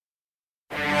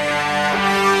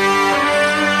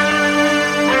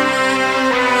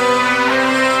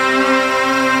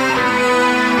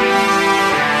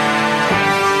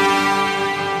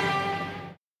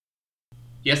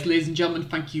gentlemen,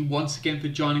 thank you once again for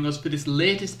joining us for this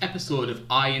latest episode of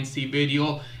INC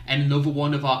Radio and another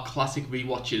one of our classic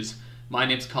rewatches. My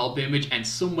name's Carl Bainbridge, and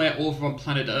somewhere over on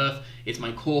planet Earth is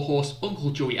my co-host, Uncle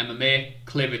Joey MMA,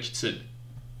 Clay Richardson.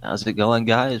 How's it going,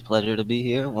 guys? Pleasure to be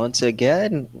here once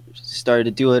again. Started to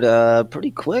do it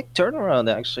pretty quick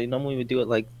turnaround, actually. Normally we do it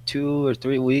like 2 or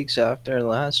 3 weeks after the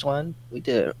last one. We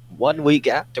did it 1 week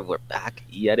after. We're back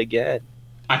yet again.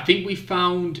 I think we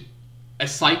found a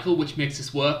cycle which makes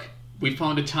this work. We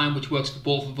found a time which works for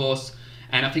both of us,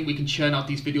 and I think we can churn out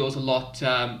these videos a lot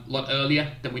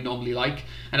earlier than we normally like.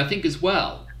 And I think as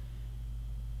well,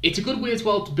 it's a good way as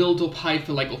well to build up hype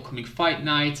for like upcoming fight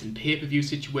nights and pay-per-view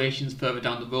situations further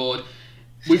down the road.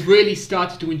 We've really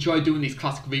started to enjoy doing these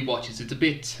classic rewatches. It's a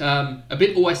bit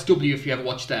OSW if you ever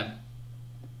watch them.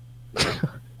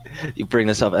 You bring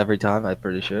this up every time, I'm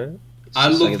pretty sure. I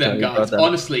love them guys.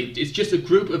 Honestly, it's just a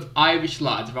group of Irish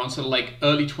lads around sort of like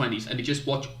early 20s, and they just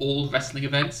watch old wrestling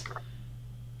events.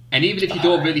 And even if you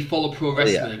don't really follow pro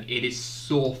wrestling, it is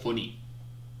so funny.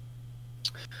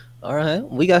 All right,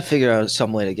 we got to figure out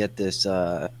some way to get this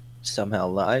somehow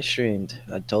live streamed.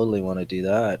 I totally want to do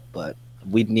that, but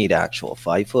we'd need actual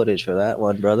fight footage for that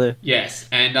one, brother. Yes,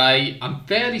 and I'm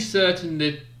fairly certain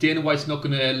that Dana White's not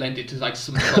going to lend it to like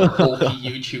some sort of bulky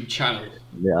YouTube channel.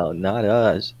 No, not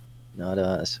us. Not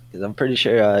us. Because I'm pretty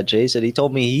sure Jay said he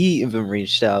told me he even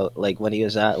reached out, like when he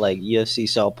was at like UFC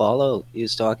Sao Paulo. He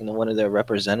was talking to one of their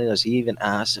representatives. He even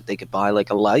asked if they could buy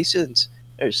like a license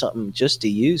or something just to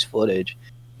use footage.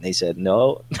 And they said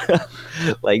no.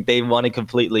 Like they want to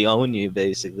completely own you,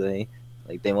 basically.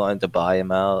 Like they wanted to buy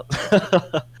him out.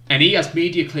 And he has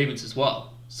media clearance as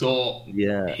well. So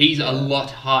he's a lot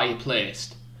higher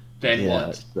placed than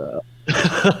what.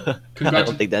 I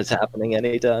don't think that's happening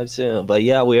anytime soon. But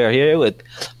yeah, we are here with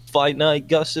Fight Night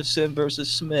Gustafsson versus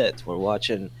Smith. We're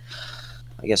watching,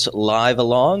 I guess, live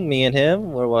along, me and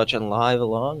him. We're watching live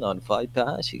along on Fight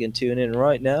Pass. You can tune in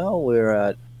right now. We're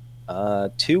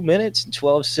at 2 minutes and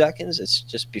 12 seconds. It's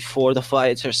just before the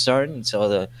fights are starting, so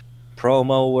the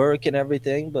promo work and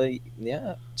everything. But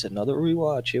yeah, it's another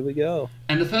rewatch. Here we go.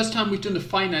 And the first time we've done the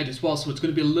Fight Night as well, so it's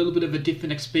going to be a little bit of a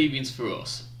different experience for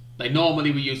us. Like normally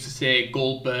we used to say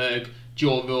Goldberg,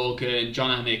 Joe Rogan,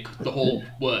 John Anik, the whole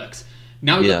works.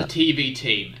 Now we've got the TV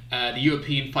team, the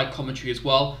European fight commentary as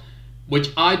well,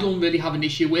 which I don't really have an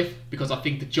issue with because I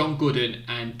think that John Gooden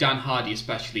and Dan Hardy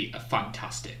especially are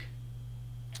fantastic.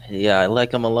 Yeah, I like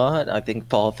them a lot. I think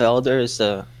Paul Felder is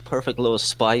the perfect little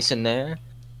spice in there.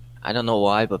 I don't know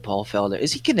why, but Paul Felder,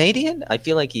 is he Canadian? I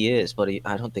feel like he is, but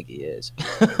I don't think he is.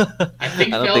 I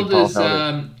think Felder's,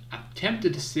 I'm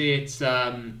tempted to say it's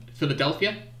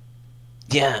Philadelphia.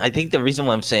 Yeah, I think the reason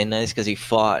why I'm saying that is because he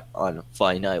fought on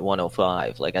Fight Night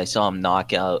 105. Like, I saw him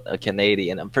knock out a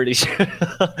Canadian, I'm pretty sure.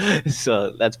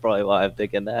 So that's probably why I'm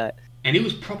thinking that. And he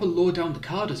was proper low down the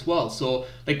card as well. So,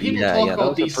 like, people talk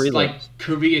about these, like,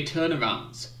 career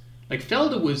turnarounds. Like,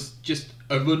 Felder was just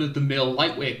a run-of-the-mill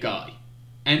lightweight guy.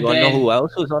 And you want to know who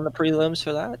else was on the prelims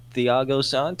for that? Thiago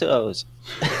Santos.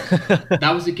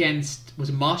 That was against, was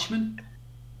it Marshman?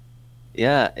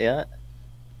 Yeah.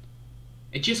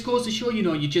 It just goes to show,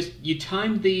 you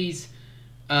time these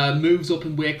moves up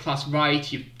in weight class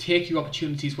right, you take your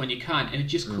opportunities when you can, and it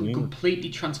just can completely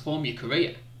transform your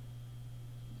career.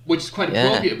 Which is quite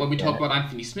appropriate when we talk about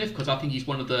Anthony Smith, because I think he's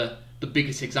one of the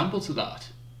biggest examples of that.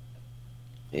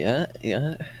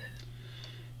 Yeah.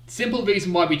 Simple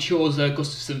reason why we chose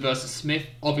Gustafsson versus Smith.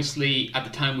 Obviously, at the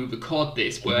time we record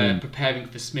this, we're preparing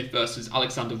for Smith versus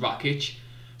Alexander Rakic.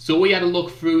 So we had a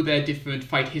look through their different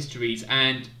fight histories,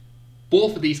 and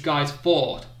both of these guys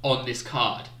fought on this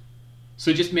card.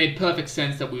 So it just made perfect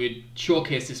sense that we would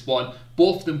showcase this one.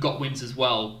 Both of them got wins as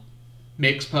well.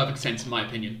 Makes perfect sense in my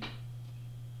opinion.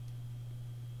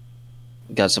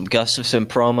 Got some Gustafsson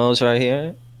promos right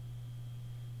here.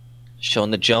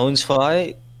 Showing the Jones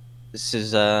fight. This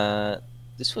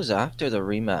was after the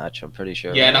rematch, I'm pretty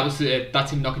sure. Yeah, right?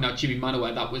 That's him knocking out Jimmy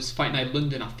Manuwa. That was Fight Night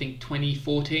London, I think,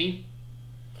 2014.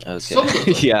 Okay. Those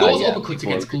uppercuts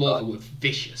against Glover were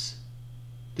vicious.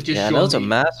 That was a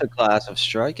masterclass of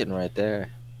striking right there.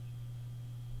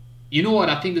 You know what?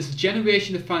 I think there's a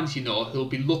generation of fans, who'll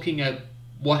be looking at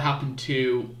what happened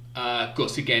to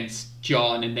Gus against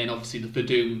John, and then obviously the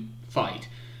Verdum fight.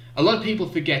 A lot of people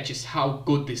forget just how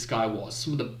good this guy was.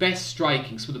 Some of the best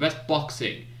striking, some of the best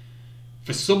boxing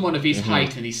for someone of his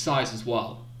height and his size as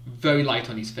well. Very light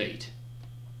on his feet.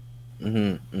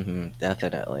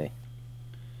 Definitely.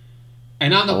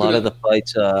 And a lot of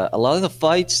the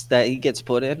fights that he gets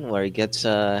put in, where he gets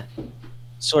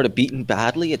sort of beaten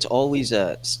badly, it's always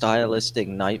a stylistic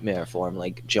nightmare for him.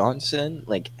 Like Johnson,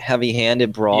 like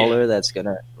heavy-handed brawler, Yeah.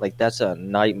 that's a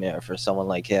nightmare for someone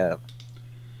like him.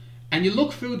 And you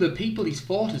look through the people he's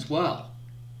fought as well.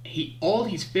 All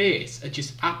he's faced are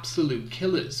just absolute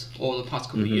killers over the past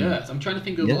couple of Hmm. years. I'm trying to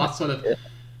think of the Yeah, last sort of yeah,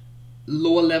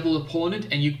 lower level opponent,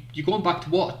 and you're going back to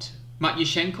what? Matt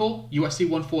Yushenko, UFC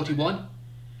 141,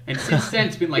 and since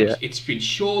then yeah. it's been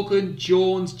Shogun,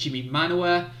 Jones, Jimmy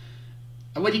Manuwa.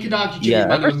 And well, you could argue Jimmy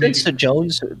Yeah, ever Manuwa since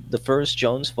maybe. the first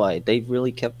Jones fight, they've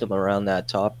really kept him around that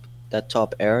top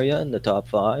area in the top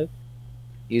five.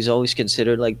 He's always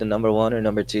considered like the number one or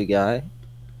number two guy.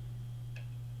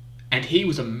 And he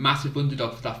was a massive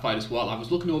underdog for that fight as well. I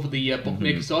was looking over the Hmm.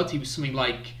 bookmakers odds. He was something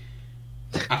like,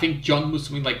 I think John was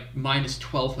something like minus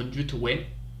 1200 to win.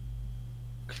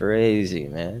 Crazy,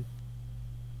 man.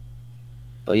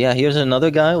 But yeah, here's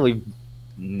another guy we've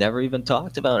never even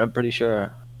talked about. I'm pretty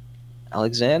sure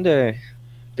Alexander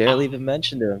barely Uh, even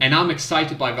mentioned him. and I'm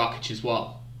excited by Rakic as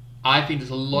well. I think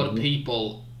there's a lot of Hmm.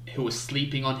 people who are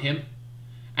sleeping on him.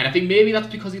 And I think maybe that's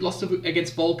because he lost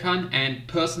against Volkan. And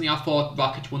personally, I thought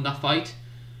Rakic won that fight.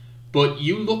 But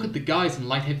you look at the guys in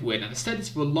light heavyweight, and I've said this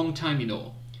for a long time,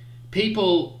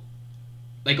 people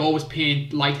like always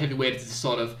paint light heavyweight as a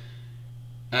sort of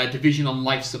division on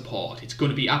life support. It's going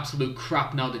to be absolute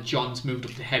crap now that John's moved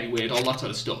up to heavyweight, all that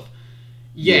sort of stuff.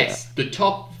 Yeah. Yes, the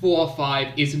top 4 or 5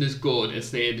 isn't as good as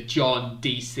say the John,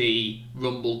 DC,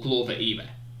 Rumble, Glover era.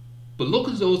 But look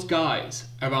at those guys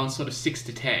around sort of 6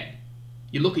 to 10.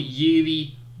 You look at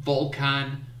Yuri,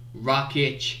 Volkan,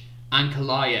 Rakic,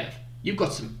 Ankalaev. You've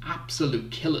got some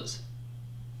absolute killers.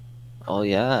 Oh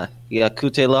yeah. You got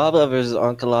Kutelaba versus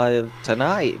Ankalaev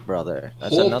tonight, brother.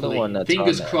 That's another one Hopefully, that's on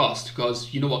fingers there. crossed,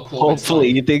 because you know what Corbett's Hopefully,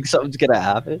 like. you think something's gonna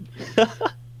happen?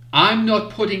 I'm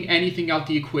not putting anything out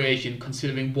the equation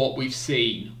considering what we've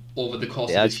seen over the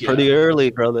course of Yeah, it's this year. pretty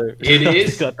early, brother. It They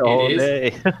is. got the It whole is.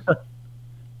 day.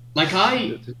 Like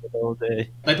They took the whole day.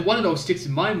 the one that always sticks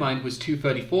in my mind was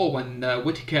 234 when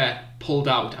Whitaker pulled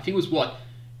out. I think it was what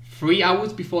 3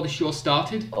 hours before the show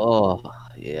started. Oh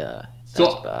yeah,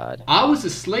 that's So bad. I was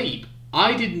asleep.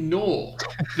 I didn't know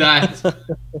that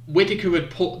Whitaker had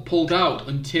pulled out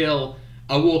until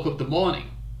I woke up the morning,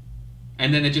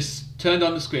 and then I just turned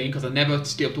on the screen because I never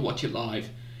stay up to watch it live,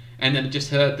 and then I just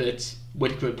heard that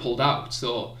Whitaker had pulled out.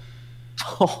 So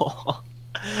Oh,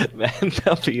 man,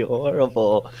 that'd be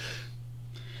horrible.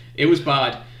 it was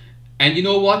bad. And you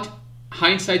know what?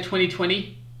 Hindsight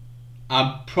 2020,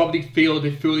 I probably feel a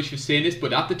bit foolish for saying this,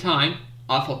 but at the time,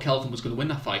 I thought Kelvin was going to win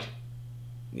that fight.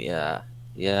 Yeah,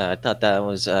 yeah. I thought that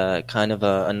was kind of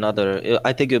another.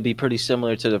 I think it would be pretty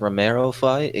similar to the Romero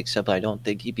fight, except I don't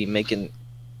think he'd be making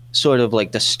sort of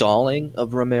like the stalling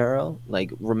of Romero.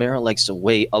 Like Romero likes to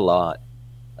wait a lot.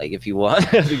 Like if you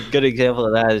want, a good example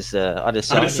of that is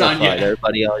Adesanya fight. Adesanya.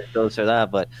 Everybody always goes for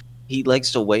that, but he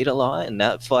likes to wait a lot. And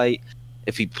that fight,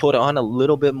 if he put on a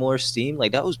little bit more steam,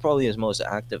 like that was probably his most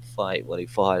active fight when he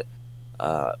fought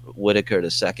Whitaker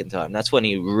the second time. That's when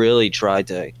he really tried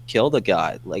to kill the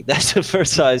guy. Like that's the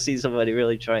first time I see somebody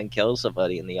really try and kill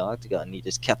somebody in the octagon. He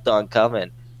just kept on coming.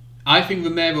 I think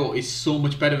Romero is so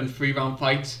much better in 3 round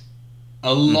fights.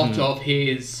 A lot Hmm. of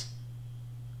his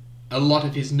a lot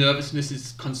of his nervousness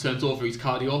is concerns over his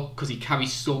cardio because he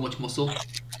carries so much muscle.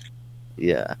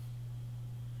 Yeah.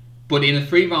 But in a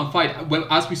 3 round fight,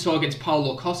 as we saw against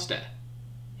Paulo Costa,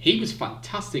 he was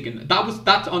fantastic, and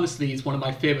that honestly is one of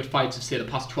my favorite fights of say the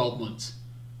past 12 months.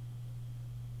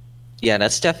 Yeah,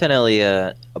 that's definitely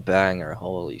a banger.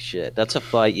 Holy shit. That's a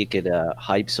fight you could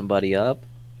hype somebody up.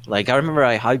 Like, I remember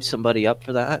I hyped somebody up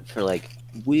for that for like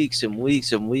weeks and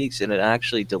weeks and weeks, and it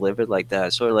actually delivered like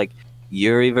that. Sort of like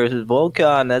Yuri versus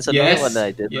Volkan. That's another one that Yes,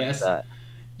 I did like yes. that.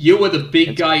 You were the big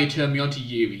It's, guy who turned me on to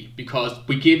Yuri because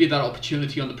we gave you that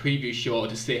opportunity on the previous show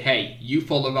to say, hey, you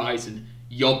follow Ryzen,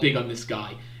 you're big on this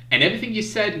guy. And everything you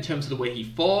said in terms of the way he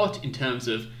fought, in terms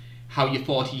of how you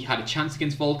thought he had a chance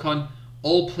against Volkan,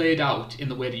 all played out in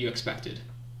the way that you expected.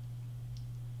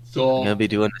 I'm gonna So be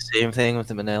doing the same thing with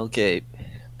the Manel Cape.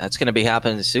 That's gonna be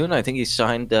happening soon. I think he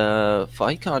signed a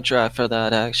fight contract for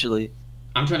that actually.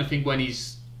 I'm trying to think when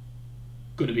he's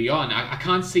going to be on. I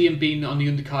can't see him being on the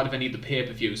undercard of any of the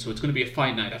pay-per-views, so it's going to be a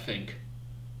fight night, I think.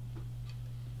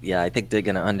 Yeah, I think they're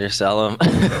gonna undersell him.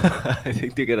 I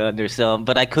think they're gonna undersell him.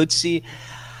 But I could see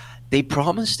they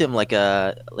promised him like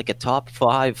a top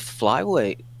five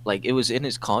flyweight. Like it was in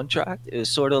his contract. It was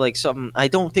sort of like something. I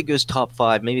don't think it was top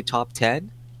five. Maybe top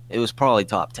 10. It was probably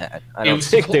top 10. I It don't was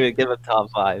think they supposed would give him top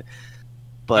five.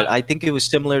 but I think it was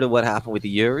similar to what happened with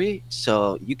Yuri.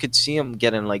 So you could see him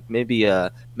getting like maybe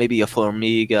a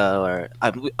Formiga, or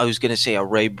I was gonna say a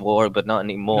Ray Borg, but not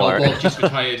anymore. No, Borg just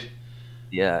retired.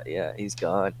 Yeah, he's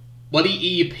gone. Well,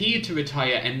 he appeared to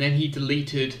retire, and then he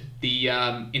deleted the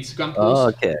Instagram post. Oh,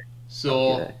 okay.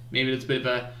 So maybe it's a bit of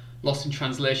a lost in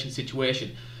translation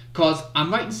situation. Because I'm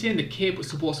right in saying that Cape was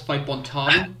supposed to fight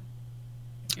Bontardo.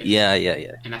 Yeah.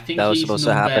 And I think that was supposed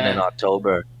to happen in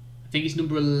October. I think he's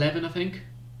number 11, I think.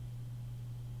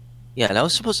 Yeah, that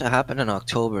was supposed to happen in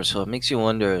October, so it makes you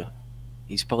wonder.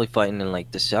 He's probably fighting in like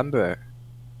December.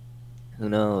 Who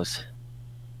knows?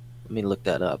 Let me look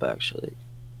that up, actually.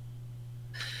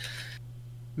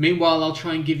 Meanwhile, I'll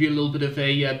try and give you a little bit of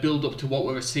a build-up to what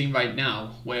we're seeing right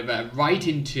now. We're right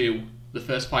into the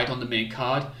first fight on the main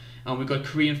card, and we've got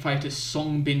Korean fighter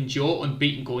Song Bin Jo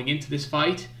unbeaten going into this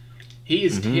fight. He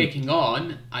is taking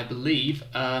on, I believe,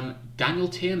 Daniel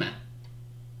Tamer.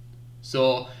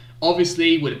 So,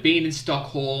 obviously, with it being in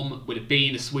Stockholm, with it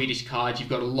being a Swedish card, you've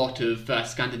got a lot of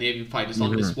Scandinavian fighters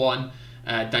on this one.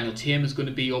 Daniel Tamer is going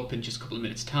to be up in just a couple of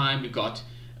minutes' time. We've got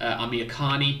Amir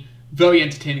Khani. Very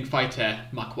entertaining fighter,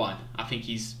 Makwan. I think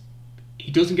he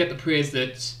doesn't get the praise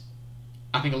that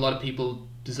I think a lot of people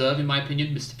deserve, in my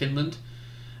opinion, Mr. Finland.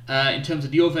 In terms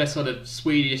of the other sort of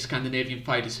Swedish Scandinavian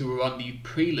fighters who were on the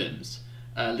prelims,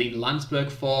 Lena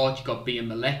Landsberg fought, you got Bia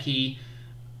Malecki,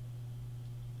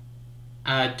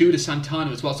 Duda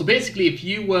Santana as well. So basically, if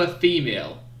you were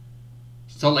female,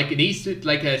 so like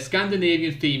a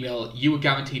Scandinavian female, you were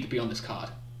guaranteed to be on this card.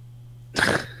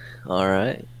 All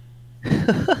right.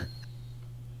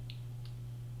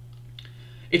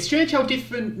 It's strange how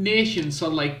different nations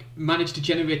sort of like manage to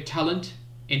generate talent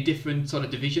in different sort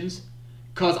of divisions.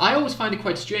 Because I always find it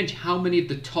quite strange how many of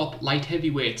the top light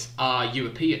heavyweights are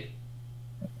European.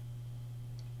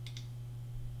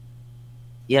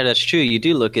 Yeah, that's true. You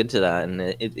do look into that, and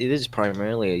it is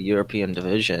primarily a European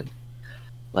division.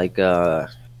 Like,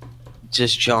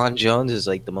 just John Jones is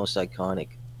like the most iconic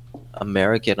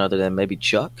American, other than maybe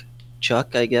Chuck.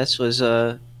 Chuck, I guess, was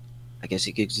I guess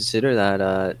you could consider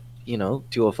that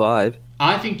 205.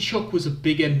 I think Chuck was a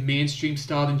bigger mainstream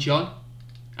star than John.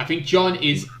 I think John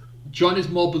is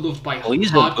more beloved by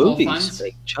hardcore fans.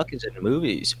 Like, Chuck is in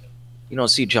movies. You don't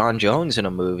see John Jones in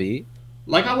a movie.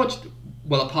 Like, I watched,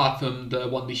 well, apart from the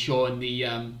one they show in the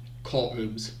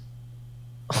courtrooms.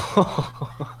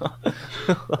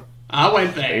 I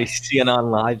went there. You see it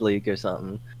on Live Leak or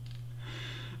something.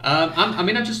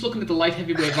 I'm just looking at the light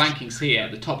heavyweight rankings here,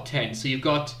 the top 10. So you've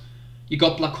got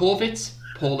Blachowicz,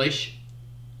 Polish,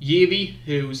 Yuri,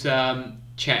 who's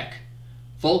Czech,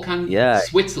 Volkan,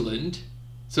 Switzerland,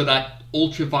 so that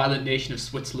ultra-violent nation of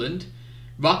Switzerland.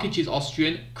 Rakic is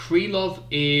Austrian. Krylov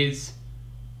is,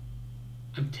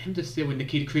 I'm tempted to say with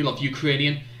Nikita Krylov,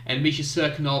 Ukrainian, and Misha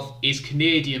Serkinov is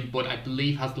Canadian, but I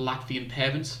believe has Latvian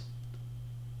parents.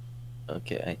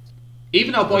 Okay.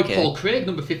 Even our boy Paul Craig,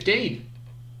 number 15.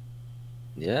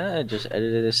 Yeah, I just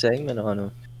edited a segment on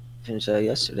him. Finished that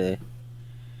yesterday.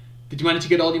 Did you manage to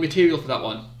get all the material for that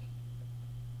one?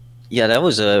 Yeah, that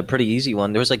was a pretty easy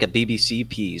one. There was like a BBC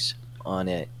piece on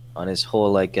it, on his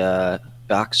whole like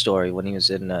backstory when he was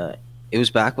in. It was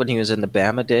back when he was in the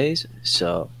Bama days,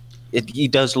 so he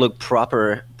does look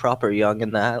proper young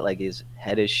in that. Like his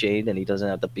head is shaved and he doesn't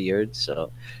have the beard,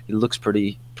 so he looks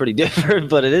pretty different.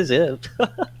 But it is him.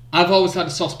 I've always had a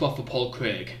soft spot for Paul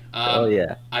Craig. Oh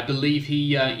yeah. I believe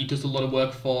he does a lot of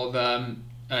work for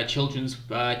children's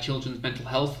mental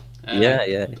health.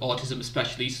 Yeah. Autism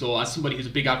especially. So as somebody who's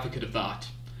a big advocate of that,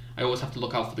 I always have to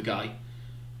look out for the guy.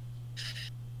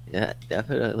 Yeah,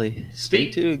 definitely. Stay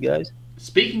tuned, guys.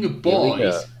 Speaking of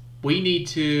boys, we need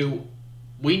to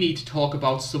talk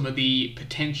about some of the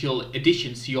potential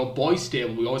additions to your boys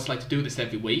stable. We always like to do this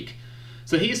every week.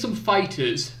 So here's some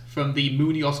fighters from the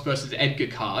Munoz versus Edgar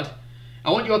card.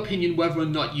 I want your opinion whether or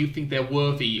not you think they're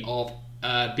worthy of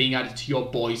being added to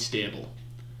your boys stable.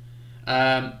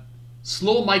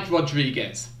 Slow Mike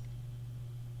Rodriguez.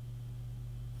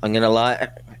 I'm gonna lie.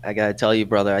 I gotta tell you,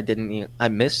 brother. I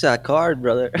missed that card,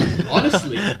 brother.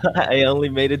 Honestly, I only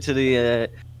made it to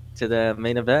the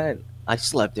main event. I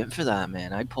slept in for that,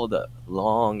 man. I pulled a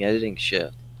long editing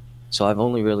shift, so I've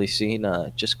only really seen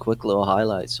just quick little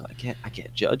highlights. So I can't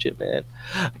judge it, man.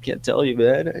 I can't tell you,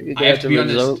 man. I have to be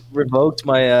honest. Revoked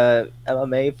my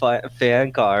MMA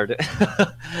fan card.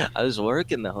 I was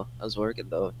working though.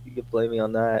 You can blame me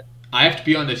on that. I have to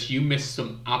be honest. You missed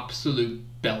some absolute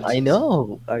belts. I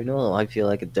know. I feel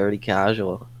like a dirty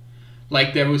casual.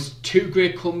 Like, there was two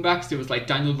great comebacks. There was like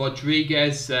Daniel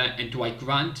Rodriguez and Dwight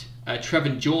Grant,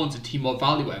 Trevin Jones and Timur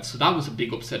Valiev. So that was a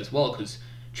big upset as well, because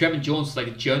Trevin Jones was like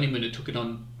a journeyman who took it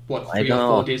on 3 or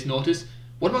 4 days' notice.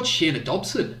 What about Shayna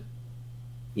Dobson?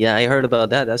 Yeah, I heard about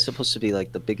that. That's supposed to be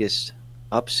like the biggest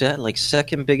upset, like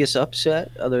second biggest upset,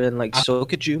 other than like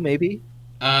Sokoju, maybe.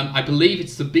 I believe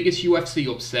it's the biggest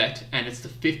UFC upset, and it's the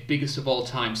 5th biggest of all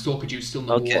time. Sokoju's still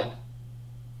number Okay. one.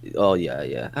 Oh yeah,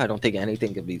 yeah. I don't think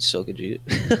anything could beat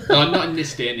Sokoju. No, not in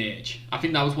this day and age. I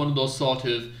think that was one of those sort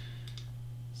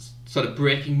of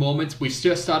breaking moments. We've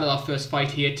just started our first fight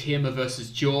here, Tamer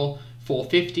versus Joe,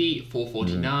 450,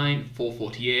 449,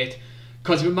 448.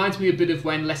 Because it reminds me a bit of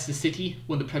when Leicester City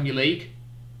won the Premier League.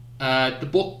 One of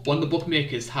the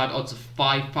bookmakers had odds of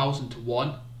 5,000 to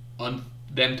 1 on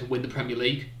them to win the Premier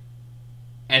League.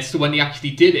 And so when they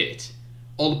actually did it,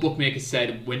 all the bookmakers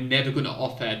said, we're never going to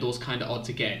offer those kind of odds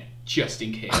again, just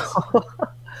in case.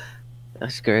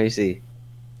 That's crazy.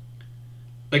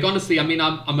 Like, honestly, I mean,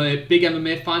 I'm a big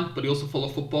MMA fan, but I also follow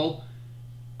football.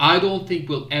 I don't think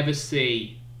we'll ever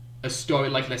see a story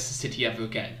like Leicester City ever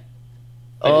again.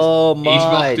 Like, oh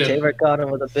my, Tamer caught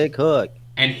him with a big hook.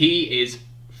 And he is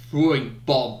throwing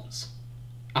bombs.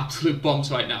 Absolute bombs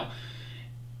right now.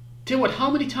 Tell you what, how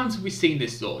many times have we seen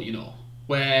this though, you know,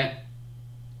 where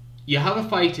you have a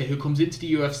fighter who comes into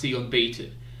the UFC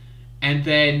unbeaten, and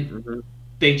then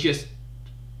they just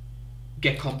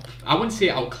get I wouldn't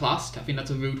say outclassed. I think that's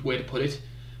a rude way to put it,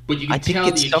 but you can tell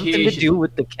it's something to do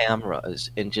with the cameras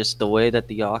and just the way that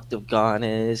the octagon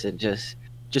is, and just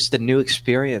the new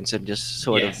experience and just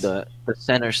sort of the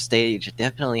center stage. It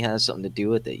definitely has something to do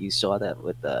with it. You saw that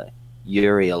with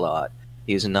Yuri a lot.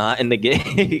 He was not in the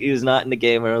game. He was not in the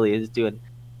game early. He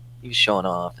was showing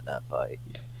off in that fight.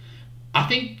 Yeah. I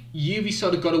think Yuri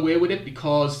sort of got away with it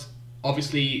because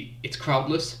obviously it's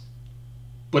crowdless.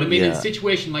 But I mean, in a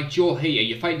situation like Joe here,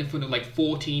 you're fighting in front of like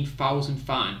 14,000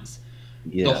 fans.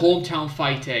 Yeah. The hometown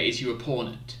fighter is your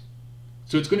opponent.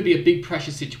 So it's going to be a big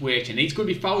pressure situation. He's going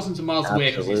to be thousands of miles away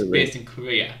because he's based in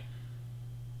Korea.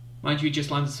 Mind you, he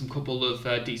just landed some couple of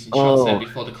decent shots there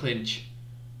before the clinch.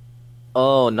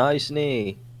 Oh, nice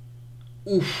knee.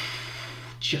 Oof.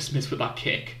 Just missed with that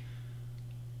kick.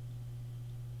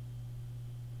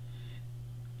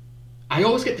 I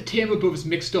always get the Tamer brothers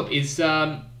mixed up. Is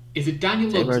it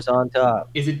Daniel? Tamer's on top.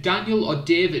 Is it Daniel or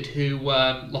David who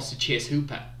lost to Chase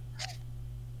Hooper?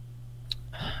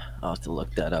 I'll have to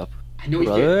look that up. I know he's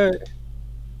good.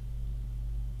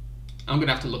 I'm going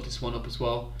to have to look this one up as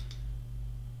well.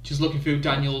 Just looking through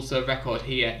Daniel's record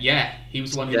here. Yeah, he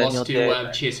was the one who lost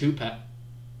to Chase Hooper.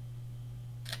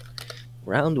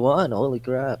 Round 1, holy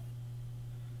crap.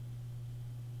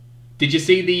 Did you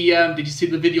see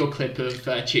the video clip of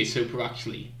Chase Hooper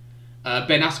actually?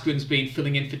 Ben Askren's been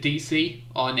filling in for DC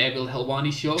on Ariel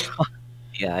Helwani's show.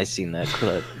 Yeah, I seen that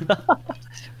clip.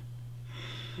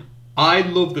 I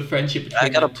love the friendship between I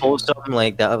gotta post something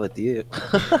like that with you.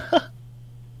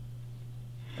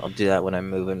 I'll do that when I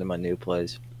move into my new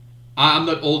place. I'm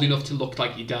not old enough to look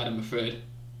like your dad, I'm afraid.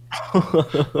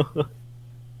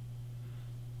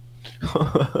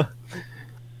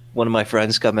 One of my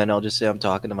friends come in, I'll just say I'm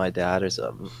talking to my dad or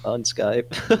something on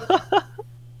Skype.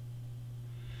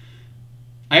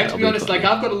 I have to be honest, like,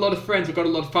 I've got a lot of friends, I've got a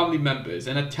lot of family members,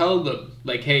 and I tell them,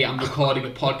 like, hey, I'm recording a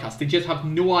podcast. They just have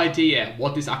no idea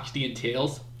what this actually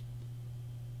entails.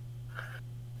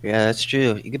 Yeah, that's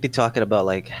true. You could be talking about,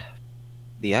 like,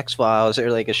 the X-Files or,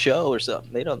 like, a show or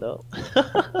something. They don't know.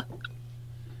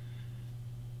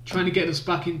 Trying to get us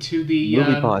back into the...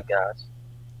 movie podcast.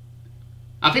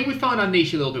 I think we found our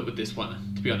niche a little bit with this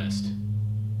one, to be honest.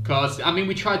 Because, I mean,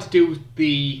 we tried to do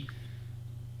the...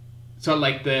 sort of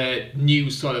like the new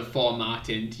sort of format,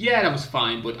 and yeah, that was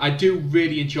fine, but I do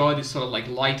really enjoy this sort of like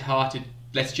light-hearted,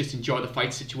 let's just enjoy the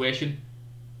fight situation.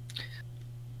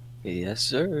 Yes,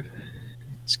 sir.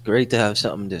 It's great to have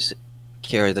something to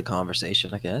carry the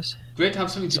conversation, I guess. Great to have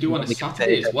something to do on a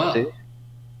Saturday as well.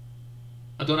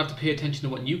 I don't have to pay attention to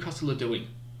what Newcastle are doing.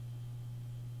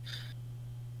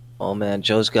 Oh man,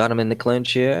 Joe's got him in the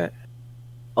clinch here.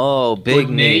 Oh, big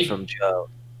knee from Joe.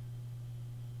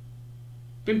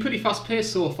 Been pretty fast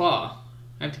paced so far.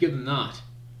 I have to give them that.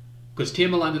 Because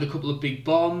Tamer landed a couple of big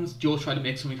bombs, Joe tried to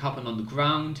make something happen on the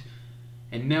ground,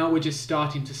 and now we're just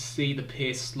starting to see the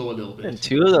pace slow a little bit. And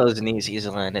 2 of those knees he's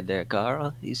landed there,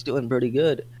 Carl. He's doing pretty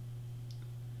good.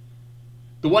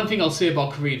 The one thing I'll say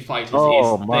about Korean fighters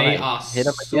is they are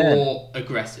so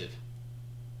aggressive.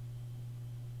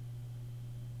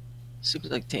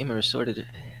 Seems like Tamer sort of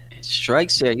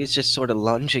strikes there. He's just sort of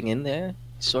lunging in there.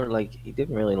 Sort of like he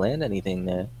didn't really land anything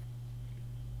there.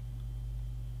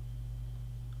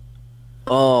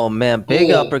 Oh man, big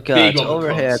uppercuts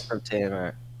overhead from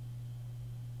Tamer.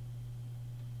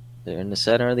 They're in the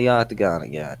center of the octagon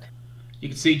again. You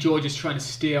can see George is trying to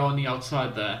stay on the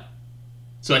outside there.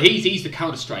 So he's the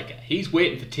counter striker. He's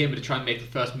waiting for Tamer to try and make the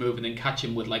first move and then catch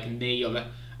him with like a knee or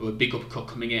a big uppercut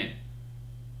coming in.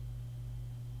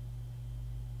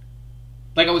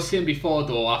 Like I was saying before,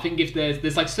 though, I think if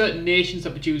there's like certain nations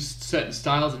that produce certain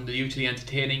styles and they're usually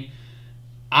entertaining,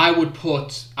 I would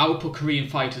put Korean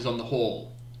fighters on the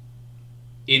whole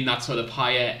in that sort of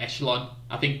higher echelon.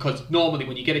 I think because normally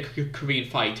when you get a Korean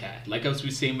fighter, like as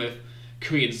we've seen with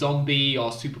Korean Zombie or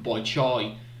Superboy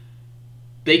Choi,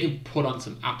 they can put on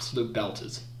some absolute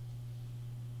belters.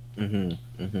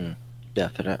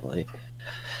 Definitely.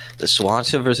 The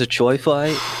Swanson versus Choi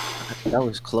fight, that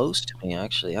was close to me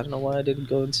actually. I don't know why I didn't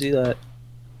go and see that.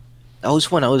 That was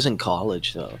when I was in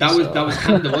college though. That was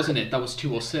Canada, wasn't it? That was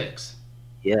 206.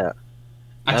 Yeah.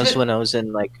 That was when I was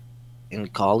in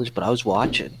college, but I was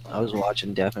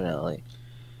watching definitely.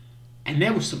 And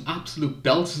there was some absolute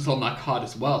belters on that card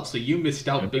as well. So you missed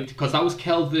out big because that was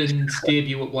Kelvin's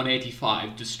debut at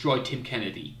 185, destroyed Tim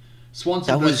Kennedy.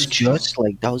 Swanson that was just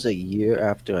that was a year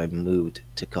after I moved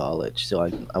to college, so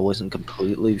I wasn't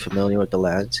completely familiar with the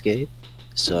landscape.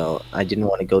 So I didn't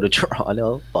want to go to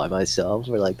Toronto by myself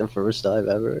for like the first time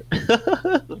ever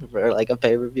for like a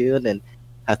pay-per-view and then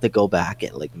have to go back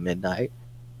at like midnight.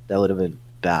 That would have been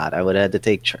bad. I would have had to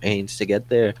take trains to get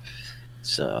there.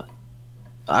 So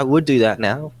I would do that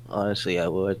now. Honestly, I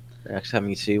would. Next time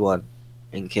you see one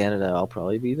in Canada, I'll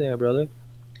probably be there, brother.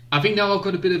 I think now I've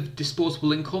got a bit of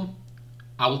disposable income.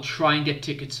 I will try and get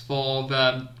tickets for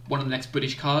one of the next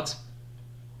British cards.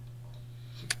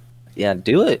 Yeah,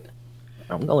 do it.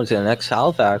 I'm going to the next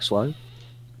Halifax one.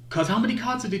 Because how many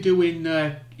cards do they do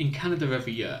in Canada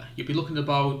every year? You'd be looking at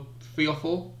about 3 or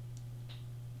 4?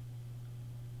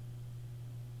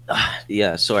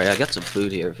 Yeah, sorry, I got some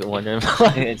food here if you're wondering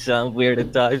why it sounds weird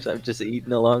at times. I'm just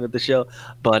eating along with the show.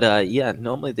 But yeah,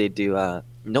 normally they do,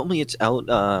 normally it's out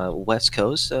West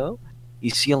Coast, though. You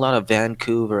see a lot of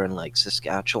Vancouver and like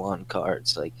Saskatchewan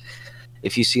cards. Like,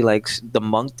 if you see like the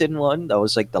Moncton one, that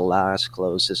was like the last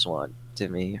closest one to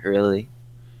me, really.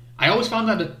 I always found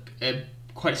that a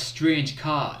quite a strange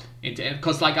card.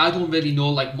 Because like I don't really know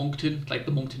like Moncton, like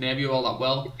the Moncton area all that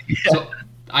well. Yeah. So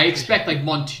I expect like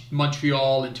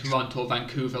Montreal and Toronto,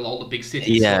 Vancouver, all the big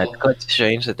cities. Yeah, it's quite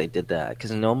strange that they did that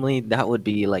because normally that would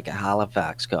be like a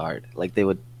Halifax card. Like they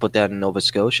would put that in Nova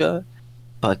Scotia,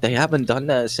 but they haven't done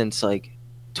that since like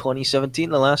 2017,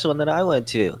 the last one that I went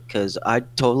to, because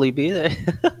I'd totally be there.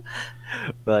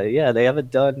 But yeah, they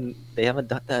haven't done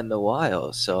that in a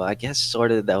while. So I guess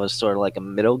that was sort of like a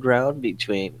middle ground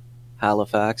between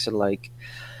Halifax and like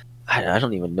I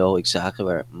don't even know exactly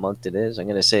where Moncton is. I'm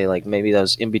gonna say like maybe that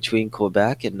was in between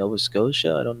Quebec and Nova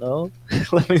Scotia. I don't know.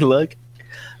 Let me look.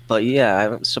 But yeah,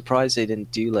 I'm surprised they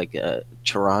didn't do like a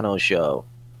Toronto show.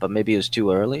 But maybe it was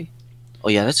too early. Oh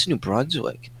yeah, that's New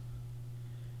Brunswick.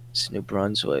 It's New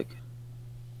Brunswick.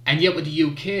 And yet with the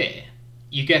UK,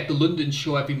 you get the London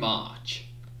show every March.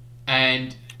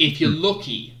 And if you're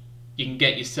lucky, you can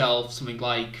get yourself something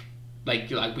like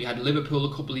we had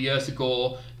Liverpool a couple of years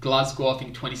ago, Glasgow I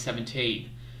think 2017.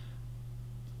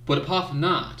 But apart from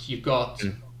that, you've got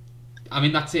I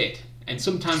mean that's it. And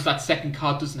sometimes that second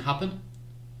card doesn't happen.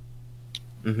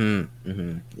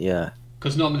 Yeah.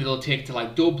 Because normally they'll take it to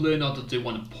like Dublin or they'll do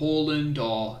one in Poland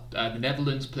or the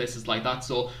Netherlands, places like that.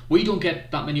 So we don't get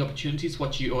that many opportunities to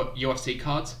watch UFC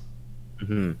cards.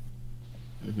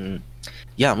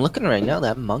 Yeah, I'm looking right now.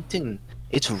 That Moncton,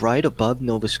 it's right above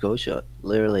Nova Scotia.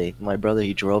 Literally, my brother,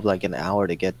 he drove like an hour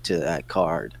to get to that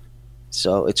card.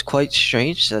 So it's quite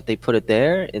strange that they put it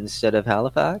there instead of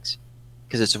Halifax,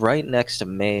 because it's right next to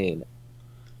Maine,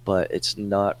 but it's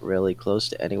not really close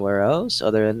to anywhere else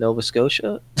other than Nova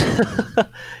Scotia.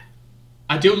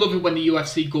 I do love it when the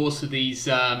UFC goes to these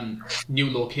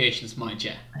new locations, mind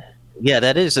you. Yeah,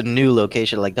 that is a new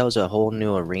location. Like, that was a whole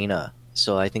new arena.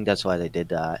 So I think that's why they did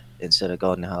that instead of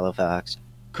going to Halifax.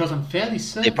 Because I'm fairly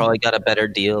certain... They probably got a better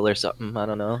deal or something. I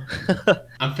don't know.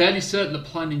 I'm fairly certain the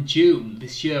plan in June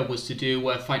this year was to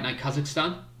do Fight Night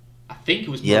Kazakhstan. I think it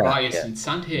was Marius and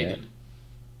Sandhagen. Yeah.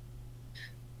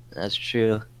 That's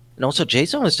true. And also,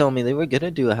 Jason was telling me they were going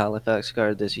to do a Halifax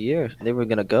card this year. They were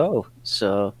going to go.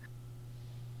 So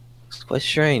it's quite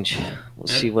strange. We'll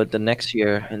see what the next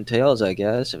year entails, I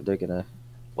guess, if they're going to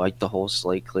wipe the whole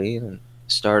slate clean and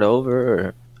start over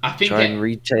or try and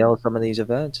retail some of these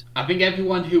events. I think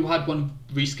everyone who had one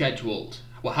rescheduled,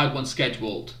 had one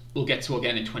scheduled, will get to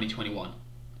again in 2021.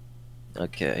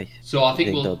 Okay. So I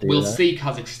think we'll see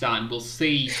Kazakhstan, we'll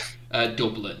see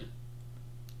Dublin.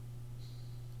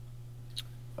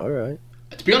 All right.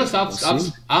 To be honest,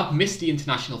 I've missed the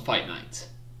international fight nights.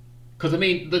 Because, I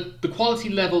mean, the quality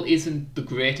level isn't the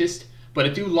greatest, but I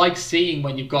do like seeing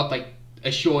when you've got, like,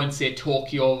 a show in, say,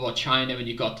 Tokyo or China, and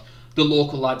you got the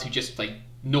local lads who just like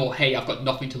know, hey, I've got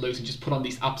nothing to lose, and just put on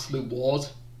these absolute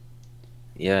wars.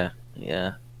 Yeah,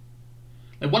 yeah.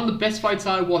 Like one of the best fights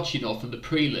I watched, from the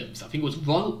prelims, I think it was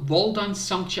Roldan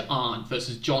Sanchez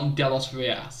versus John De Los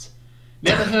Reyes.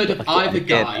 Never heard of either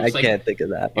guy. I can't think of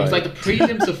that. It was like the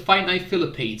prelims of Fight Night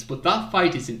Philippines, but that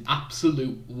fight is an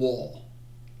absolute war.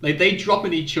 Like they drop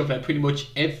on each other pretty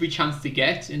much every chance they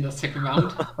get in the second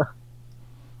round.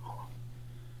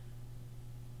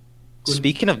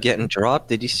 Speaking of getting dropped,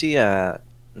 did you see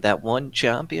that one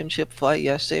championship fight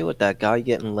yesterday with that guy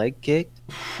getting leg kicked?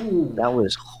 Ooh. That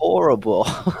was horrible.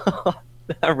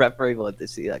 That referee wanted to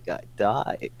see that guy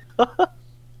die.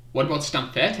 What about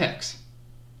Stamp Fairtex?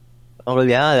 Oh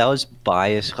yeah, that was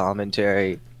biased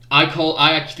commentary. I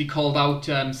actually called out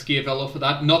Schiavello for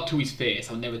that, not to his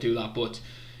face. I'll never do that, but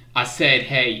I said,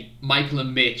 hey, Michael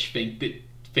and Mitch think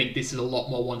this is a lot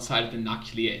more one-sided than it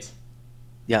actually is.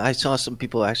 Yeah, I saw some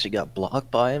people actually got blocked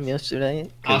by him yesterday.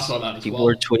 I saw that as people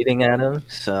were tweeting at him,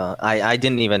 so I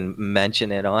didn't even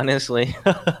mention it, honestly.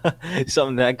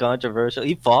 Something that controversial.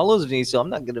 He follows me, so I'm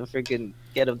not gonna freaking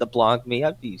get him to block me.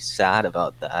 I'd be sad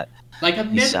about that. Like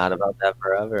I'd be sad about that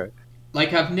forever.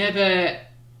 Like I've never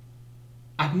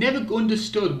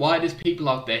understood why there's people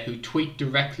out there who tweet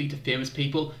directly to famous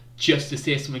people just to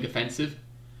say something offensive.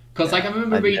 Because like I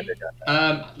remember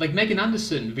like Megan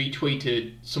Anderson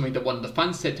retweeted something that one of the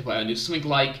fans said to her, and it was something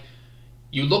like,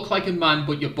 "You look like a man,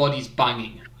 but your body's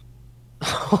banging."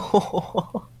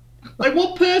 Like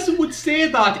what person would say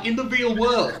that in the real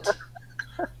world?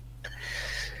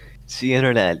 It's the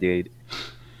internet, dude.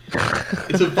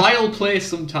 It's a vile place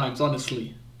sometimes,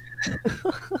 honestly.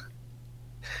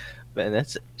 Man,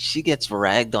 she gets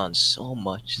ragged on so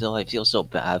much, though. I feel so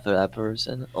bad for that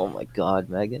person. Oh my god,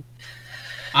 Megan.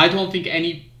 I don't think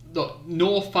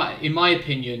in my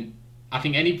opinion, I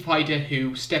think any fighter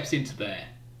who steps into there,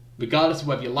 regardless of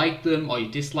whether you like them or you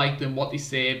dislike them, what they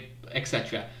say,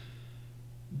 etc.,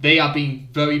 they are being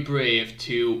very brave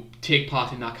to take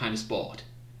part in that kind of sport.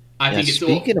 I think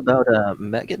speaking about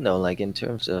Megan, though, like in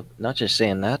terms of not just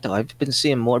saying that, though, I've been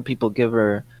seeing more people give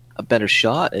her a better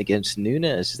shot against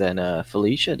Nunes than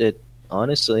Felicia did,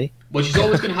 honestly. Well, she's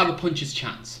always going to have a puncher's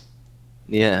chance.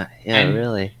 Yeah, and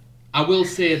really. I will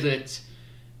say that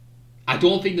I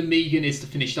don't think the Megan is the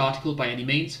finished article by any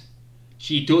means.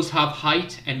 She does have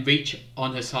height and reach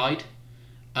on her side.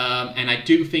 And I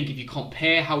do think if you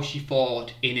compare how she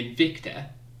fought in Invicta,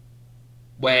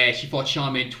 where she fought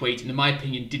Charmaine Tweet, and in my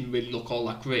opinion didn't really look all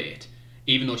that great,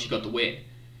 even though she got the win.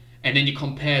 And then you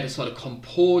compare the sort of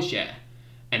composure,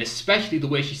 and especially the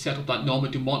way she set up that Norma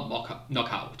Dumont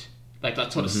knockout. Like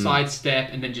that sort of sidestep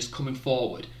and then just coming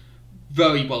forward.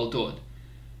 Very well done.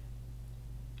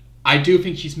 I do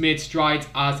think she's made strides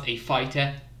as a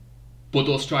fighter, but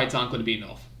those strides aren't going to be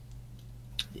enough.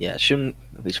 Yeah,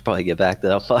 we should probably get back to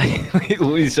that fight.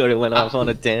 We sort of went off on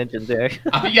a tangent there.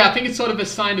 I think it's sort of a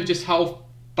sign of just how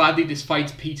badly this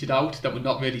fight's petered out that we're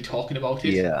not really talking about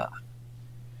it. Yeah.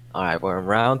 All right, we're in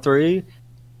round 3.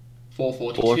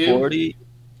 442. 440.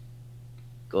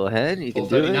 Go ahead, you can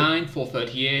do it. 439,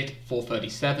 438,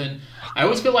 437. I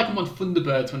always feel like I'm on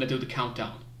Thunderbirds when I do the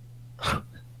countdown.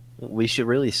 We should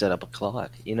really set up a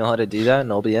clock. You know how to do that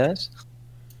in OBS?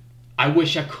 I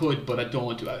wish I could, but I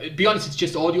don't. To be honest, it's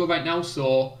just audio right now,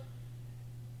 so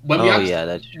when we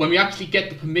actually get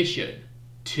the permission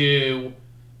to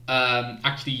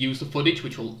actually use the footage,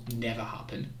 which will never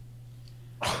happen,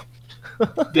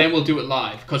 then we'll do it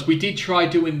live. Because we did try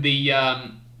doing the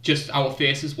just our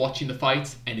faces watching the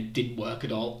fights, and it didn't work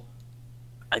at all.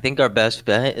 I think our best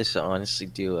bet is to honestly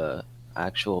do a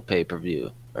actual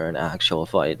pay-per-view or an actual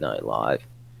fight night live.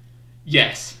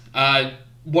 Yes.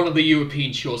 One of the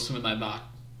European shows, something like that.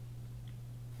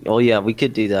 Oh yeah, we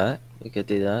could do that.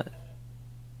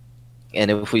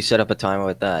 And if we set up a timer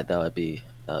with that would be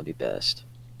best.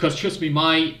 Because trust me,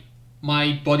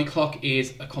 my body clock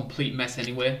is a complete mess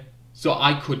anyway. So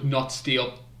I could not stay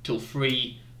up till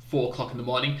 3, 4 o'clock in the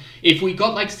morning. If we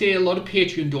got, like, say, a lot of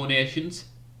Patreon donations,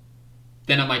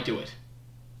 then I might do it.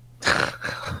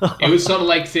 It was sort of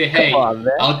like, say, hey, on,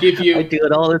 I'll give you... I do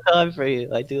it all the time for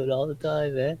you. I do it all the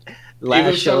time, man.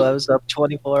 Last show, I was up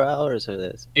 24 hours for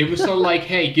this. It was sort of like,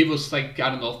 hey, give us, like, I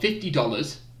don't know,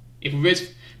 $50. If we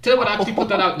raise... Tell you what, I actually put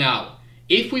that out now.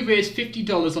 If we raise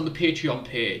 $50 on the Patreon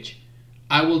page,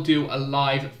 I will do a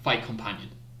live fight companion.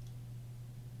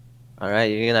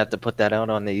 Alright, you're going to have to put that out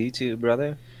on the YouTube,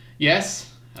 brother.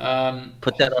 Yes.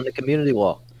 Put that on the community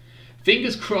wall.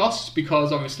 Fingers crossed,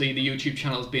 because obviously the YouTube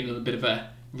channel has been in a bit of a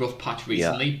rough patch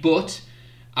recently. Yeah. But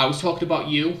I was talking about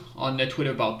you on Twitter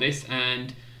about this,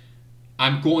 and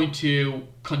I'm going to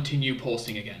continue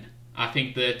posting again. I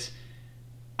think that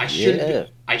Yeah.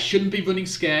 I shouldn't be running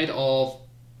scared of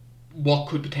what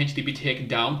could potentially be taken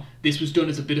down. This was done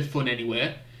as a bit of fun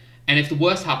anyway, and if the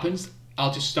worst happens,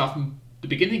 I'll just start from the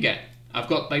beginning again. I've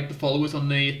got like the followers on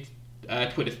the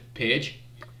Twitter page.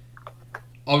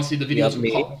 Obviously, the You videos have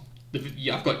were me.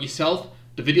 yeah, I've got yourself.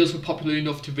 The videos were popular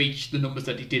enough to reach the numbers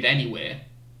that they did anyway.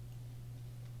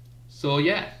 So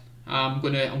yeah, I'm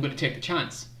gonna take the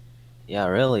chance. Yeah,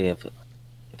 really. If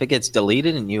it gets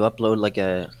deleted and you upload like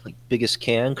a like biggest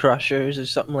can crushers or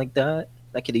something like that,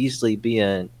 that could easily be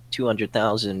a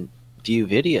 200,000 view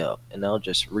video, and they'll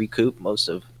just recoup most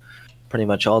of pretty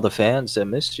much all the fans that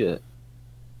missed you.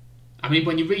 I mean,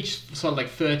 when you reach sort of like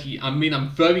 30, I mean, I'm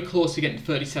very close to getting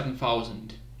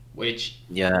 37,000, which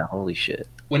Yeah, holy shit.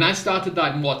 when I started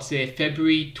that in what, say,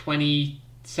 February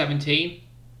 2017,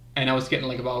 and I was getting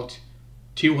like about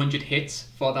 200 hits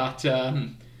for that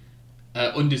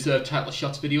undeserved title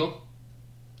shots video.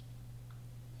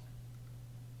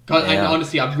 And Yeah.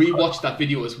 honestly, I've rewatched that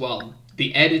video as well.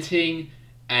 The editing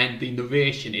and the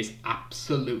narration is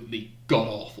absolutely god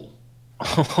awful.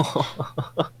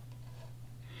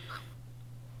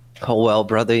 Oh well,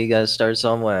 brother, you gotta start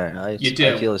somewhere. You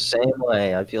do. I feel the same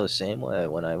way. I feel the same way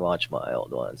when I watch my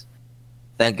old ones.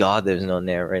 Thank God there's no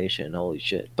narration. Holy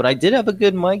shit! But I did have a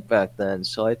good mic back then,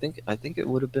 so I think it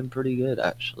would have been pretty good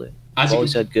actually. I've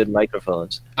always had good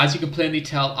microphones. As you can plainly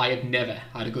tell, I have never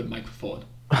had a good microphone.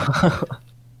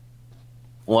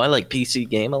 Well, I like PC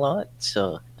game a lot,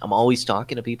 so I'm always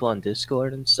talking to people on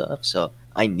Discord and stuff. So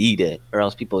I need it, or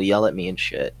else people yell at me and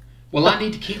shit. Well, I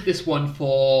need to keep this one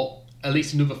for at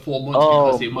least another 4 months Oh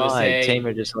because it was my! a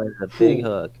Tamer just landed a big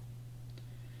hook.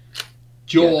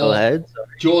 Joe. Yeah, go ahead. Sorry.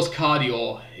 Joe's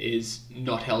cardio is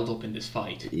not held up in this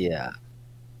fight. Yeah.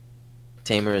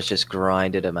 Tamer has just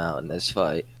grinded him out in this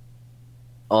fight.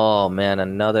 Oh man,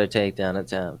 another takedown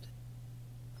attempt.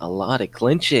 A lot of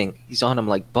clinching. He's on him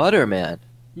like butter, man.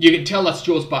 You can tell that's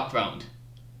Joe's background.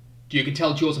 You can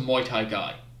tell Joe's a Muay Thai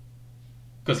guy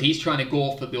because he's trying to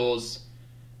go for those.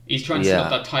 He's trying to set up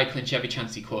that Thai clinch every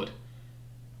chance he could.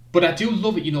 But I do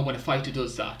love it, when a fighter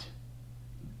does that.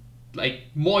 Like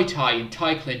Muay Thai and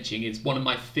Thai clinching is one of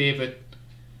my favorite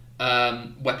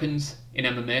weapons in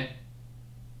MMA.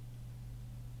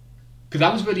 Because I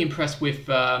was really impressed with,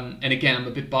 and again, I'm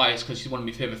a bit biased because she's one of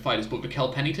my favourite fighters, but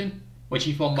Raquel Pennington, when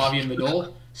she fought Marion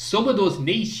Renault, some of those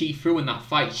knees she threw in that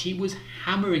fight, she was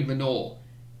hammering Renault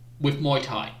with Muay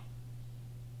Thai.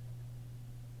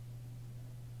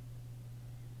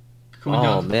 Coming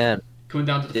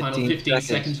down to the final 15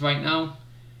 seconds right now.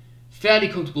 Fairly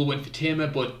comfortable win for Tamer,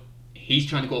 but he's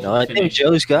trying to go for the finish. I think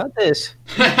Joe's got this.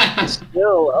 He's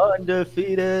still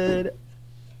undefeated.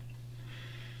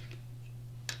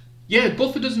 Yeah,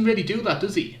 Buffer doesn't really do that,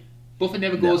 does he? Buffer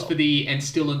never goes for the and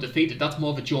still undefeated. That's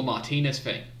more of a Joe Martinez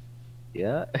thing.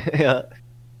 Yeah, yeah.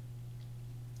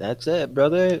 That's it,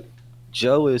 brother.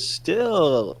 Joe is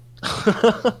still.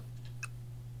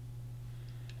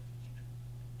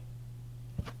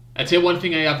 I'd say one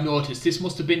thing I have noticed. This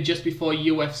must have been just before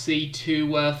UFC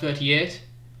 238,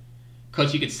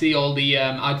 because you could see all the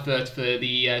adverts for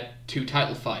the 2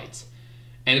 title fights.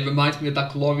 And it reminds me of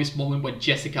that glorious moment when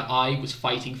Jessica Ai was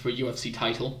fighting for a UFC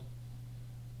title.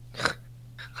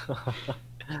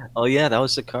 Oh yeah, that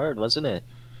was the card, wasn't it?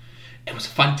 It was a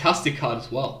fantastic card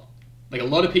as well. Like, a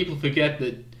lot of people forget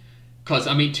that, because,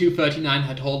 239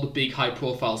 had all the big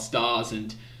high-profile stars,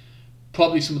 and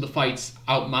probably some of the fights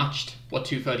outmatched what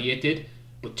 238 did.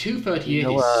 But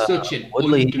 238 is such an...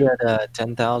 Woodley, he had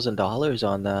 $10,000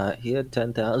 on that. He had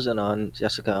 $10,000 on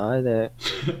Jessica Ai there.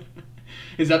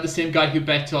 Is that the same guy who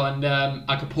bet on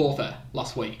Akapova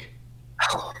last week?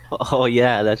 Oh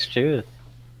yeah, that's true.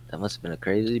 That must have been a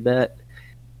crazy bet.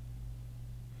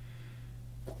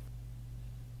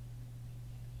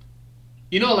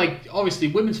 Obviously,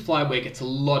 women's flyweight gets a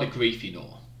lot of grief,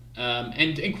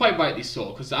 and quite rightly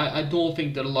so, because I don't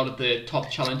think that a lot of the top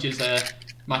challengers are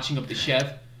matching up to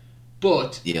Shev.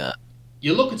 But yeah,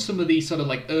 you look at some of these sort of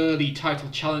like early title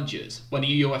challenges when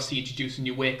the UFC introduced a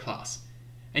new weight class,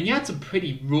 and you had some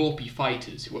pretty ropey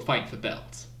fighters who were fighting for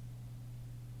belts.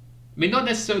 Not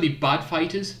necessarily bad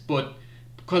fighters, but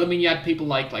because you had people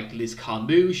like Liz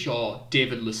Carmouche or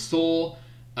David Lasso,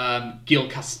 Gil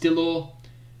Castillo,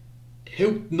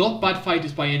 who not bad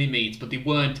fighters by any means, but they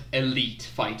weren't elite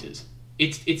fighters.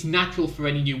 It's natural for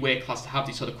any new weight class to have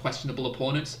these sort of questionable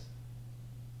opponents.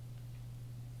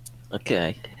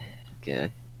 Okay.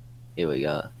 Here we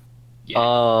go. Yeah.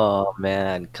 Oh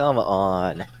man, come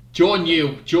on. Joe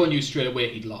knew straight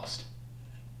away he'd lost.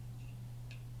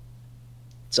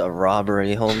 It's a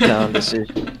robbery hometown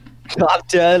decision. Top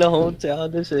 10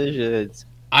 hometown decisions.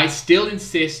 I still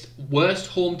insist, worst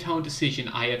hometown decision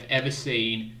I have ever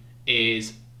seen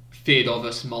is Fedor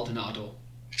versus Maldonado.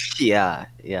 Yeah,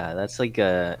 that's like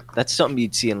that's something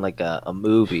you'd see in like a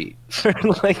movie, for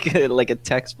like a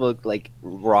textbook like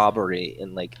robbery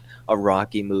in like a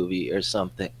Rocky movie or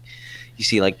something. You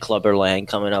see like Clubber Lang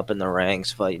coming up in the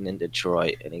ranks fighting in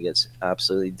Detroit, and he gets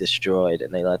absolutely destroyed,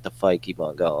 and they let the fight keep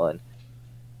on going.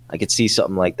 I could see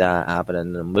something like that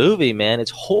happening in a movie, man.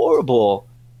 It's horrible.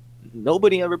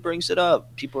 Nobody ever brings it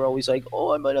up. People are always like,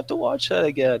 "Oh, I might have to watch that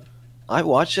again." I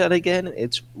watched that again.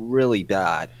 It's really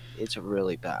bad. It's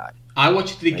really bad. I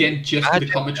watched it again just for the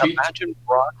commentary. Imagine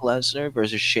Brock Lesnar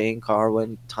versus Shane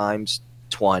Carwin times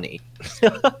 20.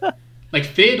 Like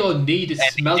Fedor needed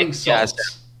smelling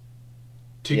salts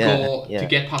to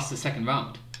get past the second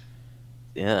round.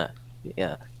 Yeah.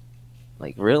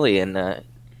 Like really, and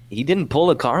he didn't pull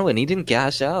a Carwin. He didn't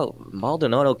gas out.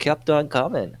 Maldonado kept on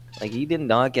coming. Like he did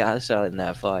not gas out in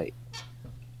that fight.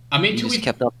 I mean, he just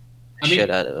kept up shit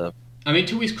out of him. I mean,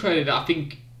 to his credit, I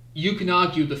think you can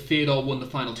argue that Fedor won the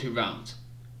final 2 rounds,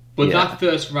 but that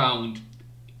first round,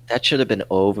 that should have been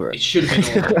over. It should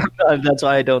have been over. That's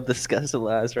why I don't discuss the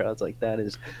last rounds. Like that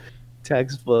is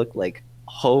textbook, like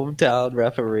hometown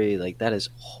referee. Like that is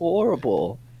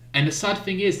horrible. And the sad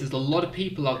thing is, there's a lot of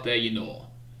people out there,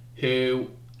 who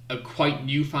are quite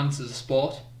new fans of the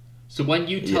sport. So when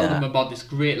you tell them about this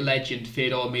great legend,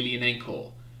 Fedor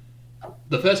Emelianenko,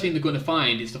 the first thing they're going to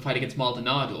find is the fight against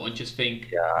Maldonado and just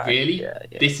think, really?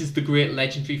 This is the great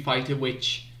legendary fighter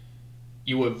which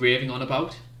you were raving on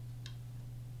about?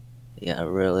 Yeah,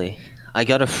 really. I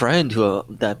got a friend who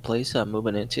that place I'm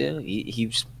moving into,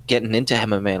 he's getting into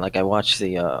MMA. Like I watched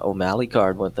the O'Malley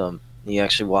card with him. He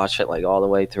actually watched it like all the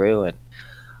way through, and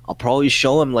I'll probably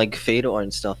show him like Fedor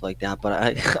and stuff like that.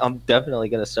 But I'm definitely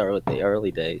gonna start with the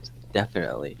early days.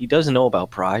 Definitely, he doesn't know about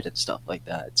Pride and stuff like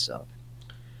that, so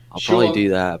I'll probably do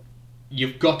that.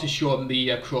 You've got to show him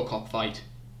the Cro Cop fight.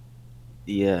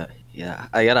 Yeah.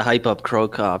 I gotta hype up Cro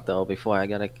Cop though before I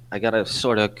gotta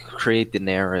sort of create the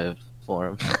narrative for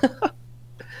him.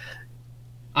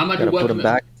 I might put him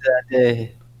back to that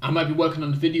day. I might be working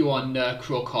on a video on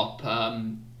Cro Cop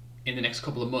in the next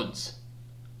couple of months.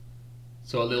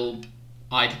 So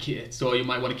so you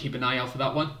might want to keep an eye out for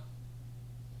that one.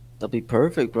 That'll be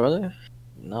perfect, brother.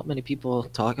 Not many people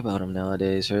talk about him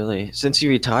nowadays, really. Since he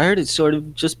retired, it's sort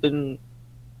of just been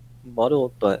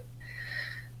muddled, but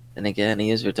then again,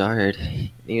 he is retired.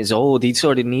 He is old. He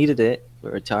sort of needed it.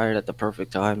 But retired at the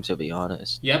perfect time, to be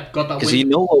honest. Yep, got that. Because you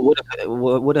know what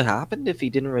would have happened if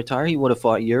he didn't retire? He would have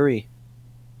fought Yuri.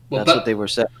 Well, that's what they were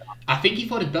saying. I think he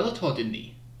fought in Bellator, didn't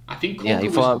he? I think. He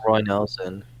fought Roy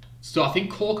Nelson. So I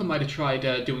think Corker might have tried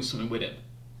doing something with him.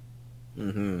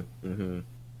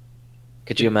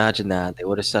 Could you imagine that? They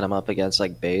would have set him up against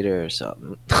like Bader or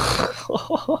something.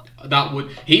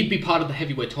 He'd be part of the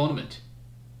heavyweight tournament.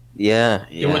 Yeah.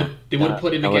 They would have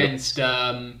put him against.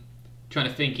 Trying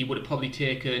to think, he would have probably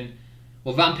taken.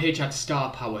 Well, Rampage had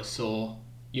star power, so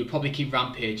you'd probably keep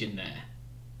Rampage in there.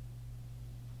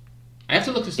 I have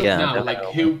to look this up now,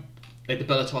 the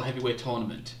Bellator heavyweight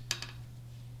tournament.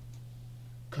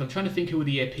 Because I'm trying to think who were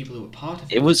the people who were part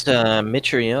of it. It was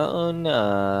Mitrione,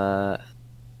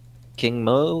 King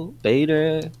Mo,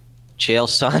 Bader, Chael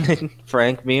Sonnen,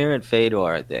 Frank Mir, and Fedor,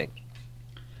 I think.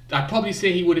 I'd probably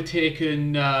say he would have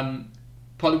taken.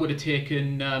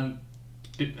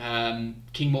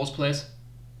 King Mo's place.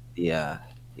 Yeah,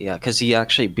 because he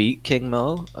actually beat King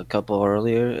Mo a couple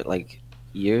earlier,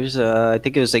 years. I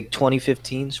think it was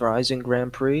 2015's Rising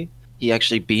Grand Prix. He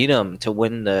actually beat him to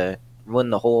win the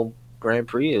whole Grand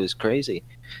Prix. It was crazy.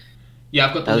 Yeah,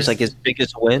 I've got that was his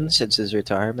biggest win since his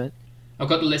retirement. I've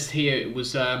got the list here. It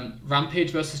was Rampage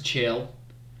versus Chael,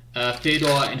 Fedor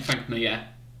and Frank Mir,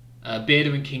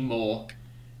 Bader and King Mo.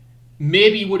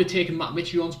 Maybe he would have taken Matt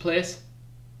Mitrione's place.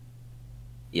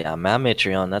 Yeah, Matt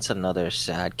Mitrione, that's another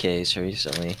sad case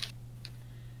recently.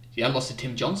 Yeah, I lost to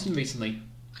Tim Johnson recently.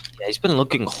 Yeah, he's been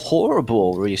looking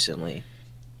horrible recently.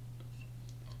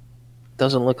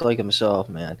 Doesn't look like himself,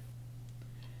 man.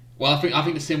 Well, I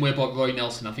think the same way about Roy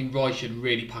Nelson. I think Roy should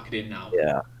really pack it in now.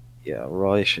 Yeah,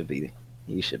 Roy should be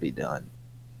done.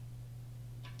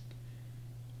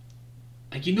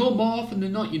 More often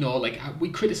than not, we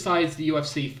criticise the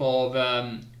UFC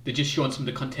for they're just showing some of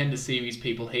the Contender Series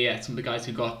people here, some of the guys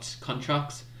who got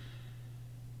contracts.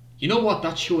 You know what?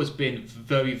 That show has been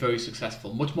very, very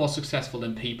successful. Much more successful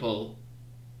than people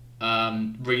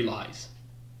realise.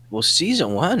 Well,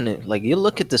 season 1, you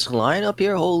look at this lineup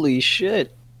here, holy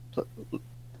shit.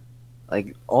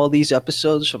 All these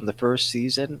episodes from the first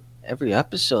season, every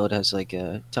episode has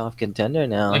a top contender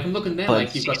now. I'm looking there,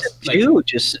 but you've got season 2,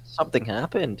 just something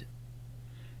happened.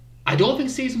 I don't think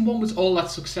season 1 was all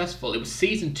that successful. It was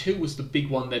season 2 was the big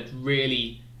one that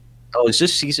really. Oh, is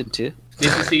this season 2?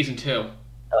 This is season 2.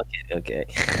 Okay.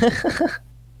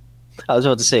 I was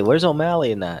about to say, where's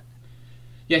O'Malley in that?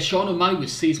 Yeah, Sean O'Malley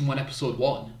was season 1, episode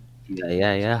 1.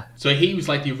 Yeah. So he was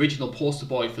like the original poster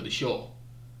boy for the show.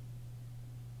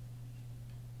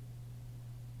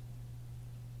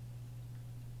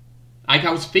 Like,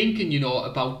 I was thinking,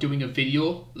 about doing a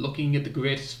video looking at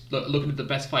the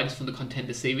best fighters from the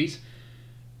Contender series,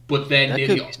 but then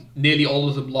nearly all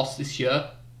of them lost this year,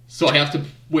 so I have to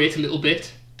wait a little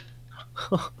bit.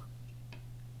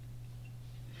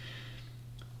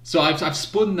 So I've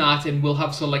spun that, and we'll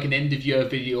have sort of like an end of year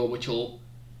video, which will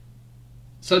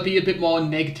sort of be a bit more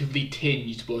negatively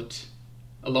tinged, but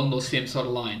along those same sort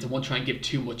of lines. I won't try and give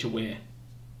too much away.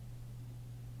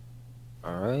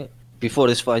 All right. Before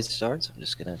this fight starts, I'm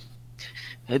just gonna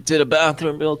head to the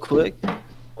bathroom real quick, and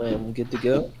we're good to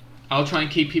go. I'll try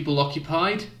and keep people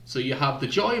occupied, so you have the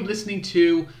joy of listening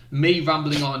to me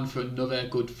rambling on for another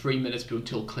good 3 minutes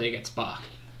until Clay gets back.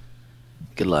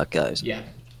 Good luck, guys. Yeah.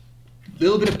 A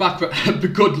little bit of background,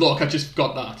 but good luck, I just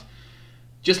got that.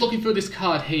 Just looking through this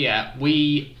card here,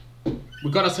 we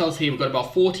got ourselves here, we've got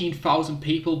about 14,000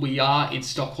 people. We are in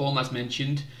Stockholm, as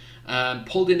mentioned.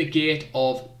 Pulled in a gate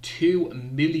of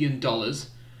 $2 million.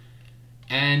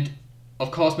 And,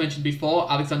 of course, mentioned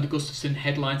before, Alexander Gustafsson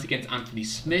headlines against Anthony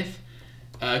Smith.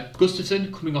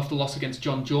 Gustafsson coming off the loss against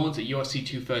John Jones at UFC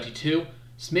 232.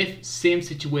 Smith, same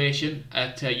situation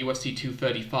at UFC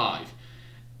 235.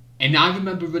 And I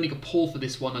remember running a poll for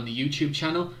this one on the YouTube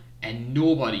channel, and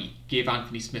nobody gave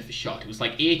Anthony Smith a shot. It was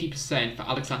like 80% for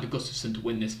Alexander Gustafsson to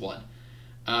win this one,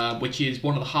 which is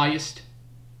one of the highest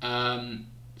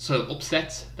sort of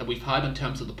upsets that we've had in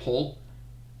terms of the poll.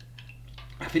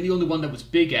 I think the only one that was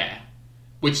bigger,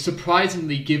 which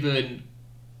surprisingly given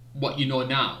what you know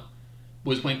now,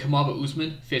 was when Kamaru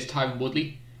Usman faced Tyron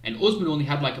Woodley, and Usman only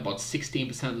had like about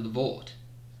 16% of the vote,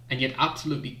 and yet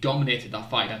absolutely dominated that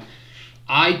fight. And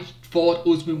I thought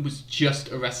Usman was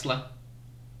just a wrestler,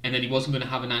 and that he wasn't going to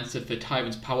have an answer for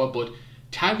Tyron's power, but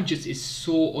Tyron just is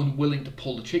so unwilling to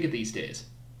pull the trigger these days.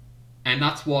 And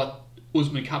that's what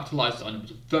Usman capitalised on. It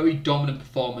was a very dominant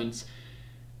performance,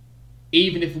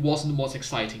 even if it wasn't the most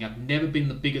exciting. I've never been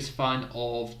the biggest fan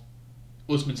of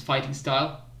Usman's fighting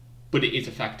style, but it is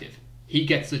effective. He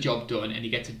gets the job done, and he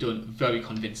gets it done very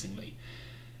convincingly.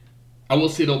 I will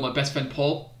say though, my best friend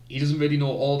Paul, he doesn't really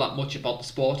know all that much about the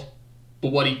sport,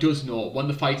 but what he does know, one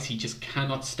of the fights he just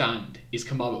cannot stand is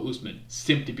Kamaru Usman,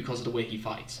 simply because of the way he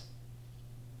fights.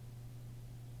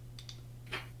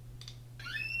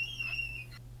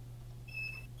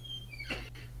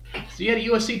 So yeah, the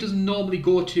UFC doesn't normally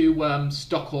go to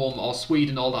Stockholm or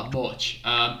Sweden all that much.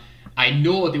 I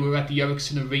know they were at the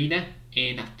Ericsson Arena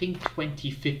in, I think,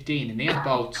 2015, and they had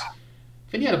about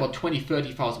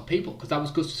 20,000-30,000 people, because that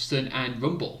was Gustafsson and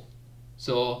Rumble.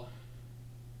 So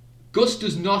Gus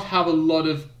does not have a lot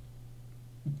of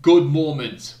good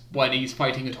moments when he's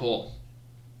fighting at home.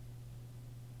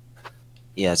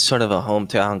 Yeah, it's sort of a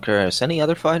hometown curse. Any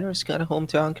other fighters got a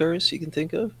hometown curse you can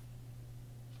think of?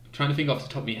 I'm trying to think off the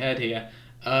top of my head here.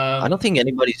 I don't think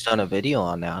anybody's done a video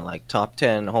on that, like top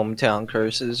 10 hometown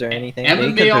curses or anything.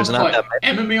 MMA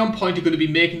on Point are going to be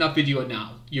making that video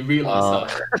now. You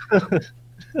realise that?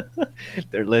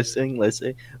 They're listening.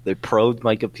 They probed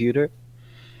my computer.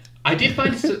 I did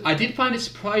find it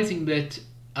surprising that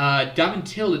Darren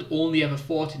Till had only ever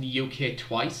fought in the UK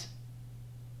twice.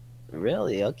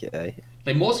 Really? Okay.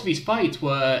 Like, most of his fights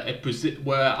were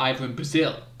either in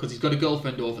Brazil, because he's got a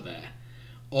girlfriend over there,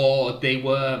 or they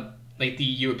were like the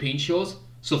European shows.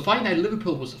 So Fight Night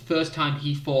Liverpool was the first time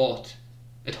he fought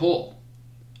at home,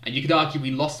 and you could argue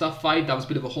he lost that fight. That was a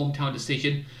bit of a hometown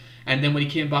decision. And then when he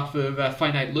came back for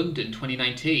Fight Night London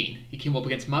 2019, he came up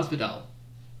against Masvidal.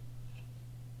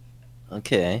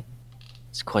 Okay.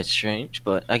 It's quite strange,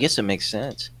 but I guess it makes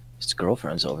sense. His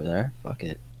girlfriend's over there. Fuck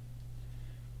it.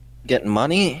 Getting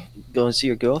money, go and see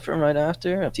your girlfriend right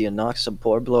after you knock some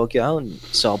poor bloke out in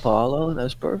Sao Paulo.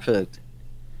 That's perfect.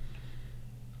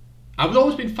 I've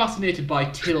always been fascinated by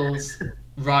Till's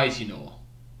rise,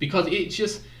 because it's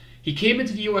just, he came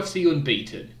into the UFC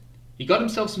unbeaten. He got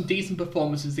himself some decent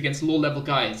performances against low-level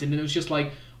guys, and then it was just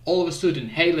like, all of a sudden,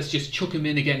 hey, let's just chuck him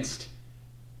in against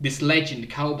this legend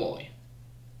Cowboy.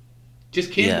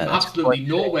 Just came from absolutely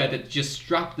nowhere that just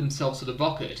strapped themselves to the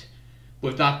bucket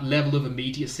with that level of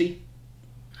immediacy.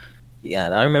 Yeah,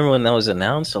 and I remember when that was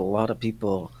announced, a lot of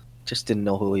people just didn't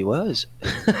know who he was.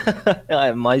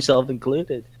 Myself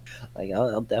included. Like,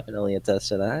 I'll definitely attest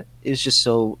to that. It's just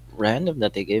so random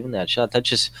that they gave him that shot. That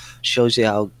just shows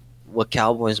you what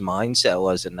Cowboy's mindset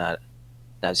was in that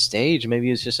that stage. Maybe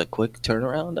it was just a quick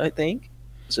turnaround. I think.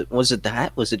 Was it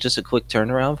that? Was it just a quick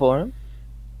turnaround for him?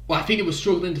 Well, I think it was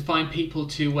struggling to find people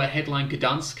to headline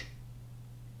Gdansk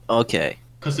Okay.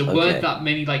 because there weren't Okay. that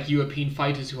many like European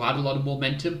fighters who had a lot of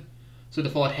momentum. So they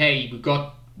thought, hey, we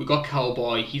got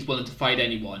Cowboy. He's willing to fight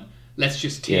anyone. Let's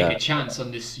just take Yeah. a chance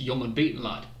on this young unbeaten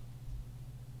lad.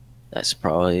 That's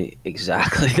probably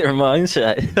exactly their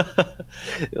mindset.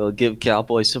 It'll give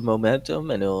Cowboy some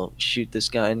momentum, and it'll shoot this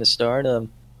guy into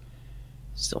stardom.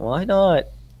 So why not?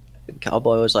 And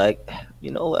Cowboy was like,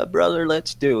 you know what, brother,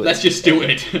 let's do it. Let's just do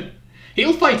it.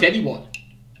 He'll fight anyone.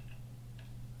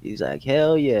 He's like,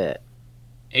 hell yeah.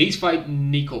 He's fighting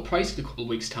Nico Price in a couple of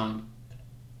weeks' time.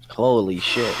 Holy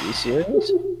shit, you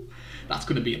serious? That's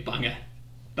going to be a banger.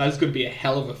 That is going to be a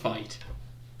hell of a fight.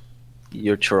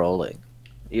 You're trolling.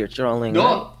 You're trolling. No,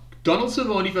 Right? Donald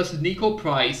Cerrone versus Nico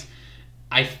Price.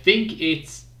 I think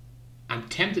I'm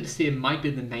tempted to say it might be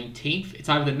the 19th. It's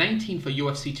either the 19th or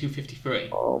UFC 253.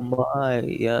 Oh my,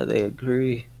 yeah, they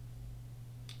agree.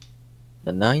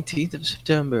 The 19th of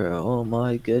September, oh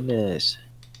my goodness.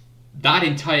 That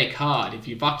entire card, if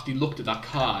you've actually looked at that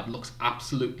card, looks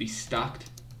absolutely stacked.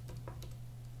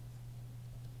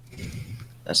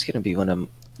 That's gonna be when I'm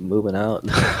moving out.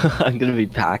 I'm gonna be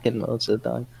packing most of the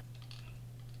time.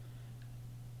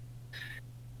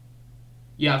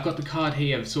 Yeah, I've got the card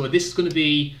here. So this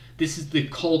is the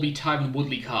Colby Tyron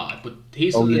Woodley card. But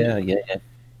here's Oh some of yeah, the, yeah.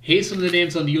 here's some of the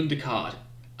names on the undercard.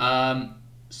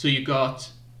 So you got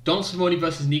Donald Cerrone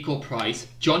versus Nico Price,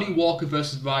 Johnny Walker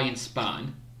versus Ryan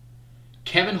Spann,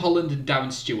 Kevin Holland and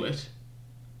Darren Stewart.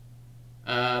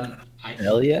 I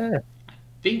Hell yeah.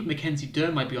 think Mackenzie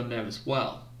Dern might be on there as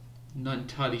well. Not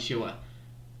entirely sure.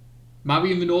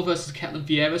 Marion Renault versus Ketlin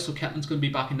Vieira, so Ketlin's going to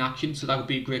be back in action, so that would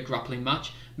be a great grappling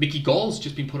match. Mickey Gall's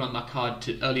just been put on that card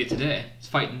earlier today. He's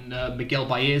fighting Miguel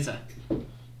Baeza.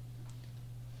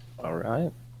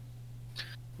 Alright.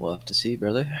 We'll have to see,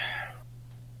 brother.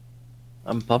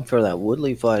 I'm pumped for that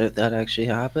Woodley fight if that actually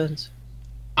happens.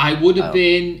 I would have Oh.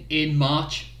 been in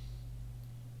March.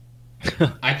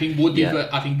 I think Woodley. Yeah.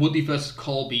 I think Woodley versus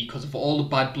Colby because of all the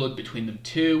bad blood between them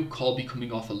two. Colby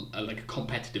coming off a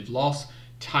competitive loss.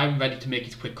 Tyron ready to make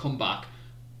his quick comeback,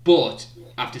 but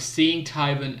after seeing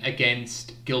Tyron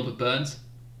against Gilbert Burns,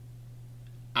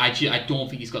 I don't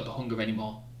think he's got the hunger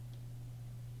anymore.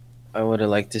 I would have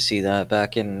liked to see that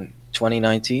back in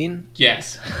 2019.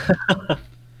 Yes,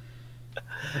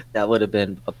 That would have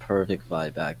been a perfect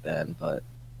fight back then, but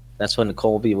that's when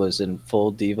Colby was in full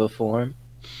diva form.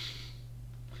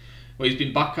 well he's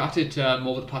been back at it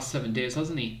over the past 7 days,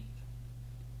 hasn't he?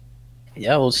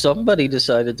 Yeah, well, somebody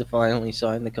decided to finally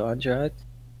sign the contract.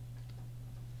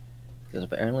 Because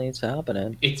apparently it's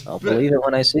happening. I'll believe it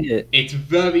when I see it. It's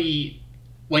very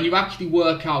when you actually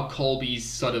work out Colby's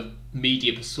sort of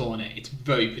media persona, it's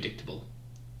very predictable.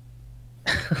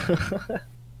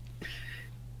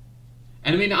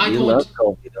 And I mean, You love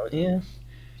Colby, don't you?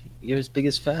 You're his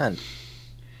biggest fan.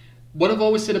 What I've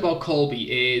always said about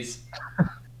Colby is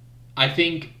I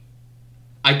think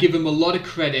I give him a lot of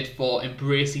credit for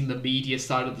embracing the media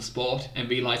side of the sport and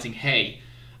realizing, hey,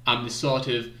 I'm this sort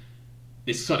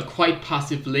of quite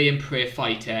passive lay and pray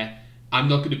fighter. I'm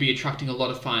not going to be attracting a lot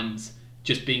of fans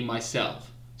just being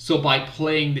myself. So by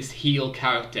playing this heel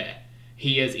character,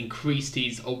 he has increased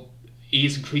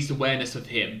awareness of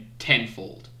him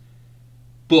tenfold.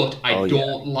 But I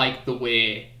don't like the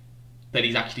way that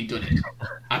he's actually done it.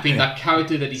 I think that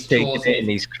character that he's taken chosen, it and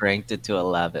he's cranked it to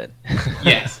 11.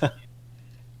 yes.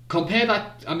 Compare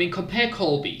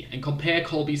Colby and compare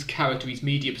Colby's character, his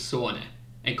media persona,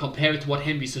 and compare it to what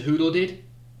Henry Cejudo did.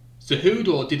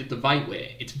 Cejudo did it the right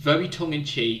way. It's very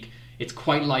tongue-in-cheek, it's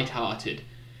quite light-hearted,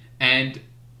 and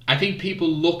I think people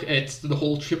look at the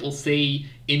whole Triple C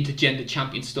intergender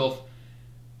champion stuff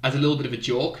as a little bit of a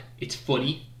joke. It's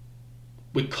funny.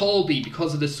 With Colby,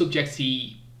 because of the subjects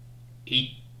he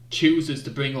chooses to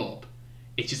bring up,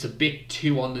 it's just a bit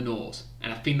too on the nose,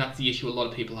 and I think that's the issue a lot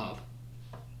of people have.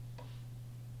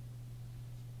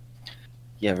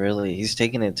 Yeah, really. He's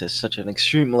taken it to such an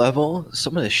extreme level.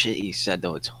 Some of the shit he said,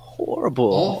 though, it's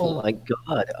horrible. Awful. Oh my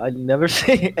god. I'd never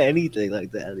say anything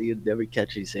like that. You'd never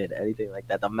catch me saying anything like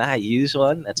that. The Matt Hughes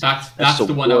one, that's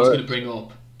the one I was going to bring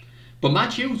up. But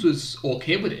Matt Hughes was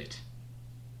okay with it.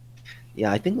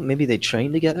 Yeah, I think maybe they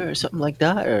train together or something like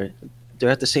that, or they're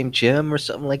at the same gym or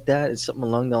something like that. It's something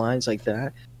along the lines like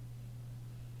that.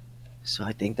 So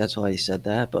I think that's why he said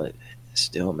that, but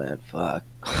still, man, fuck.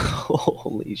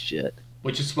 Holy shit.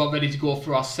 We're just about ready to go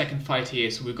for our second fight here.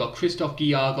 So we've got Krzysztof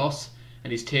Giagos,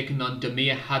 and he's taking on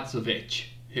Damir Hadzovic,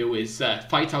 who is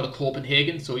fights out of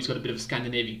Copenhagen, so he's got a bit of a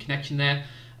Scandinavian connection there,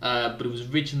 but he was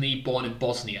originally born in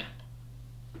Bosnia.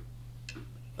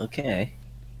 Okay.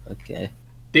 Okay.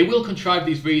 They will contrive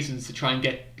these reasons to try and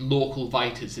get local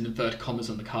fighters in inverted commas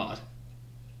on the card.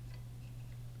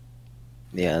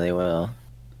 Yeah, they will.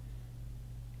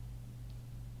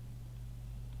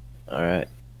 All right.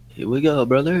 Here we go,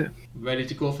 brother. Ready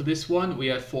to go for this one? We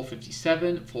have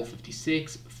 457,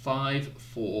 456, 5,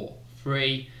 4,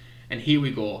 3, and here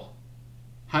we go.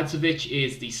 Hadzovic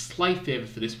is the slight favourite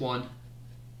for this one.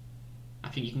 I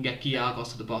think you can get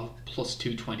Giagos at about plus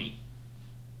 220.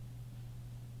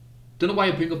 Don't know why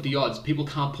I bring up the odds. People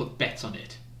can't put bets on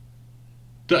it.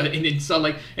 And it's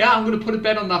like, yeah, I'm going to put a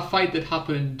bet on that fight that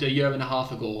happened a year and a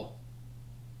half ago.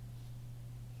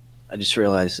 I just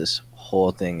realized this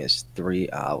whole thing is 3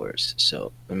 hours,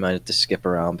 so we might have to skip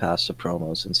around past the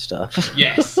promos and stuff.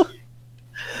 Yes.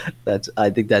 I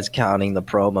think that's counting the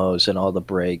promos and all the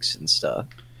breaks and stuff.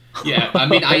 Yeah, I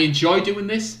mean, I enjoy doing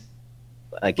this,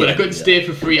 but I couldn't stay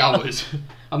for 3 hours.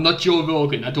 I'm not Joe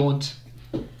Rogan. I don't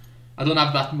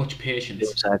have that much patience.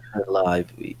 It's actually live.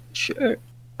 Sure.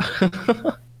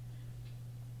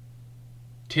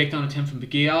 Takedown attempt from the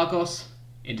Giagos.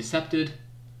 Intercepted.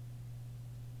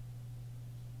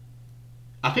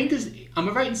 I think am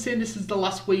I right in saying this is the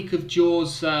last week of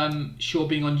Joe's show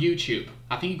being on YouTube?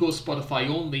 I think he goes Spotify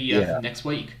only for next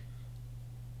week.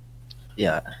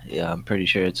 Yeah, I'm pretty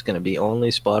sure it's going to be only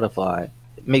Spotify.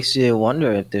 It makes you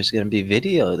wonder if there's going to be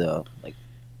video, though. Like,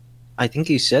 I think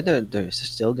he said that there's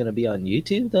still going to be on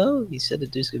YouTube, though. He said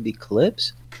that there's going to be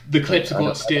clips. The clips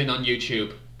are staying on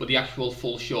YouTube, but the actual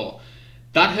full show.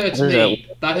 That hurts me.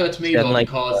 That hurts me, though,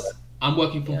 because I'm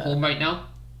working from home right now.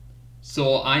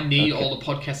 So I need all the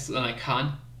podcasts that I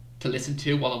can to listen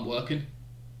to while I'm working.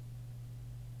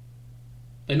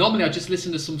 And normally I just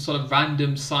listen to some sort of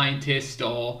random scientist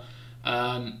or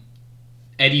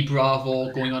Eddie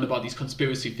Bravo going on about these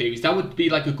conspiracy theories. That would be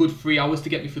like a good 3 hours to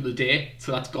get me through the day.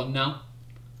 So that's gone now.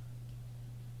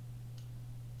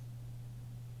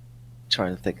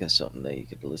 Trying to think of something that you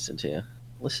could listen to.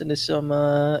 Listen to some,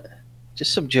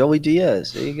 just some Joey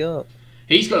Diaz. There you go.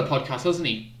 He's got a podcast, hasn't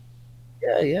he?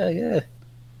 Yeah.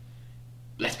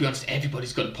 Let's be honest,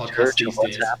 everybody's got a podcast these days.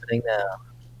 What's happening now?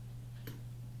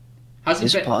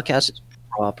 His podcast is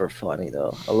proper funny,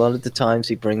 though. A lot of the times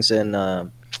he brings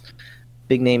in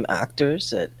big name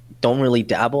actors that don't really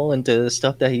dabble into the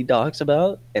stuff that he talks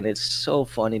about, and it's so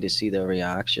funny to see their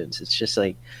reactions. It's just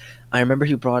like, I remember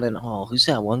he brought in, who's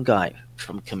that one guy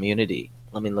from Community?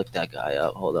 Let me look that guy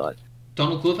up. Hold on.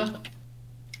 Donald Glover?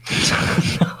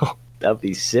 No, that'd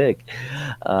be sick.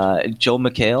 Joel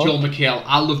McHale. Joel McHale.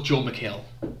 I love Joel McHale.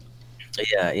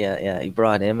 Yeah. He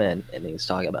brought him in, and he was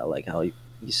talking about like how he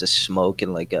used to smoke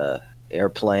in like a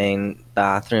airplane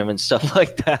bathroom and stuff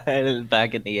like that, and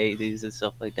back in the 80s and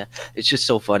stuff like that. It's just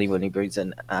so funny when he brings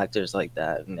in actors like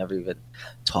that and never even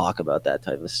talk about that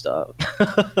type of stuff.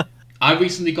 I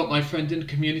recently got my friend in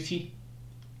Community.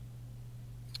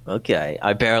 Okay,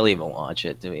 I barely even watch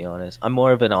it, to be honest. I'm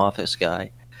more of an Office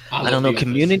guy. I don't know.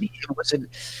 Community wasn't.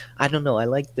 I don't know. I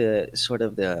like the sort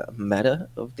of the meta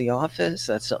of The Office.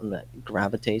 That's something that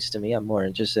gravitates to me. I'm more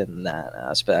interested in that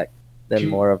aspect than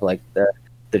more of like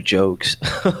the jokes.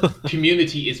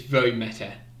 Community is very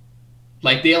meta.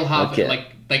 Like they'll have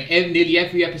like nearly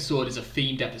every episode is a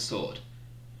themed episode.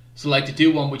 So like to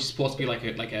do one which is supposed to be like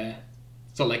a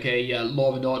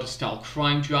Law and Order style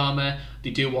crime drama.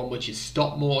 They do one which is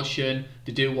stop motion.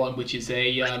 They do one which is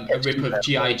a rip of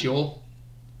G.I. Joe.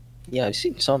 Yeah, I've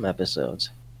seen some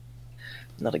episodes.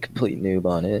 I'm not a complete noob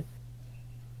on it.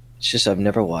 It's just I've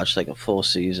never watched like a full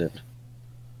season.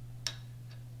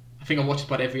 I think I watched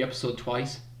about every episode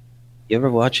twice. You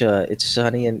ever watch It's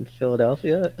Sunny in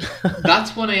Philadelphia?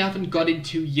 That's one I haven't got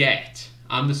into yet.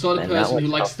 I'm the sort of person who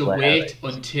likes to wait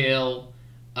until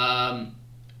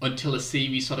a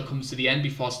series sort of comes to the end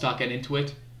before I start getting into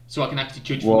it, so I can actually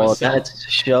judge for myself. Well, that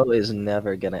show is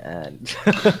never gonna end.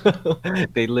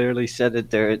 They literally said that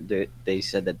they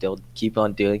said that they'll keep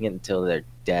on doing it until they're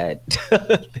dead.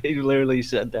 They literally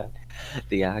said that.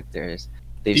 The actors.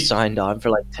 They've signed on for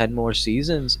like 10 more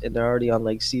seasons, and they're already on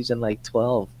like season like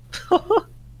 12.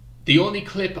 The only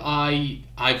clip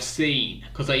I've seen,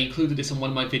 because I included this in one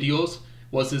of my videos,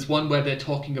 was this one where they're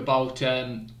talking about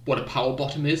what a power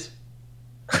bottom is.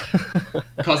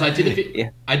 Because I did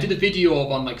a video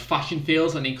on like fashion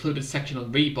fails, and I included a section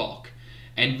on Reebok,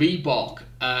 and Reebok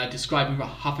describing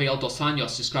Rafael dos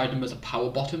Anjos described him as a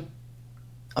power bottom.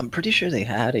 I'm pretty sure they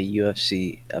had a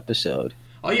UFC episode.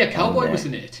 Oh yeah, Cowboy was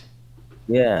in it.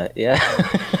 Yeah.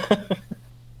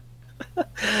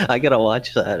 I gotta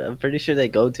watch that. I'm pretty sure they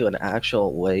go to an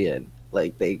actual weigh-in.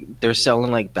 Like they're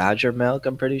selling like badger milk.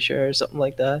 I'm pretty sure, or something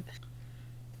like that.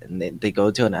 and they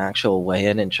go to an actual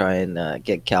weigh-in and try and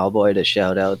get Cowboy to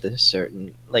shout out this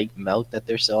certain like milk that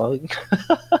they're selling.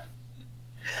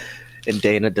 And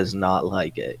Dana does not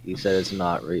like it. He said it's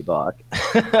not Reebok.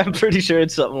 I'm pretty sure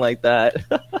it's something like that.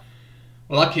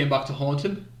 Well, that came back to haunt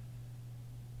him.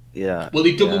 Yeah. Will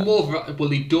he dub him over? Will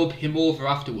he dub him over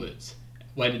afterwards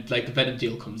when like the Venom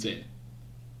deal comes in?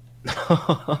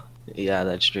 Yeah,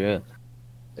 that's true.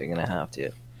 They're gonna have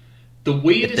to. The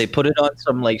weirdest. If they put it on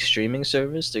some like streaming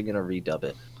service, they're gonna redub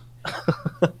it.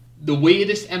 The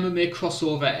weirdest MMA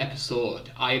crossover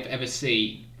episode I've ever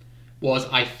seen was,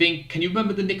 I think, can you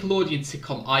remember the Nickelodeon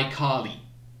sitcom iCarly?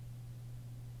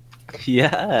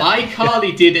 Yeah.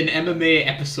 iCarly did an MMA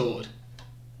episode.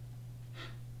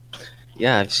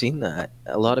 Yeah, I've seen that.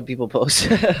 A lot of people post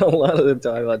a lot of the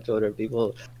time on Twitter.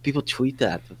 People tweet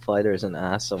that to fighters and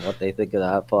ask them what they think of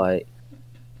that fight.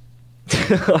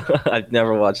 I've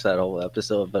never watched that whole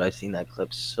episode, but I've seen that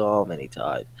clip so many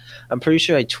times. I'm pretty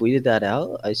sure I tweeted that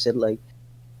out. I said like,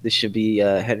 this should be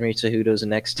Henry Cejudo's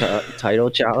next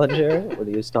title challenger when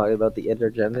he was talking about the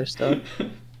intergender stuff.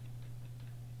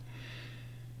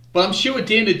 But I'm sure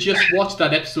Dana just watched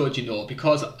that episode, you know,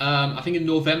 because I think in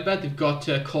November they've got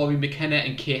Corey McKenna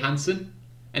and Kay Hansen,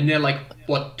 and they're like,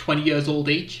 what, 20 years old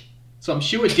each? So I'm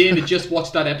sure Dana just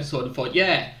watched that episode and thought,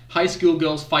 yeah, high school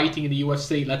girls fighting in the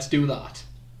UFC, let's do that.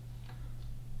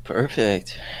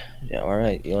 Perfect. Yeah, all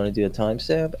right. You want to do a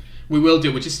timestamp? We will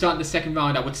do. We're just starting the second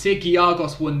round. I would say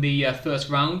Giagos won the first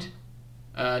round.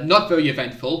 Not very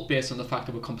eventful, based on the fact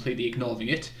that we're completely ignoring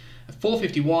it.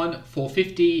 451,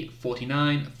 450,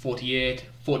 49, 48,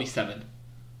 47.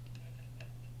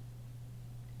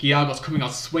 Giagos coming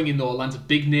out swinging though, lands a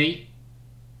big knee.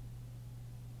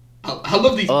 I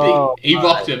love these big... He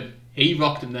rocked him. He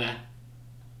rocked him there.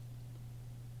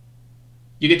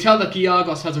 You can tell that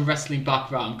Giagos has a wrestling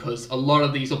background because a lot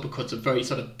of these uppercuts are very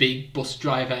sort of big bus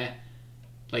driver,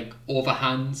 like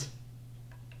overhands.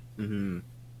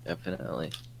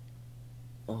 Definitely.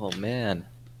 Oh man,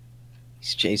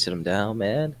 he's chasing him down,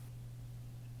 man.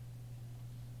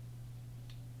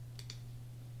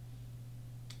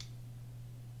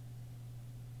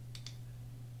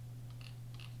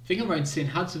 I think I'm right in saying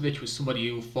Hadzovic was somebody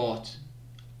who fought...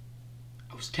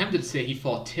 I was tempted to say he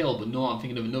fought Till, but no, I'm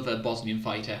thinking of another Bosnian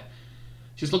fighter.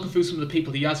 Just looking through some of the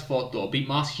people he has fought though. Beat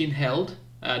Marcin Held,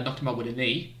 knocked him out with a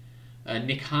knee.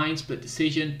 Nick Hines, split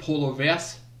decision. Paulo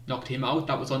Reyes knocked him out.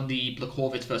 That was on the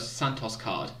Blachowicz versus Santos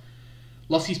card.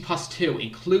 Lost his past two,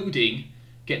 including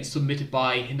getting submitted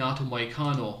by Renato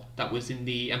Moicano. That was in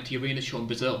the Empty Arena show in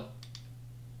Brazil.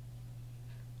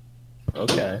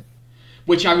 Okay.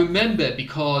 Which I remember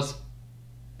because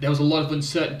there was a lot of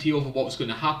uncertainty over what was going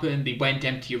to happen. They went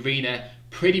Empty Arena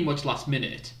pretty much last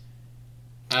minute.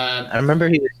 I remember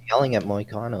he was yelling at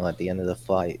Moicano at the end of the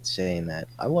fight, saying that,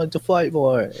 I want to fight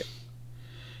more.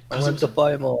 I want to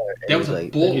fight more. There was a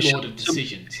boatload of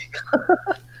decisions.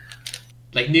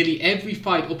 Like nearly every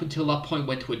fight up until that point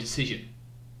went to a decision.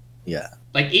 Yeah.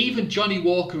 Like even Johnny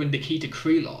Walker and Nikita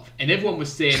Krylov, and everyone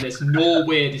was saying there's no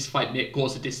way this fight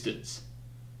goes the distance.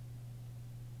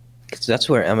 Because that's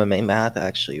where MMA math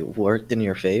actually worked in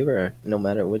your favor. No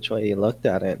matter which way you looked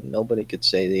at it, nobody could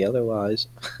say the otherwise.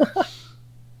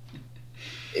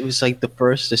 It was like the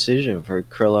first decision for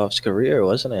Krylov's career,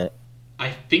 wasn't it?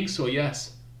 I think so,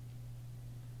 yes.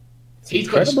 He's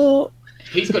incredible.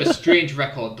 He's got a strange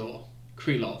record though,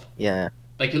 Krylov. Yeah.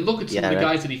 Like you look at some of the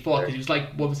guys that he fought, he was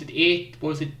like, what was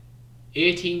it,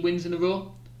 18 wins in a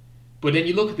row? But then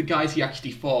you look at the guys he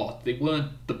actually fought, they weren't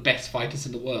the best fighters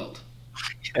in the world.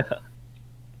 Yeah.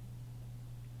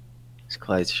 It's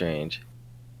quite strange.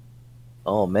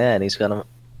 Oh man, he's got him.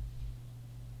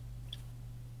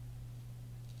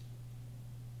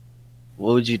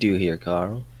 What would you do here,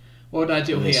 Carl? What would I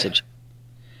do here?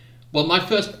 Well,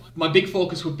 my big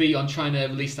focus would be on trying to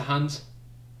release the hands.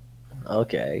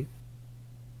 Okay.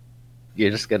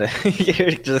 You're just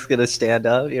gonna stand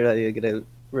up. You're not even gonna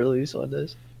release on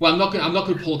this. Well, I'm not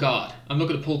gonna pull guard. I'm not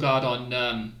gonna pull guard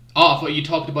on. I thought you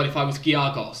talked about if I was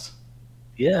Giagos.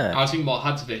 Yeah. I was thinking about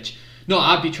Hadzovic. No,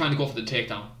 I'd be trying to go for the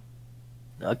takedown.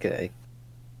 Okay.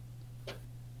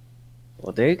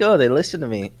 Well, there you go. They listen to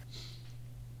me.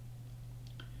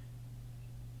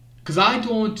 Because I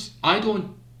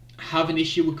don't have an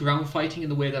issue with ground fighting in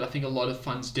the way that I think a lot of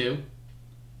fans do.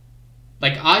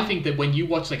 Like, I think that when you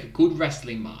watch like a good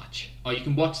wrestling match, or you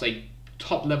can watch like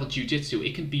top level jiu-jitsu,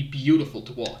 it can be beautiful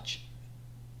to watch.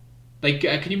 Like,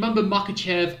 can you remember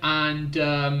Makachev and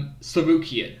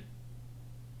Sarukian?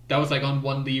 That was like on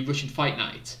one of the Russian fight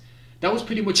nights. That was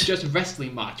pretty much just a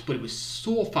wrestling match, but it was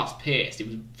so fast paced. It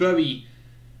was very...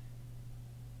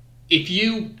 if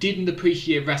you didn't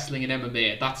appreciate wrestling and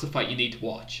MMA, that's the fight you need to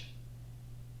watch.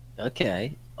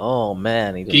 Okay. Oh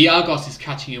man, Giagos is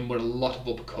catching him with a lot of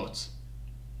uppercuts.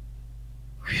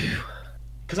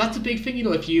 Because that's a big thing, you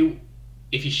know. If you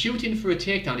shoot in for a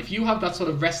takedown, if you have that sort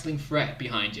of wrestling threat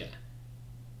behind you,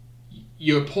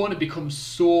 your opponent becomes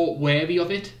so wary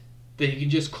of it that he can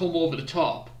just come over the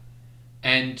top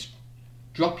and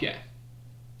drop you.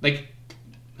 Like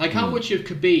how much of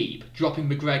Khabib dropping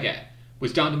McGregor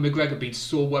was down to McGregor being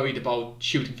so worried about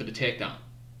shooting for the takedown?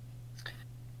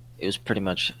 It was pretty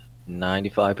much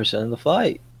 95% of the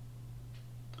fight.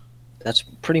 That's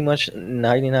pretty much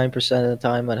 99% of the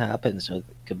time what happens with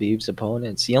Khabib's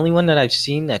opponents. The only one that I've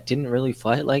seen that didn't really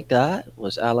fight like that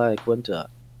was Al Iaquinta.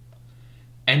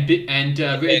 And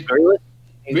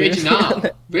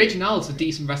Reginald's a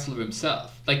decent wrestler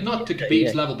himself. Like, not to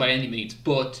Khabib's level by any means,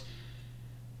 but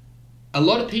a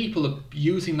lot of people are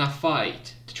using that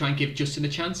fight to try and give Justin a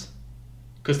chance.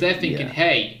 Because they're thinking,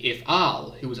 hey, if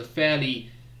Al, who was a fairly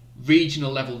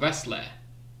regional level wrestler,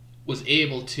 was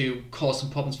able to cause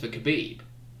some problems for Khabib,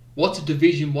 what's a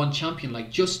Division 1 champion like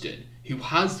Justin, who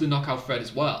has the knockout threat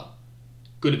as well,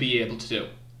 going to be able to do?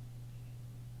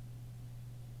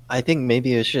 I think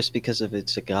maybe it's just because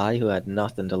it's a guy who had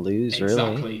nothing to lose, really.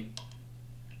 Exactly.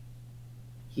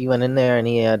 He went in there and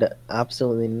he had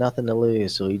absolutely nothing to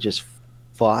lose, so he just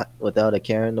fought without a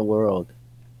care in the world.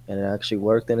 And it actually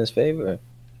worked in his favor.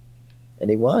 And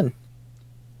he won.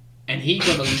 And he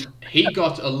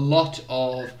got a lot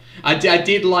of... I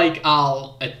did like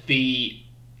Al at the...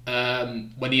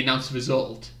 when he announced the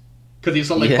result. Because he was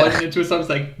sort of pointing into himself,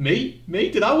 like, me?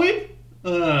 Did I win?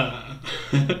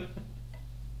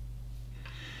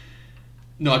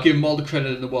 No, I give him all the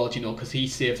credit in the world, you know, because he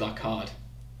saved that card.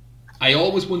 I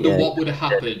always wonder what would have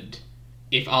happened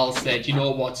if Al said, you know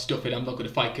what, stuff it, I'm not going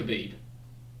to fight Khabib.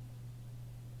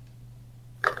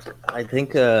 I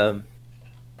think,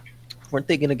 weren't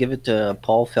they going to give it to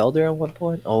Paul Felder at one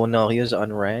point? Oh, no, he was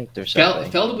unranked or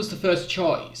something. Felder was the first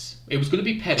choice. It was going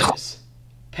to be Pettis.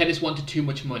 Pettis wanted too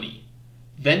much money.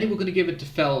 Then they were going to give it to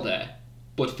Felder,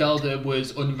 but Felder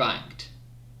was unranked.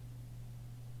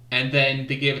 And then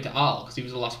they gave it to Al because he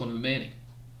was the last one remaining.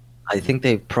 I think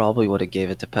they probably would have gave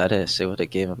it to Pettis. They would have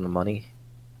gave him the money.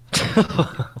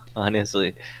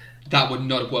 Honestly. That would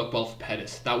not have worked well for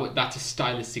Pettis. That's a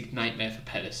stylistic nightmare for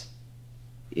Pettis.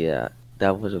 Yeah,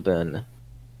 that would have been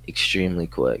extremely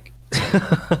quick.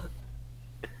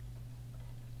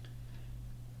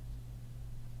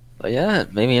 But yeah,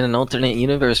 maybe in an alternate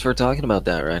universe we're talking about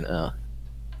that right now.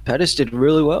 Pettis did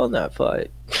really well in that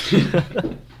fight.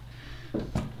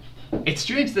 It's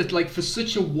strange that, like, for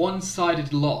such a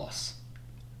one-sided loss,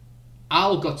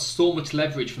 Al got so much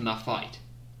leverage from that fight.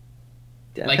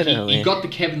 Definitely. Like, he got the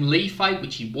Kevin Lee fight,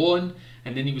 which he won,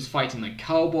 and then he was fighting, like,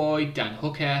 Cowboy, Dan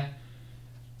Hooker.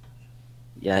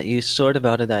 Yeah, he was sort of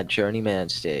out of that journeyman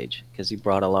stage, because he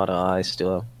brought a lot of eyes to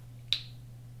him.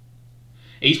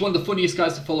 He's one of the funniest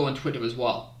guys to follow on Twitter as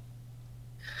well.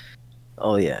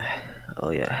 Oh, yeah.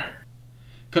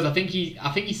 Because I think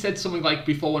he said something like,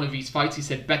 before one of his fights, he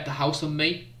said, bet the house on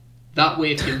me. That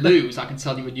way, if you lose, I can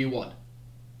sell you a new one.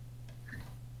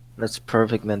 That's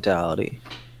perfect mentality.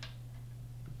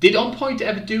 Did On Point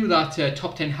ever do that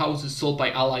top 10 houses sold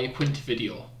by Al Iaquinta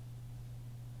video?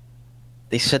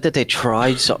 They said that they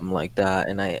tried something like that,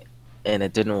 and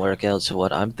it didn't work out. So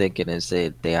what I'm thinking is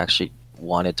they actually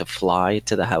wanted to fly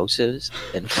to the houses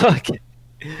and fuck.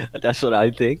 That's what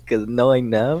I think. Because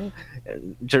knowing them,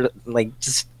 like,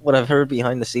 just what I've heard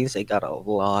behind the scenes, they got a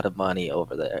lot of money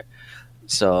over there.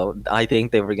 So I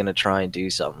think they were gonna try and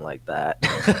do something like that.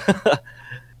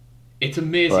 It's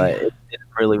amazing. But it didn't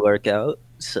really work out.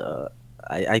 So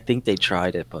I think they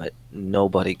tried it, but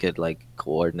nobody could, like,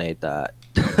 coordinate that.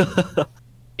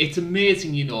 It's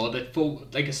amazing, you know, that for,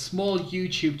 like, a small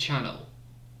YouTube channel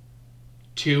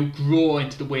to grow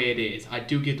into the way it is, I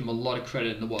do give them a lot of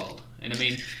credit in the world. And I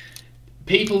mean,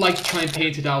 people like to try and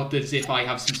paint it out as if I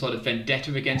have some sort of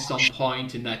vendetta against On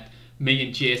Point and that me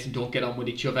and Jason don't get on with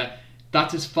each other.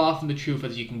 That's as far from the truth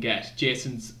as you can get.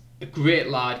 Jason's a great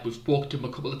lad. We've spoken to him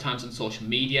a couple of times on social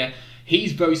media.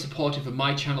 He's very supportive of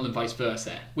my channel and vice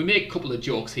versa. We make a couple of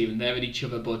jokes here and there at each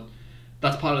other, but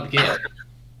that's part of the game.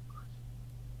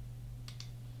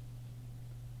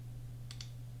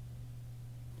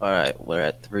 Alright, we're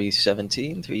at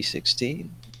 317,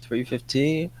 316,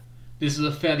 315. This is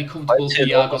a fairly comfortable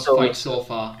Giagos fight so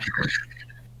far.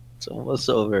 It's almost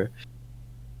over.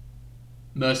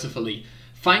 Mercifully.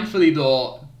 Thankfully,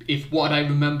 though, if what I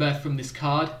remember from this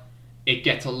card, it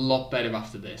gets a lot better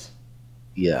after this.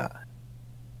 Yeah.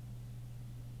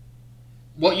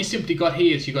 What you simply got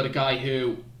here is you got a guy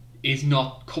who is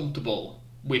not comfortable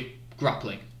with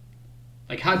grappling.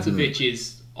 Like Hadzovic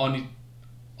is on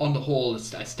the whole a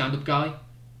stand-up guy.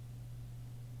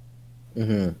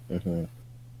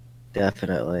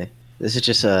 Definitely. This is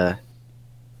just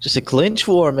a clinch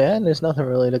war, man. There's nothing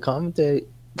really to commentate.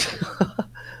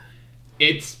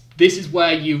 This is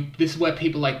where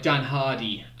people like Dan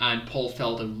Hardy and Paul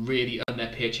Felder really earn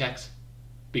their paychecks,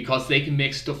 because they can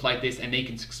make stuff like this and they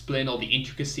can explain all the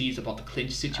intricacies about the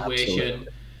clinch situation. Absolutely.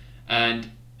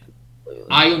 And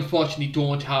I unfortunately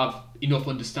don't have enough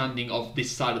understanding of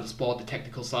this side of the sport, the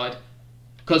technical side,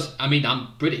 because I mean I'm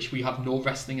British. We have no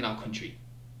wrestling in our country.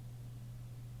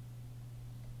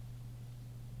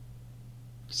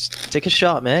 Just take a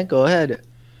shot, man. Go ahead.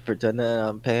 Pretend that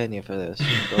I'm paying you for this.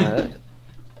 Go ahead.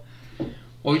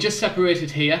 Well, we just separated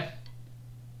here.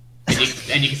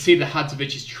 And you can see that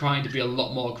Hadzovic is trying to be a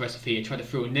lot more aggressive here. Trying to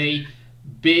throw a knee.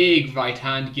 Big right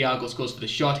hand. Giagos goes for the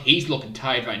shot. He's looking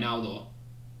tired right now, though.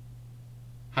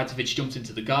 Hadzovic jumps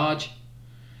into the guard.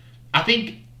 I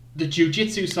think the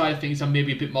jiu-jitsu side of things I'm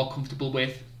maybe a bit more comfortable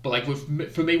with. But like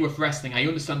for me with wrestling, I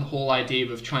understand the whole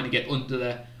idea of trying to get under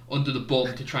the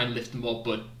bum to try and lift them up.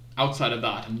 But outside of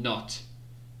that, I'm not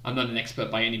an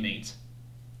expert by any means.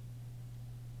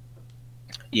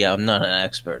 Yeah, I'm not an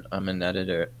expert. I'm an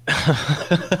editor.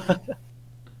 That's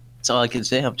all I can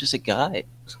say. I'm just a guy.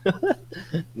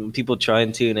 When people try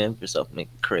and tune in for something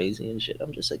crazy and shit,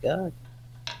 I'm just a guy.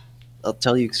 I'll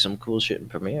tell you some cool shit in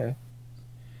Premiere.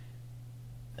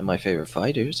 And my favorite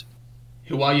fighters.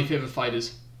 Who are your favorite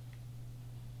fighters?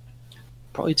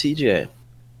 Probably TJ.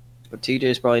 But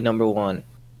TJ's probably number one.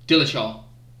 Dillashaw.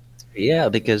 Yeah,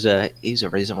 because he's the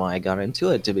reason why I got into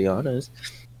it, to be honest.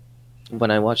 When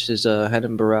I watched his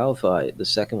Renan Barão fight, the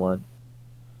second one.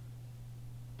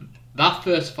 That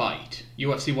first fight,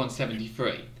 UFC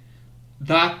 173,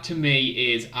 that to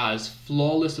me is as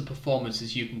flawless a performance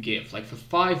as you can give. Like for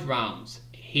 5 rounds,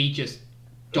 he just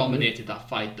dominated that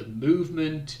fight. The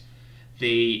movement,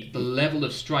 the level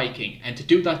of striking, and to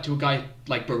do that to a guy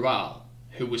like Barão,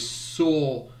 who was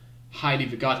so highly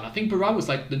regarded. I think Barão was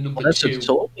like the number 2. That's what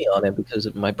told me on it,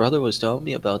 because my brother was telling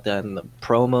me about that, and the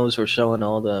promos were showing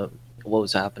all what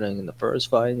was happening in the first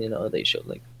fight. You know, they showed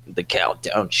like the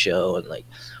countdown show and like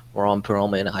Ron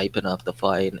Perlman hyping up the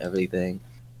fight and everything,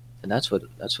 and that's what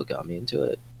got me into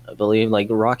it. I believe like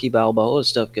Rocky Balboa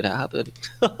stuff could happen.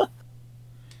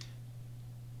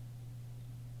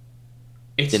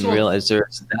 Didn't realize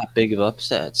there's that big of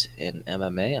upsets in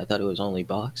MMA. I thought it was only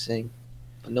boxing,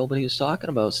 but nobody was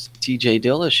talking about TJ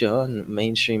Dillashaw in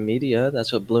mainstream media.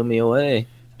 That's what blew me away.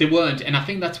 They weren't, and I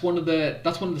think that's one of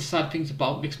the sad things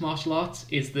about mixed martial arts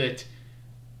is that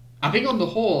I think on the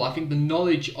whole, I think the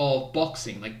knowledge of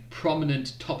boxing, like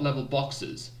prominent top level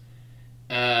boxers,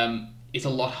 is a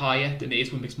lot higher than it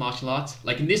is with mixed martial arts.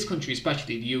 Like in this country,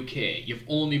 especially the UK, you've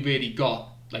only really got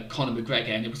like Conor McGregor,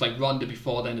 and it was like Ronda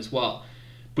before then as well.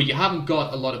 But you haven't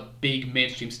got a lot of big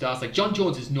mainstream stars. Like John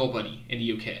Jones is nobody in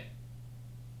the UK.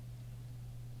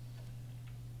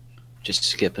 Just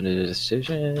skipping a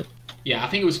decision. Yeah, I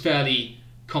think it was fairly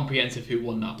comprehensive who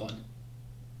won that one.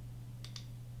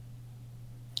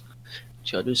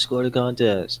 Judges scored a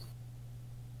contest.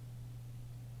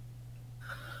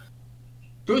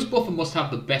 Bruce Buffer must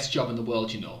have the best job in the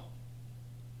world, you know.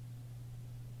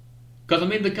 Because, I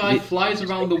mean, the guy flies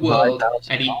around the world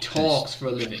and he talks for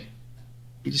a living.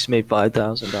 He just made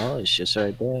 $5,000 just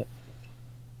right there.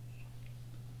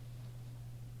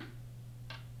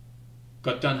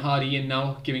 Got Dan Hardy in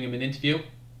now, giving him an interview.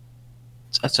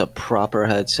 That's a proper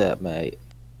headset, mate.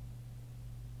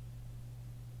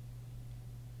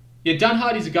 Yeah, Dan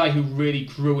Hardy's a guy who really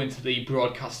grew into the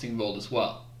broadcasting role as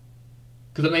well.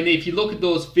 Because, I mean, if you look at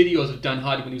those videos of Dan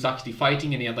Hardy when he was actually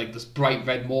fighting and he had like this bright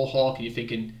red mohawk and you're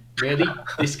thinking, really?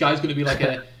 This guy's going to be like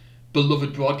a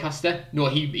beloved broadcaster? No,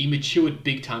 he matured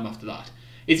big time after that.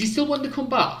 Is he still wanting to come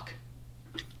back?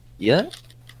 Yeah.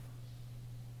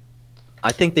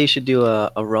 I think they should do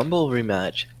a Rumble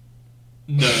rematch.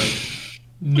 No.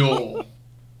 No.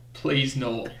 Please,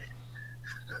 no.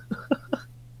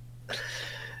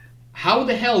 How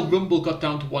the hell Rumble got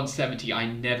down to 170, I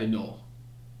never know.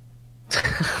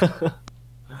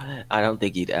 I don't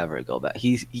think he'd ever go back.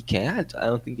 He can't. I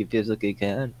don't think he physically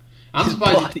can. His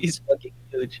body's fucking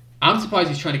huge. I'm surprised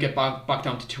he's trying to get back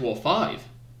down to 205.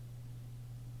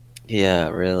 Yeah,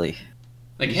 really.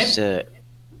 Like he's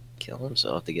kill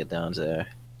himself to get down there.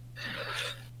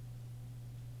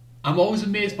 I'm always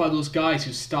amazed by those guys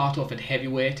who start off at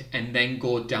heavyweight and then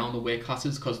go down the weight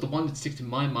classes, because the one that sticks in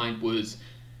my mind was,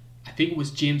 I think it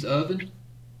was James Irvin.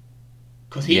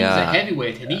 Because he was a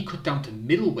heavyweight and he cut down to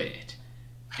middleweight.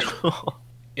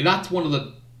 And that's one of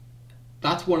the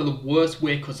that's one of the worst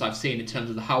weight cuts I've seen in terms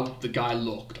of how the guy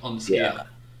looked on the scale. Yeah.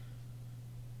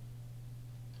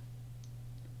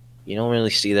 You don't really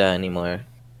see that anymore,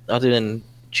 other than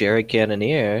Jared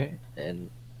Cannonier and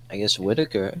I guess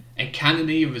Whitaker. And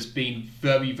Cannonier has been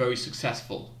very, very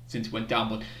successful since he went down,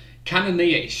 but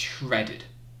Cannonier is shredded.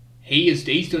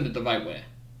 He's done it the right way.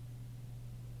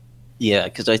 Yeah,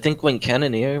 because I think when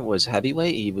Cannonier was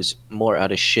heavyweight, he was more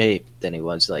out of shape than he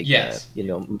was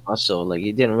muscle. Like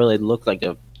he didn't really look like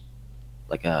a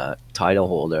title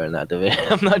holder in that division.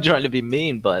 I'm not trying to be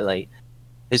mean, but like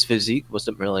his physique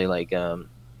wasn't really like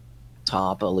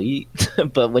top elite.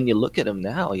 But when you look at him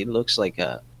now, he looks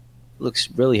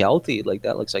really healthy. Like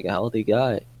that looks like a healthy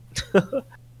guy. Well,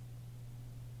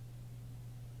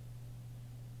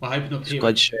 it's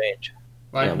quite strange.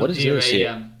 Right, what is this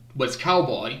here? Was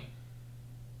Cowboy.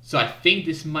 So I think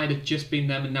this might have just been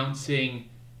them announcing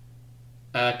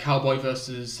Cowboy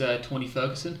versus Tony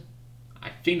Ferguson. I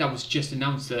think that was just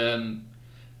announced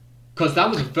because that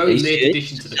was a very late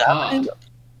addition to the card.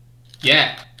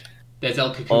 Yeah, there's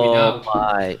El Kukui now. Oh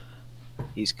my,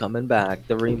 he's coming back.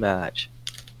 The rematch.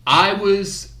 I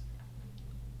was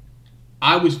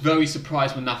very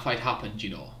surprised when that fight happened.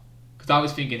 Because I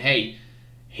was thinking, hey,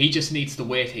 he just needs to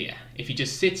wait here. If he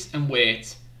just sits and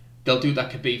waits, they'll do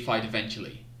that Khabib fight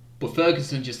eventually. But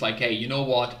Ferguson just like, hey, you know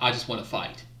what? I just want to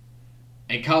fight.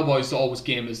 And Cowboy's always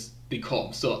game as they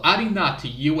come. So adding that to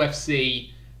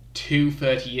UFC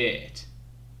 238.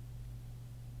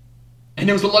 And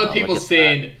there was a lot of people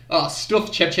saying,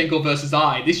 stuff Shevchenko versus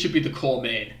I. This should be the core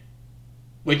main.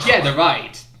 Which, yeah, they're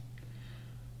right.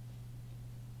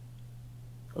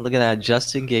 Look at that.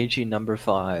 Justin Gaethje, number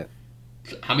 5.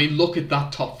 I mean, look at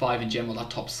that top 5 in general,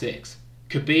 that top 6.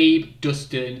 Khabib,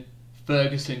 Dustin,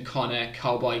 Ferguson, Conor,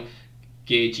 Cowboy,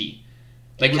 Gaethje.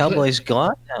 Like Cowboy's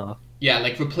gone now. Yeah,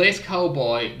 like replace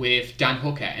Cowboy with Dan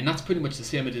Hooker, and that's pretty much the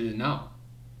same as it is now.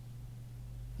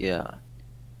 Yeah.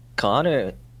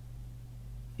 Conor.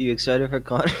 You excited for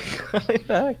Conor coming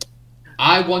back?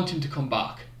 I want him to come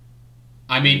back.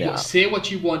 I mean, say what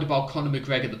you want about Conor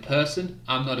McGregor the person.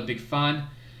 I'm not a big fan.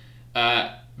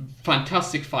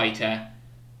 Fantastic fighter.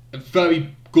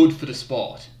 Very good for the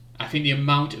sport. I think the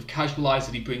amount of casual eyes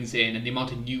that he brings in and the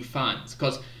amount of new fans,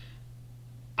 because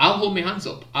I'll hold my hands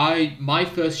up. My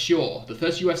first show, the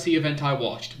first UFC event I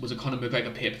watched was a Conor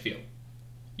McGregor pay-per-view,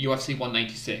 UFC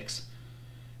 196.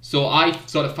 So I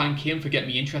sort of thank him for getting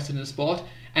me interested in the sport,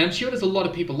 and I'm sure there's a lot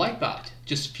of people like that,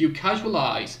 just a few casual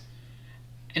eyes.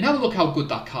 And have a look how good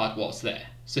that card was there.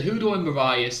 Cejudo and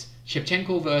Moraes,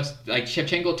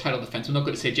 Shevchenko title defense. I'm not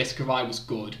going to say Jessica Rai was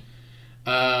good.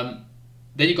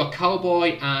 Then you got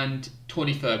Cowboy and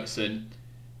Tony Ferguson,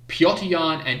 Piotr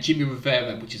Jan and Jimmy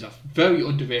Rivera, which is a very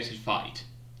underrated fight.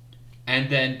 And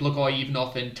then Blagoy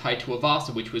Ivanov and Tai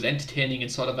Tuivasa, which was entertaining in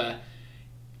sort of a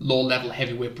low-level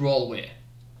heavyweight brawl way.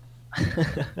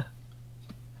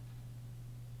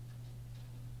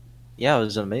 Yeah, it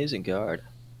was an amazing card.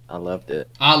 I loved it.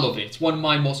 I love it. It's one of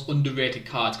my most underrated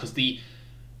cards because the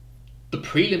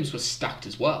prelims were stacked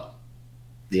as well.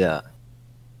 Yeah.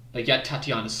 Like you had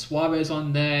Tatiana Suarez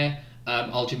on there,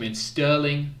 Aljamain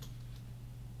Sterling.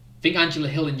 I think Angela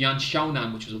Hill and Yan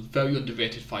Xiaonan, which was a very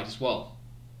underrated fight as well.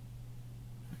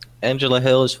 Angela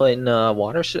Hill is fighting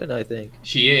Watterson, I think.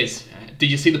 She is.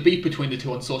 Did you see the beef between the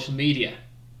two on social media?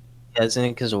 Yeah, isn't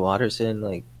it because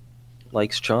Watterson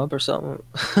likes Trump or something?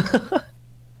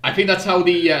 I think that's how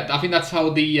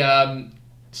the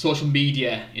social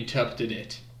media interpreted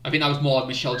it. I think that was more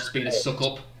Michelle just being a suck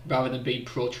up rather than being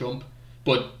pro-Trump.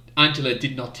 But Angela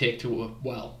did not take to it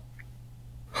well.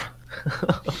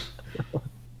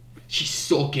 She's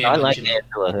so game. I like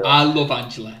Angela Hill. I love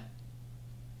Angela.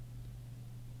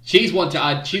 She's one to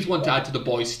add to the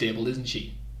boys' stable, isn't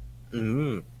she?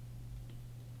 Mm-hmm.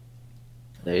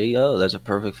 There you go. That's a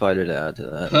perfect fighter to add to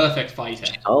that. Perfect fighter.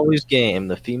 She's always game.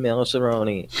 The female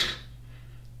Cerrone.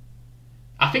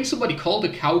 I think somebody called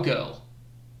her Cowgirl.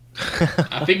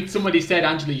 I think somebody said,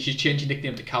 Angela, you should change your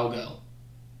nickname to Cowgirl.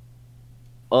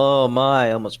 Oh my,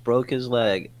 I almost broke his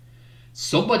leg.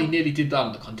 Somebody nearly did that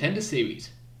on the Contender Series.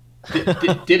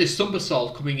 Did a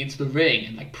somersault coming into the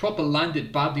ring and proper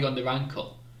landed badly on their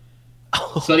ankle.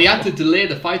 So they had to delay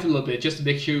the fight a little bit just to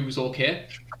make sure he was okay.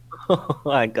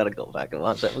 I gotta go back and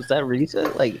watch that. Was that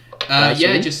recent?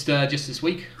 Yeah, week? Just this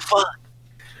week. Fuck.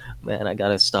 Man, I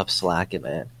gotta stop slacking,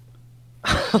 man.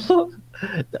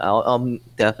 I'll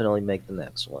definitely make the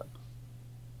next one.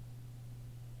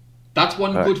 That's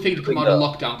one good thing to come out of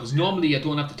lockdown, because normally I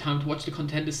don't have the time to watch the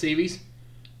Contender Series,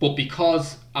 but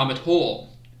because I'm at home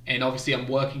and obviously I'm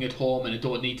working at home and I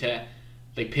don't need to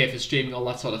pay for streaming, all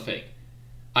that sort of thing,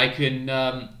 I can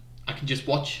just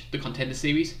watch the Contender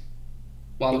Series.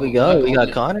 While Here I've we got go. We got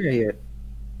on Connor here.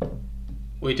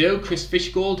 We do. Chris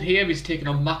Fishgold here is taking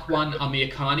on Makwan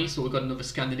Amirkhani, so we've got another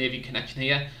Scandinavian connection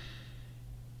here.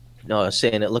 No, I was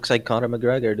saying it looks like Conor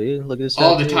McGregor, dude. Look at this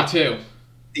Oh, tattoo. the tattoo.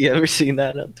 You ever seen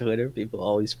that on Twitter? People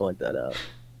always point that out.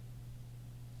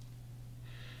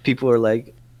 People are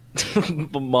like,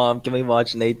 Mom, can we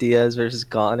watch Nate Diaz versus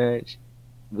Conor?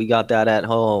 We got that at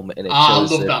home, and it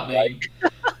shows I love that meme.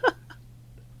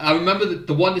 I remember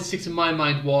the one that sticks in my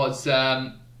mind was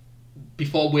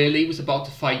before Weili was about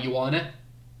to fight Joanna,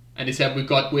 and they said we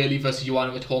got Weili versus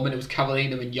Joanna at home, and it was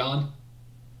Carolina and Jan.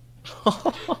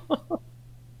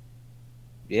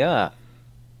 Yeah,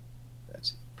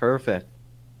 that's perfect.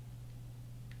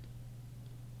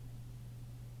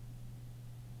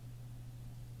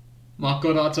 Mark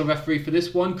Goddard's a referee for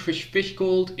this one. Chris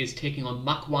Fishgold is taking on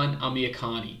Makwan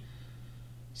Amirkhani.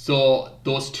 So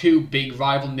those two big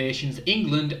rival nations,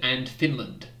 England and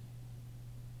Finland.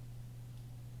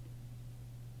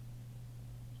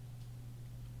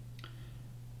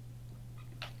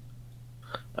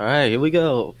 All right, here we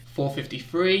go.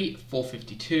 453,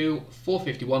 452,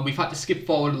 451. We've had to skip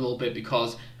forward a little bit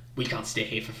because we can't stay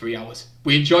here for 3 hours.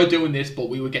 We enjoy doing this, but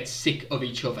we would get sick of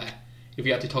each other if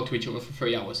we had to talk to each other for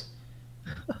 3 hours.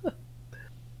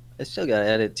 I still gotta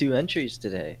edit 2 entries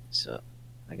today, so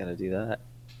I gotta do that.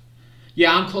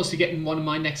 Yeah, I'm close to getting one of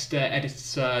my next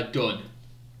edits done.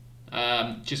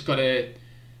 Just gotta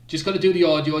do the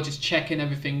audio, just checking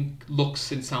everything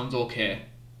looks and sounds okay.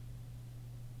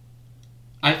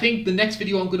 I think the next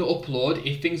video I'm going to upload,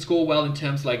 if things go well in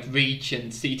terms of like reach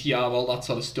and CTR, all that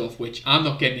sort of stuff, which I'm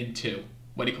not getting into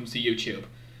when it comes to YouTube.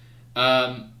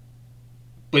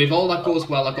 But if all that goes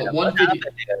well, I've got one video.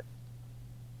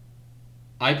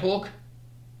 iPork?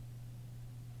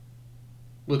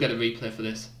 We'll get a replay for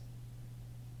this.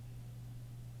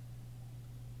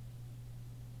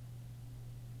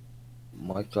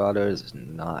 Mike Goddard is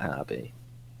not happy.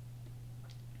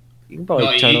 You can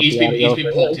probably he's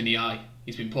been poked in the eye.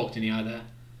 He's been poked in the eye there.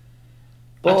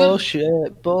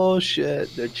 Bullshit.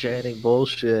 They're chanting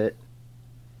bullshit.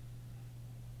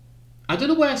 I don't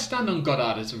know where I stand on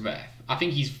Goddard as a ref. I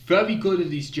think he's very good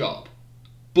at his job,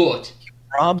 but he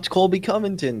robbed Colby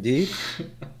Covington, dude.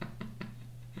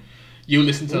 You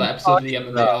listen to that episode of the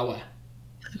MMA Hour.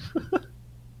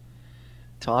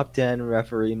 Top 10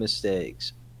 referee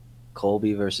mistakes.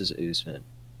 Colby versus Usman.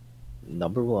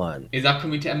 Number 1. Is that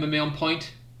coming to MMA on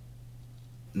Point?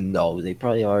 No, they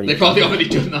probably already. They've probably already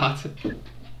done that.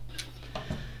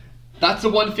 That's the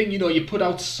one thing, you put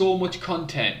out so much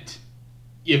content,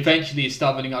 you eventually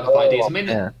start running out of ideas. I mean,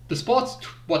 the sport's,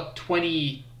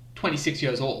 26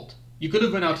 years old. You're going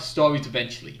to run out of stories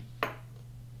eventually.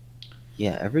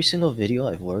 Yeah, every single video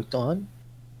I've worked on,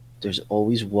 there's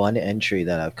always one entry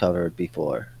that I've covered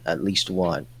before. At least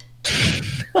one.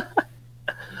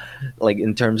 Like,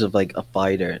 in terms of, like, a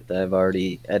fighter that I've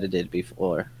already edited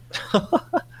before.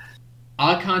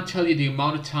 I can't tell you the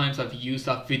amount of times I've used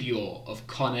that video of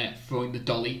Conor throwing the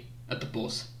dolly at the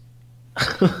bus.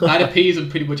 That appears in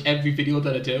pretty much every video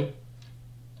that I do.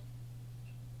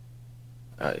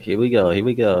 Alright, here we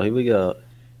go.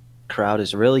 Crowd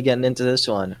is really getting into this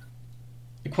one.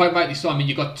 And quite rightly so. I mean,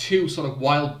 you got two sort of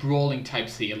wild brawling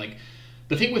types here. Like,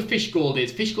 the thing with Fishgold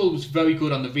is Fishgold was very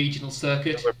good on the regional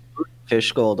circuit.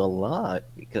 Fishgold a lot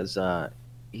because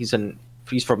he's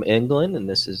from England, and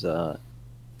this is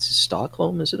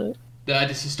Stockholm, isn't it?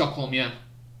 This is Stockholm, yeah.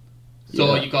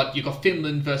 So you got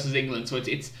Finland versus England. So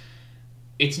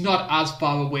it's not as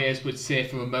far away as we'd say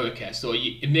from America. So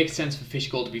it makes sense for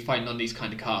Fishgold to be fighting on these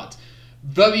kind of cards.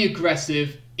 Very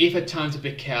aggressive, if at times a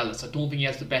bit careless. I don't think he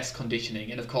has the best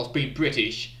conditioning, and of course, being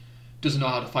British, doesn't know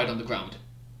how to fight on the ground.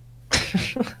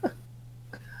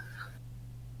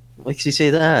 What makes you say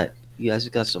that? You guys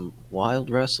have got some wild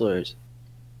wrestlers.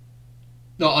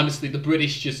 No, honestly, the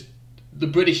British just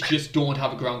don't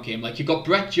have a ground game. Like, you've got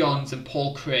Brett Johns and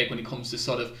Paul Craig when it comes to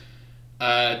sort of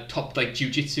top, like,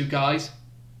 jiu-jitsu guys.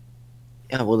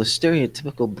 Yeah, well, the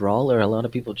stereotypical brawler, a lot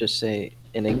of people just say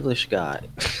an English guy.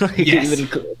 Yes.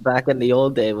 Even back in the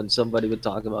old day when somebody would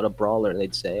talk about a brawler,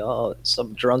 they'd say, oh,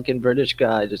 some drunken British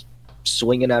guy just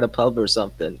swinging at a pub or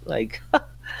something. Like,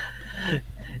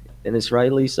 and it's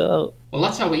rightly so. Well,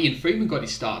 that's how Ian Freeman got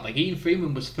his start. Like, Ian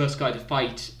Freeman was the first guy to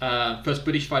fight, first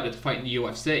British fighter to fight in the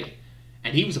UFC.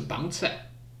 And he was a bouncer.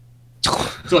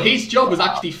 So his job was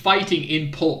actually fighting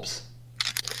in pubs.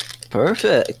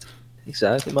 Perfect.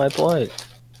 Exactly my point.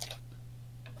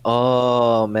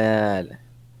 Oh, man.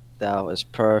 That was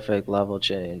perfect level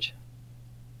change.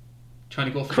 Trying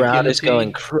to go for crowd is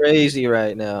going crazy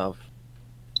right now.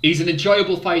 He's an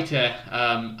enjoyable fighter,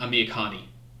 Amirkhani.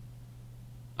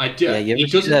 I do. Yeah, you He ever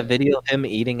see doesn't, that video of him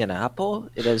eating an apple?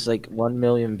 It has like 1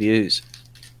 million views.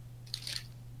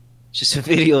 Just a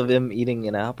video of him eating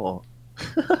an apple.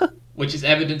 which is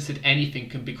evidence that anything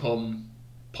can become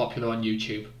popular on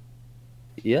YouTube.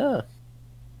 Yeah.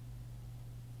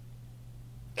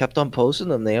 Kept on posting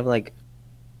them. They have like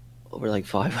over like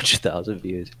 500,000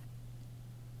 views.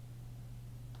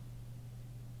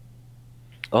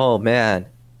 Oh man,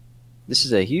 this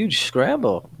is a huge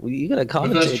scramble. You gotta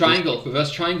commentate.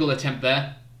 Reverse triangle attempt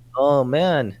there. Oh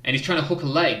man, And he's trying to hook a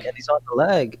leg. and he's on the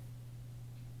leg.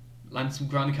 Land some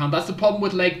ground and count. That's the problem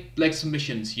with leg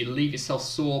submissions. You leave yourself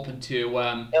so open to.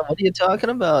 Yeah, what are you talking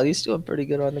about? He's doing pretty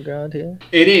good on the ground here.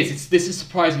 It is. This is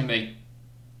surprising me.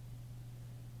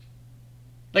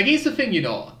 Like, here's the thing,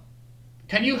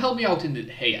 Can you help me out in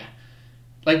here?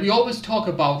 Like, we always talk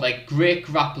about like great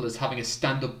grapplers having a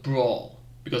stand-up brawl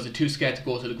because they're too scared to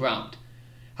go to the ground.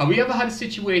 Have we ever had a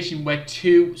situation where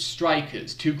two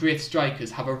great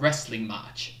strikers, have a wrestling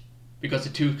match because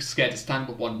they're too scared to stand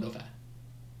with one another?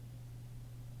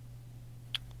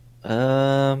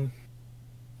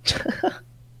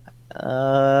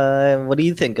 What do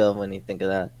you think of when you think of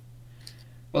that?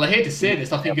 Well, I hate to say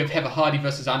this, I think of Heather Hardy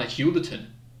versus Anna Hewlerton,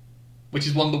 which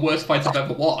is one of the worst fights I've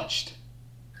ever watched.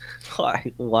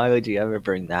 Why would you ever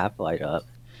bring that fight up?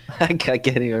 I can't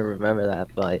even remember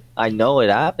that fight. I know it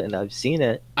happened. I've seen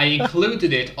it. I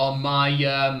included it on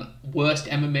my worst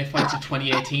MMA fights of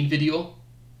 2018 video.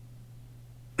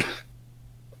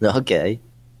 Okay.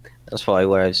 That's probably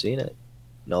where I've seen it.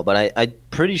 No, but I'm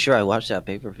pretty sure I watched that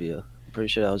pay-per-view. I'm pretty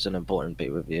sure that was an important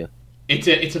pay-per-view.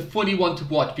 It's a funny one to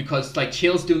watch because like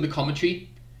Chael's doing the commentary,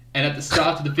 and at the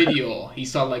start of the video he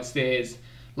sort of like says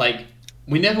like,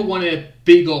 we never want to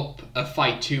big up a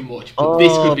fight too much, but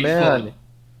this could be fun.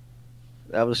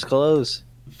 That was close.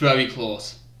 Very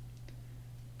close.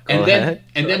 And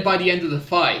then by the end of the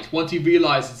fight, once he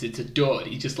realizes it's a dud,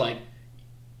 he's just like,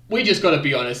 we just gotta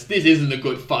be honest, this isn't a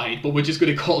good fight, but we're just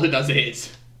gonna call it as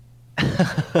is.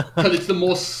 Because it's the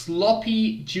most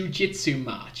sloppy jiu-jitsu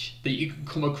match that you can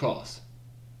come across.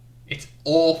 It's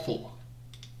awful.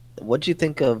 What'd you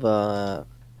think of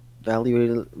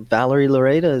Valerie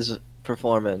Loreda's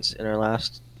performance in her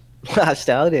last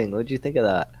outing? What'd you think of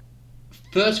that?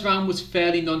 First round was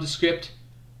fairly nondescript,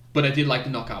 but I did like the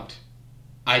knockout.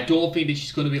 I don't think that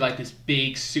she's going to be like this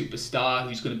big superstar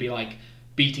who's going to be like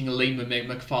beating Alima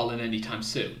McFarlane anytime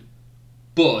soon.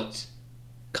 But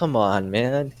come on,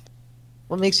 man.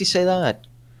 What makes you say that?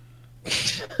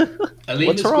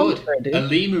 Alima's good.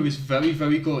 Alima is very,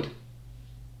 very good.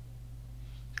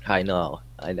 I know.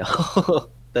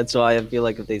 That's why I feel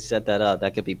like if they set that up,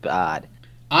 that could be bad.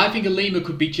 I think Alima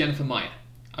could beat Jennifer Maia.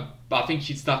 I think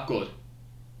she's that good.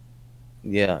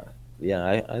 Yeah,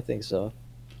 I think so.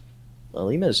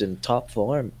 Alima's in top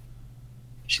form.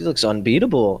 She looks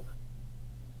unbeatable.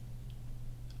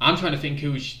 I'm trying to think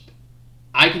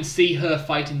I can see her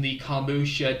fighting the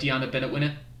Carmouche Deanna Bennett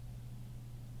winner.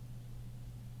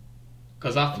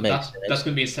 Because that's going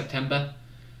to be in September.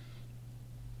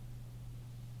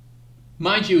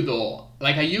 Mind you, though,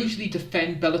 like I usually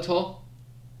defend Bellator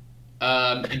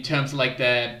in terms of like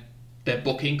their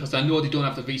booking, because I know they don't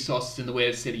have the resources in the way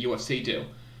say the UFC do.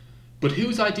 But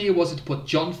whose idea was it to put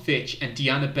John Fitch and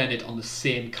Deanna Bennett on the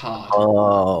same card?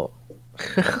 Oh.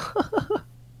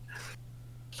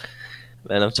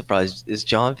 Man, I'm surprised. Is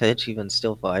John Fitch even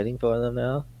still fighting for them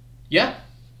now? Yeah.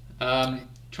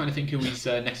 Trying to think who his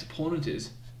next opponent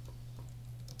is.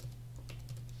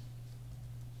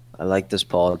 I like this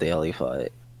Paul Daly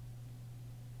fight.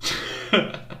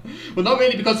 Well, not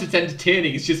really because it's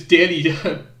entertaining. It's just Daly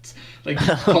like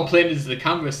complaining to the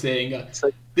camera saying,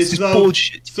 like, "This is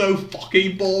bullshit. So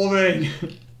fucking boring."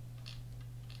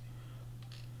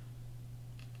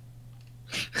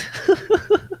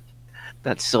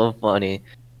 That's so funny.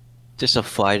 Just a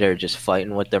fighter just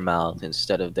fighting with their mouth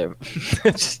instead of their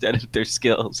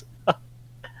skills.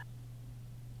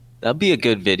 That'd be a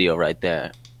good video right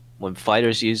there. When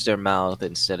fighters use their mouth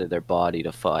instead of their body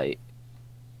to fight.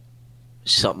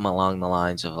 Something along the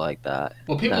lines of like that.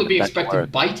 Well, people would be expecting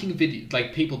biting videos,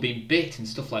 like people being bit and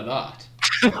stuff like that.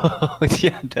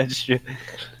 Yeah, that's true.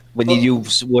 When you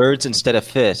use words instead of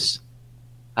fists.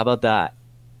 How about that?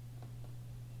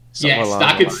 Yes,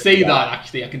 I can see that,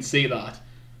 actually. I can see that.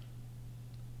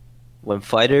 When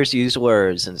fighters use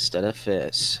words instead of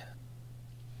fists.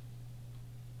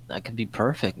 That could be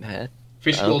perfect, man.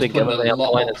 Fishgold's putting a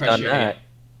lot more pressure here.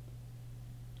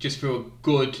 Just for a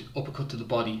good uppercut to the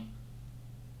body.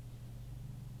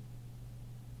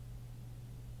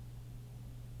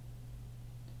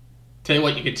 Tell you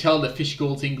what, you can tell that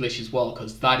Fishgold's English as well,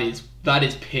 because that is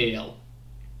pale.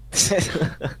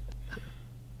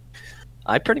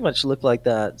 I pretty much look like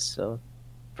that, so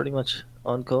pretty much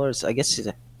on course. I guess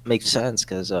it makes sense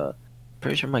because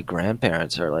pretty sure my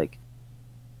grandparents are like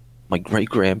my great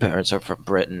grandparents are from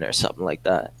Britain or something like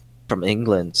that, from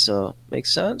England. So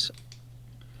makes sense.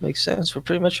 Makes sense. We're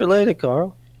pretty much related,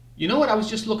 Carl. You know what? I was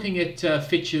just looking at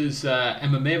Fitch's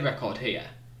MMA record here.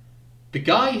 The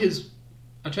guy has.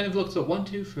 I'm trying to look at 1,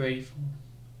 2, 3, 4.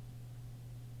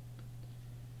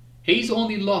 He's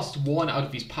only lost 1 out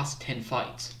of his past 10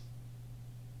 fights.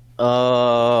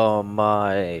 Oh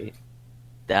my,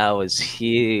 that was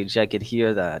huge. I could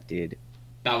hear that, dude.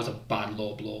 That was a bad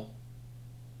low blow.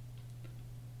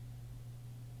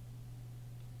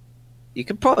 You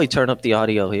could probably turn up the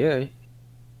audio here.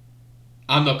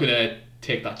 I'm not gonna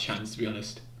take that chance, to be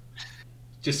honest.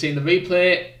 Just seeing the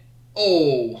replay.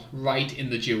 Oh, right in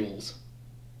the jewels.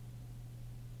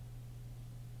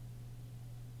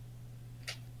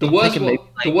 The worst one.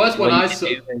 The worst one I saw.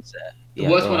 The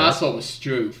worst one I saw was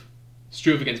Struve.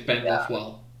 Struve against Ben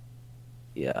Rothwell.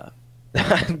 Yeah,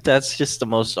 that's just the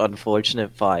most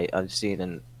unfortunate fight I've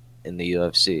seen in the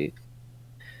UFC.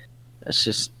 That's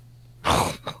just.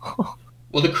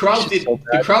 Well, the crowd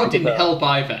didn't help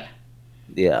either.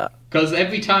 Yeah. Because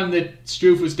every time that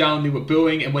Struve was down, they were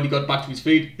booing, and when he got back to his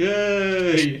feet,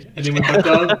 yay! And then when he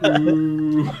got down,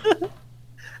 ooh.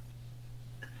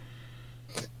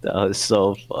 That was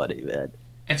so funny, man.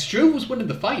 And Struve was winning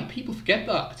the fight. People forget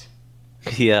that.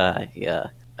 Yeah.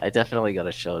 I definitely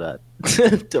gotta show that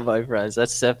to my friends.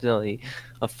 That's definitely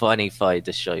a funny fight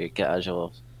to show your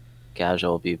casual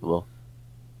people.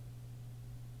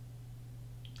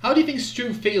 How do you think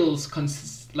Struve feels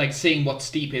like seeing what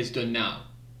Stipe has done now?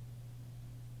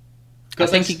 I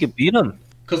think he could beat him.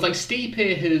 Because like Stipe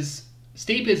has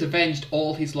avenged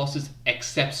all his losses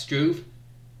except Struve,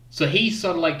 so he's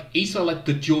sort of like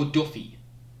the Joe Duffy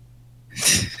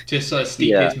to sort of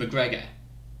Stipe's McGregor.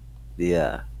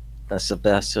 Yeah, that's the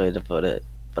best way to put it.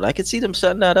 But I could see them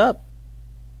setting that up.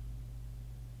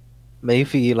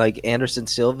 Maybe like Anderson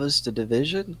Silva's the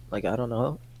division. Like I don't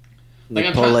know.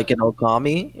 Like pull like an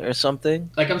Okami or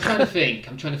something. Like I'm trying to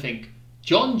think.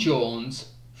 John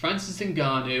Jones, Francis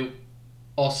Ngannou,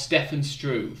 or Stefan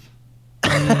Struve.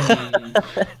 I'm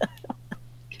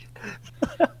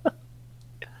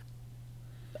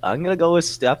gonna go with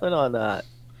Stefan on that.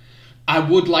 I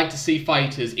would like to see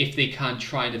fighters, if they can,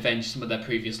 try and avenge some of their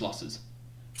previous losses,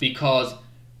 because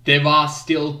there are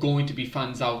still going to be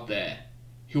fans out there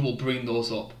who will bring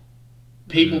those up.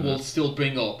 People will still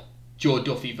bring up Joe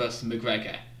Duffy versus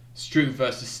McGregor, Struve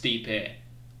versus Stipe,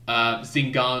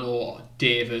 Zingano,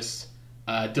 Davis,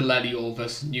 Delelio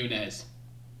versus Nunes.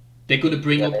 They're going to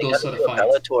bring up those sort of fights.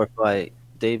 Bellator fight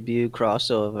debut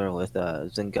crossover with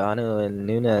Zingano and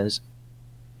Nunes.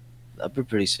 That'd be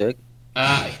pretty sick.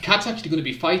 Cat's actually going to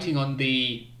be fighting on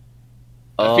the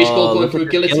Fishgold going for a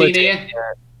guillotine here,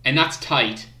 and that's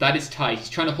tight. That is tight. He's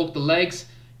trying to hook the legs,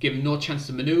 give him no chance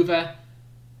to maneuver.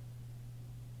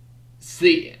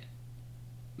 See,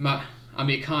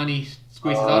 Amirkhani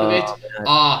squeezes out of it.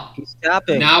 He's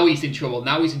tapping. Now he's in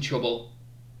trouble.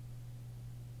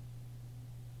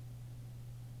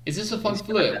 Is this a Von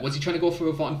Flue? Was he trying to go for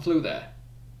a Von Flue there?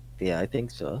 Yeah, I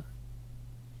think so.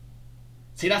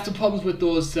 See, that's the problems with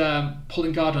those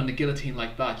pulling guard on the guillotine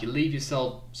like that. You leave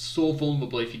yourself so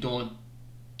vulnerable if you don't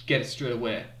get it straight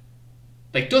away.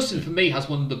 Like Dustin, for me, has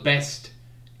one of the best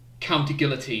counter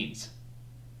guillotines.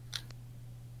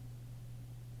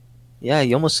 Yeah,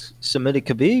 he almost submitted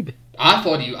Khabib. I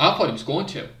thought he was going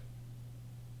to.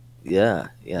 Yeah.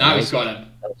 Now he's got him.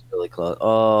 That was really close.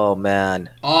 Oh man.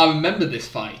 Oh, I remember this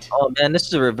fight. Oh man, this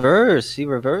is a reverse. He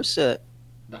reversed it.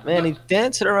 Man, he's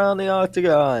dancing around the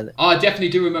octagon. Oh, I definitely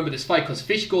do remember this fight because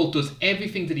Fishgold does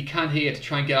everything that he can here to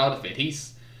try and get out of it.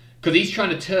 He's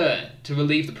trying to turn to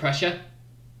relieve the pressure.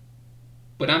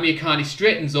 But Amirkhani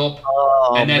straightens up,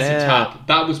 and there's a tap.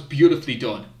 That was beautifully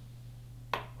done.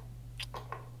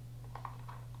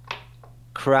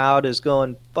 Crowd is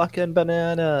going fucking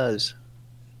bananas.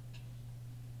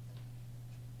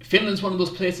 Finland's one of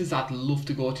those places I'd love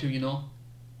to go to, you know?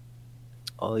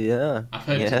 Oh, yeah. I've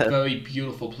heard it's a very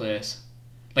beautiful place.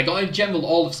 Like, in general,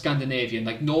 all of Scandinavia,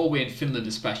 like Norway and Finland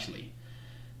especially.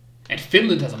 And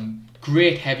Finland has a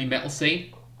great heavy metal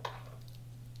scene.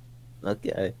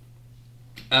 Okay.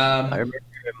 I remember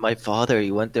my father,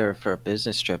 he went there for a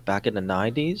business trip back in the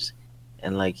 90s.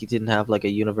 And, like, he didn't have, like, a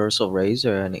universal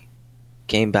razor. And he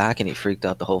came back and he freaked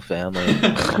out the whole family.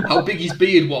 How big his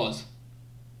beard was?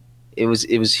 It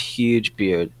was huge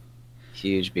beard.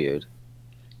 Huge beard.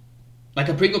 Like,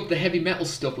 I bring up the heavy metal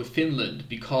stuff with Finland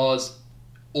because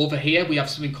over here we have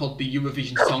something called the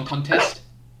Eurovision Song Contest.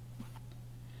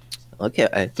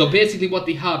 Okay. So basically what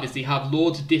they have is they have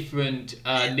loads of different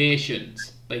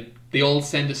nations. Like, they all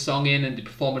send a song in and they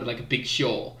perform it like a big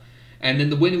show. And then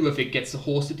the winner of it gets to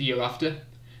host it the year after.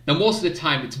 Now, most of the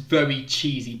time, it's very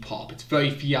cheesy pop. It's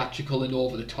very theatrical and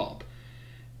over the top.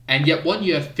 And yet one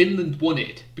year, Finland won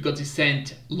it because they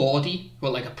sent Lordi, who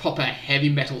are like a proper heavy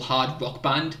metal hard rock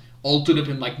band, all done up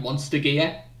in like monster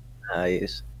gear.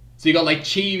 Nice. So you got like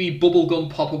cheery bubblegum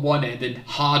pop on one end and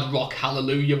hard rock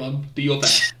hallelujah on the other.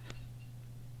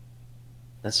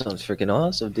 That sounds freaking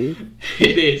awesome, dude.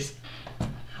 It is.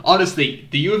 Honestly,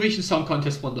 the Eurovision Song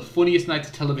Contest won the funniest nights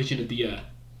of television of the year.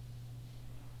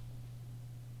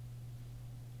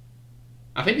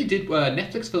 I think they did a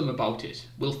Netflix film about it.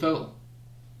 Will Ferrell.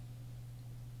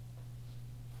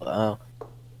 Wow.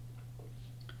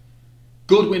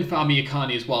 Good win for Amir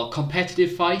Khani as well.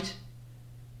 Competitive fight.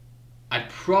 I'd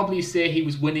probably say he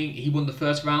was winning. He won the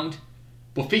first round.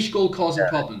 But Fishgold causing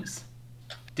problems.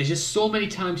 There's just so many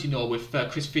times, with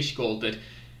Chris Fishgold that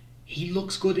he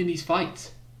looks good in these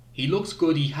fights. He looks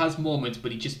good, he has moments,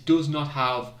 but he just does not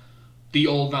have the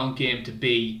all-round game to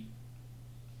be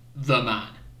the man.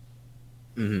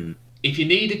 Mm-hmm. If you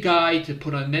need a guy to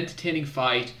put on an entertaining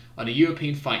fight on a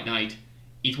European fight night,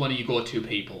 he's one of your go-to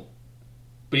people.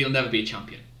 But he'll never be a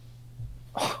champion.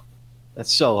 Oh,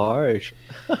 that's so harsh.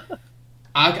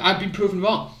 I've been proven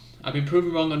wrong. I've been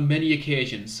proven wrong on many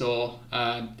occasions, so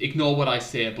ignore what I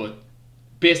say, but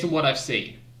based on what I've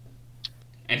seen.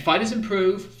 And fighters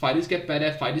improve, fighters get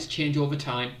better, fighters change over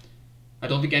time. I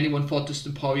don't think anyone thought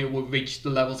Dustin Poirier would reach the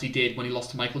levels he did when he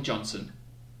lost to Michael Johnson.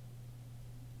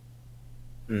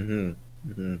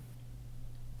 Mm-hmm.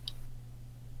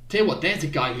 Tell you what, there's a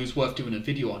guy who's worth doing a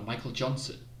video on, Michael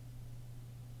Johnson.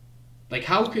 Like,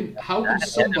 how can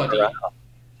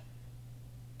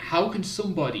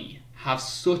somebody have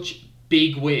such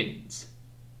big wins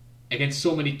against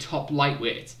so many top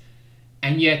lightweights,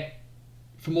 and yet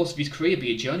for most of his career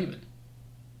be a journeyman?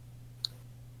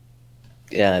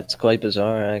 Yeah, it's quite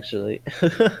bizarre, actually.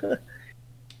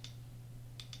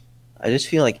 I just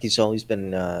feel like he's always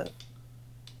been...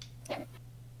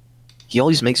 he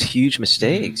always makes huge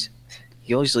mistakes.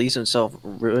 He always leaves himself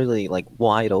really,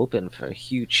 wide open for a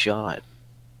huge shot.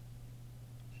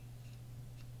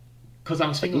 Because I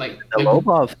was thinking, the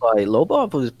Lobov fight.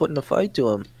 Lobov was putting the fight to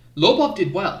him. Lobov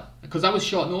did well, because that was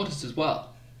short notice as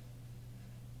well.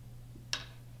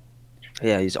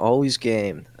 Yeah, he's always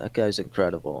game. That guy's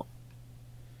incredible.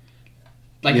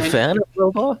 Like, you a fan of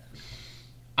Lobov?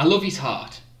 I love his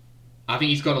heart. I think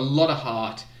he's got a lot of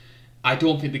heart. I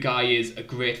don't think the guy is a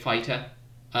great fighter.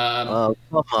 Oh,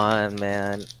 come on,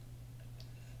 man.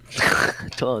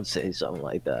 Don't say something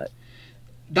like that.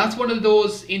 That's one of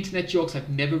those internet jokes I've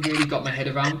never really got my head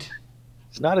around.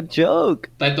 It's not a joke.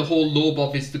 Like the whole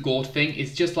Lobov is the GOAT thing.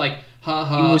 It's just like, he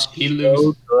so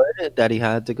loses. Good that he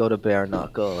had to go to bare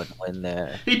knuckle and win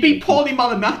there. He beat Paulie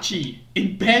Malignaggi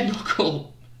in bare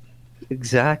knuckle.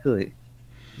 Exactly.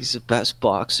 He's the best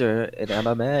boxer in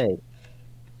MMA.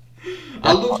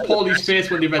 I love Paulie's face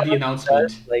when they read the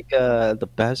announcement. The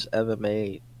best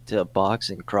MMA to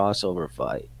boxing crossover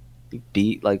fight. He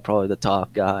beat probably the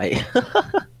top guy.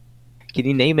 Can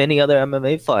you name any other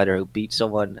MMA fighter who beat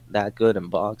someone that good in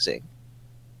boxing?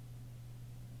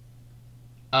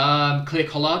 Clay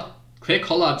Collard. Clay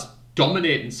Collard's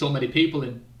dominating so many people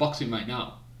in boxing right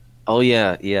now. Oh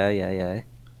yeah.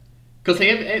 Because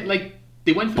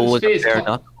they went for his face. Bare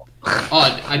knuckle.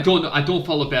 I don't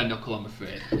follow bare knuckle, I'm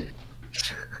afraid.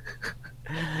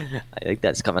 I think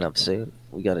that's coming up soon.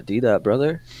 We got to do that,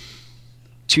 brother.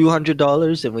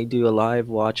 $200 and we do a live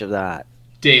watch of that.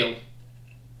 Deal.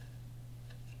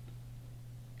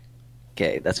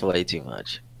 Okay, that's way too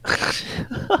much.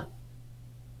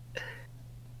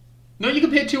 No, you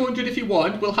can pay $200 if you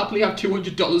want. We'll happily have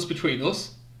 $200 between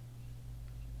us.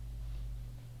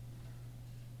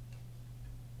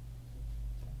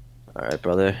 Alright,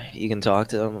 brother. You can talk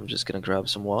to them. I'm just going to grab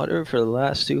some water for the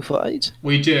last two fights.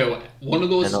 We do. One of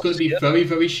those is going to be very,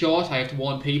 very short. I have to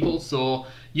warn people. So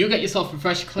you get yourself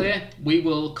refreshed, Claire. We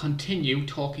will continue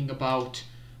talking about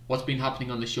what's been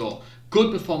happening on the show.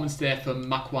 Good performance there from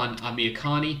Makwan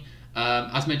Amirkhani.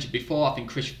 As mentioned before, I think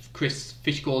Chris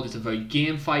Fishgold is a very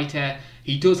game fighter.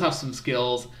 He does have some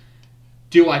skills.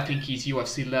 Do I think he's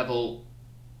UFC level?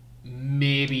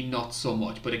 Maybe not so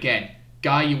much. But again,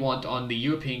 guy you want on the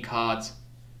European cards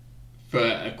for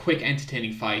a quick,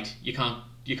 entertaining fight. You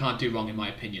can't do wrong, in my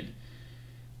opinion.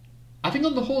 I think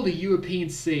on the whole, the European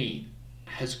scene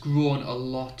has grown a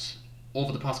lot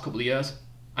over the past couple of years.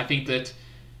 I think that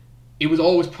it was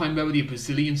always primarily a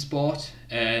Brazilian sport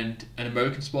and an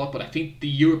American sport, but I think the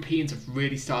Europeans have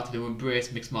really started to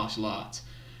embrace mixed martial arts.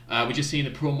 We're just seeing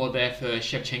the promo there for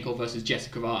Shevchenko versus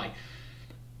Jessica Eye.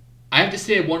 I have to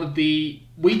say,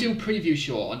 we do preview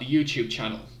show on the YouTube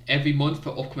channel every month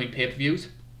for upcoming pay-per-views,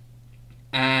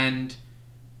 and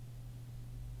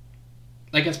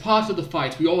like as part of the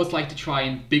fights, we always like to try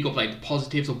and big up like the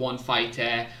positives of one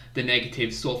fighter, the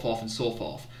negatives, so forth and so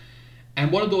forth.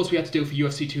 And one of those we had to do for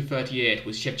UFC 238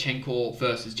 was Shevchenko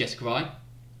versus Jessica Eye,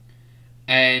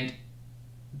 and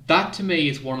that to me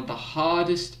is one of the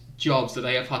hardest jobs that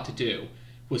I have had to do,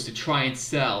 was to try and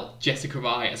sell Jessica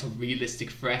Eye as a realistic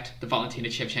threat to Valentina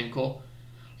Shevchenko.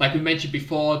 Like we mentioned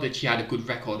before, that she had a good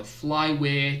record of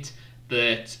flyweight,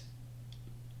 that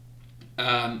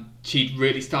she'd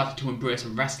really started to embrace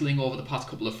wrestling over the past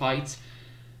couple of fights.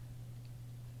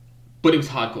 But it was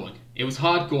hard going. It was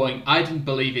hard going. I didn't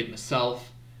believe it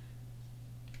myself.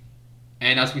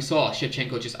 And as we saw,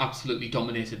 Shevchenko just absolutely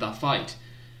dominated that fight.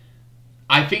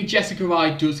 I think Jessica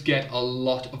Eye does get a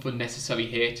lot of unnecessary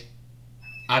hate.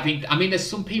 I mean, there's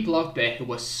some people out there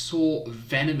who are so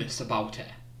venomous about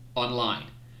her online.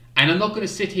 And I'm not going to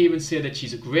sit here and say that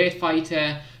she's a great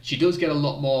fighter. She does get a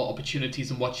lot more opportunities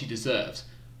than what she deserves.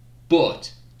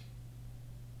 But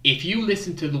if you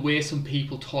listen to the way some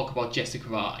people talk about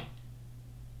Jessica Eye,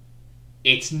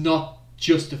 it's not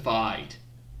justified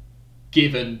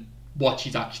given what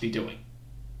she's actually doing.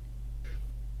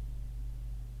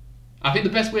 I think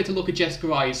the best way to look at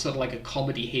Jessica Eye is sort of like a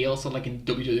comedy heel, sort of like in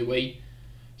WWE.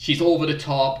 She's over the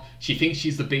top, she thinks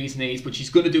she's the bee's knees, but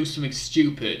she's going to do something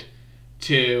stupid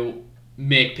to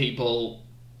make people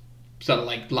sort of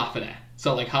like laugh at her.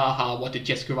 So like, haha, what did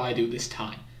Jessica Eye do this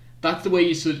time? That's the way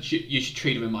you should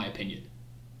treat her, in my opinion.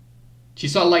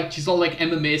 She's sort of like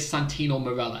MMA's Santino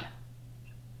Marella.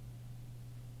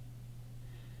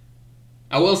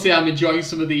 I will say I'm enjoying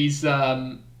some of these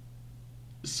adverts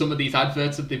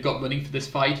that they've got running for this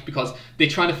fight, because they're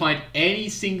trying to find any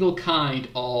single kind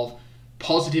of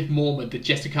positive moment that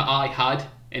Jessica Eye had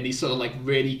in these sort of like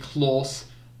really close,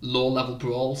 low-level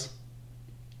brawls.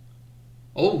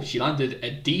 Oh, she landed a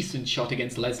decent shot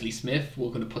against Leslie Smith. We're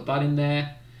going to put that in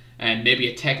there. And maybe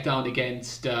a takedown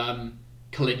against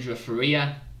Kalindra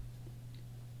Faria.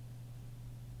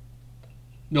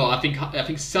 No, I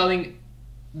think selling...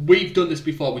 We've done this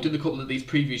before. We've done a couple of these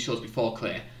preview shows before,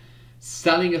 Claire.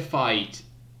 Selling a fight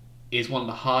is one of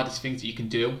the hardest things that you can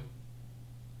do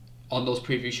on those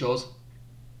preview shows.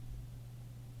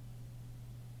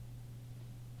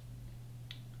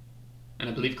 And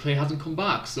I believe Clay hasn't come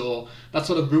back, so that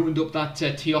sort of ruined up that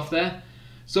tee-off there.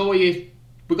 So we've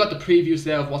got the previews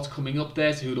there of what's coming up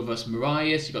there. Cejudo versus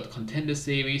Moraes, you've got the Contender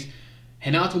Series,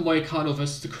 Renato Moicano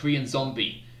versus the Korean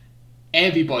Zombie.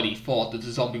 Everybody thought that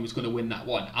the Zombie was going to win that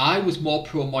one. I was more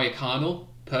pro Moicano,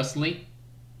 personally,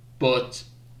 but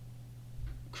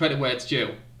credit where it's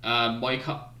due.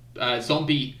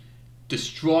 Zombie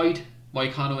destroyed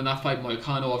Moicano in that fight.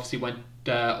 Moicano obviously went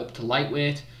up to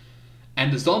lightweight.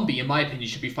 And the Zombie, in my opinion,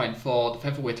 should be fighting for the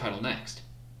featherweight title next.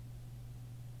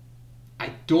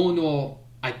 I don't know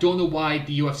why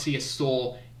the UFC is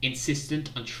so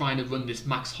insistent on trying to run this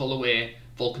Max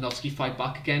Holloway-Volkanovski fight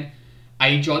back again. I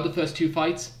enjoyed the first two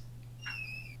fights,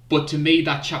 but to me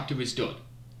that chapter is done.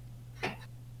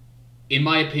 In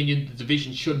my opinion, the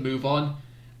division should move on.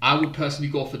 I would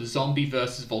personally go for the Zombie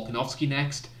versus Volkanovski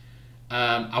next.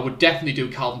 I would definitely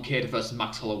do Calvin Kattar versus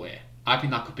Max Holloway. I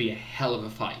think that could be a hell of a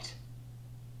fight.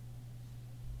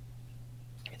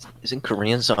 Isn't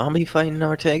Korean Zombie fighting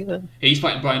Ortega? He's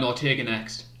fighting Brian Ortega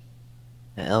next.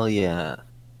 Hell yeah.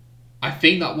 I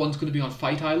think that one's going to be on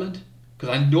Fight Island, because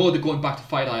I know they're going back to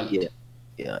Fight Island.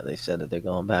 Yeah, they said that they're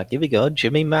going back. Here we go,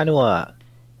 Jimmy Manuwa.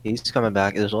 He's coming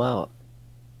back as well.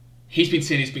 He's been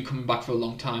saying he's been coming back for a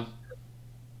long time.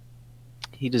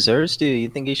 He deserves to. You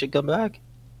think he should come back?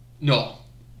 No.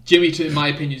 Jimmy, in my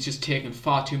opinion, has just taken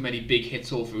far too many big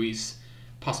hits over his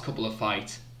past couple of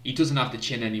fights. He doesn't have the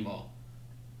chin anymore.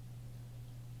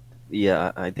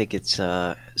 Yeah, I think it's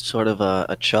sort of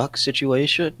a Chuck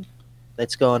situation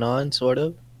that's going on, sort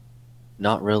of.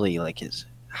 Not really, like his...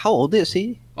 How old is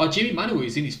he? Oh, Jimmy Manuwa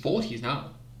is in his 40s now.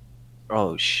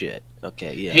 Oh, shit.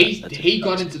 Okay, yeah. He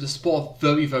got into the sport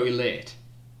very, very late.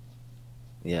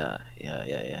 Yeah.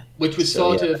 Which was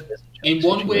in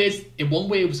one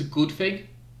way it was a good thing,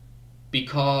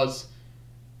 because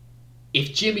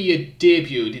if Jimmy had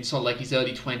debuted in sort of like his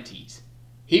early 20s,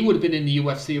 he would have been in the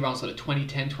UFC around sort of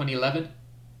 2010, 2011,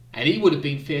 and he would have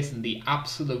been facing the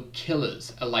absolute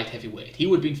killers at light heavyweight. He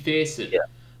would have been facing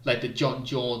like the John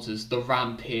Joneses, the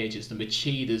Rampages, the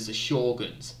Machidas, the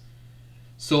Shoguns.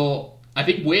 So I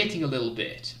think waiting a little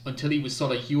bit until he was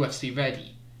sort of UFC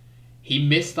ready, he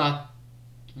missed that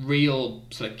real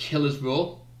sort of killer's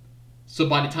role. So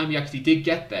by the time he actually did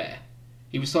get there,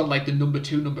 He was sort of like the number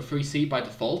 2, number 3 seed by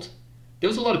default. There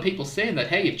was a lot of people saying that,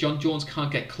 hey, if John Jones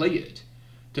can't get cleared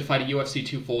to fight at UFC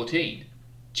 214,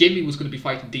 Jimmy was going to be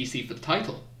fighting DC for the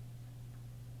title.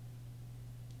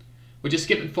 We're just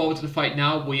skipping forward to the fight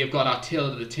now. We have got our tail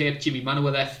of the tape. Jimmy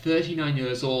Manuwa there, 39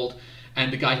 years old,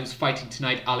 and the guy who's fighting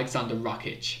tonight, Alexander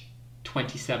Rakic,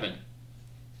 27.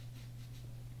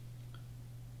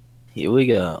 Here we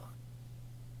go.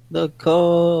 The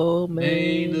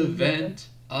co-main event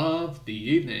of the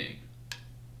evening.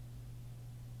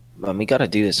 Man, we gotta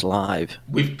do this live.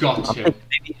 We've got to.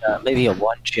 Maybe a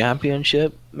one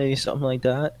championship, maybe something like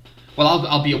that. Well,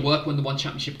 I'll be at work when the one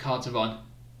championship cards are on.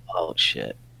 Oh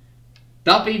shit.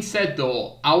 That being said,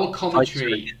 though, our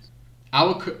commentary, I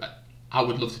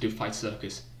would love to do Fight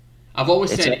Circus. I've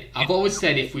always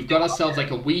said if we've got ourselves like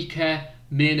a weaker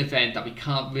main event that we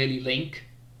can't really link,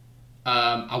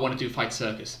 I want to do Fight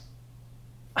Circus.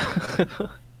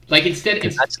 Like instead,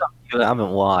 that's something you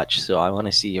haven't watched, so I want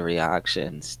to see your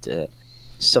reactions to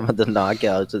some of the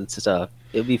knockouts and stuff.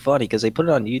 It'd be funny because they put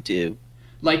it on YouTube.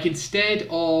 Like instead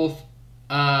of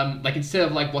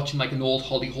like watching like an old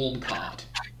Holly Holm card,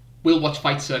 we'll watch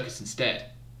Fight Circus instead.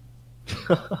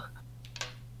 How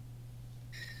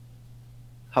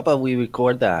about we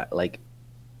record that like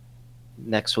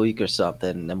next week or something,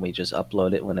 and then we just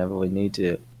upload it whenever we need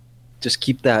to. Just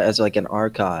keep that as like an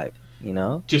archive, you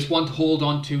know? Just one to hold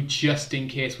on to just in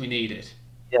case we need it.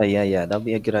 Yeah. That'd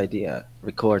be a good idea.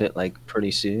 Record it like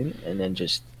pretty soon, and then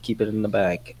just keep it in the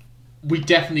bag. We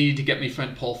definitely need to get my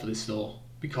friend Paul for this though,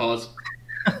 because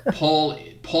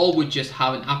Paul would just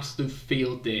have an absolute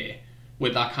field day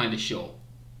with that kind of show.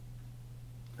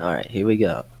 All right, here we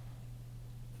go.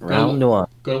 Round one.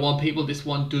 Go to one, people. This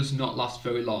one does not last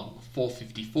very long.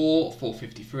 454,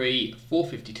 453,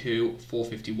 452,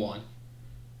 451.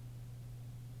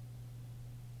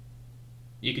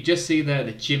 You could just see there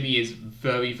that Jimmy is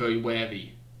very, very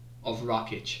wary of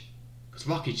Rakic. Because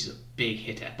Rakic is a big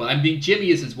hitter. But I mean, Jimmy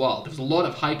is as well. There was a lot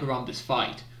of hype around this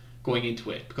fight going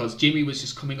into it. Because Jimmy was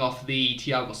just coming off the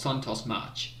Thiago Santos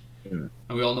match. And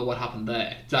we all know what happened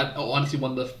there. That's honestly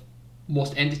one of the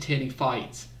most entertaining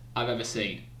fights I've ever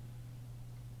seen.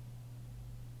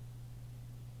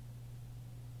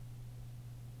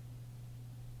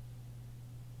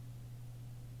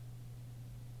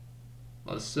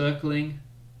 While circling,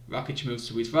 Rakic moves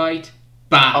to his right.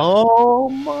 Bam! Oh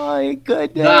my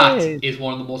goodness! That is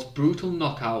one of the most brutal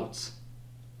knockouts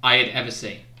I had ever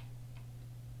seen.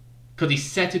 Because he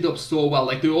set it up so well.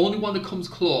 Like, the only one that comes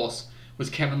close was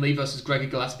Kevin Lee versus Gregor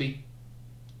Gillespie.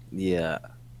 Yeah.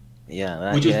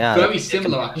 Which was very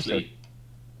similar, actually.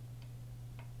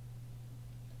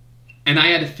 And I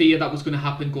had a fear that was going to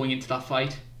happen going into that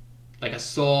fight. Like, I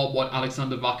saw what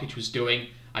Alexander Rakic was doing.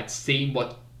 I'd seen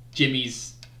what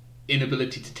Jimmy's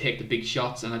inability to take the big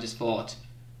shots, and I just thought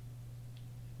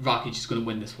Rakic is going to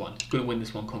win this one. He's going to win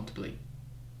this one comfortably.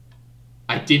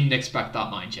 I didn't expect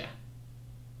that, mind you.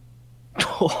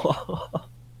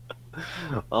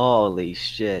 Holy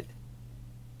shit.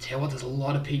 Tell you what, there's a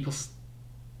lot of people...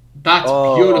 That's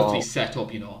beautifully set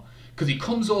up, you know. Because he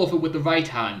comes over with the right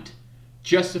hand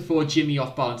just to throw Jimmy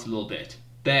off balance a little bit.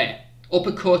 There.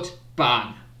 Uppercut,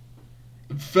 bang.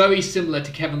 Very similar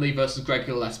to Kevin Lee versus Greg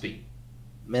Gillespie.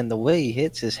 Man, the way he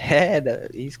hits his head,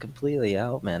 he's completely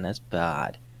out, man. That's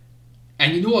bad.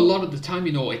 And you know, a lot of the time,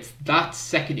 you know, it's that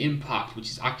second impact which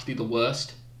is actually the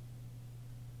worst.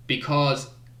 Because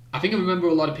I think I remember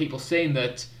a lot of people saying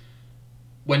that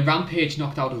when Rampage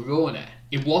knocked out Arona,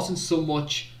 it wasn't so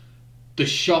much the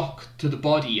shock to the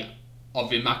body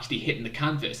of him actually hitting the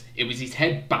canvas. It was his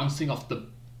head bouncing off the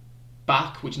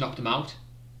back which knocked him out.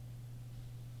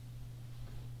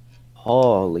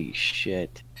 Holy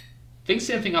shit. I think the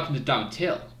same thing happened to Darren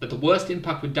Till. That the worst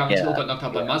impact when Darren Till got knocked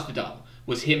out by Masvidal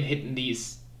was him hitting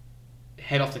his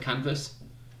head off the canvas.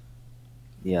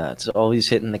 Yeah, it's always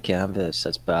hitting the canvas.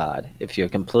 That's bad. If you're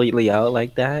completely out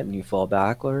like that and you fall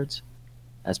backwards,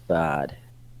 that's bad.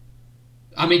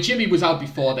 I mean, Jimmy was out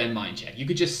before then, mind you. You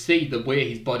could just see the way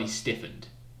his body stiffened.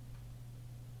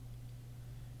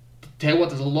 Tell you what,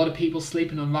 there's a lot of people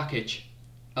sleeping on Rakic.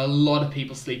 A lot of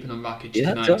people sleeping on Rakic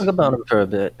tonight. Yeah, talk about him for a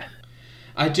bit.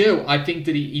 I do. I think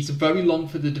that he's very long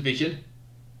for the division.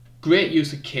 Great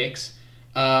use of kicks.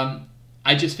 I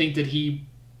just think that he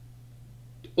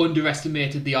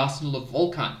underestimated the arsenal of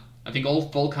Volkan. I think all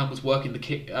Volkan was working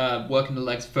the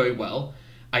legs very well.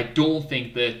 I don't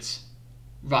think that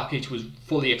Rakic was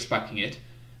fully expecting it.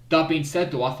 That being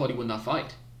said, though, I thought he won that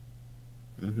fight.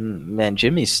 Mm-hmm. Man,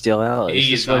 Jimmy's still out.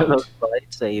 He is one out. of those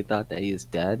fights that you thought that he was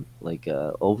dead, like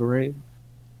Overeem?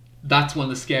 That's one of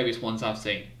the scariest ones I've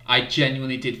seen. I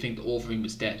genuinely did think that Overeem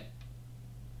was dead.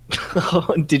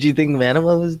 Did you think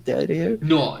Manuel was dead here?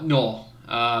 No, no.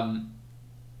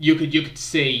 You could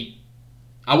see.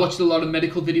 I watched a lot of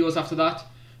medical videos after that,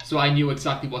 so I knew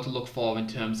exactly what to look for in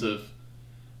terms of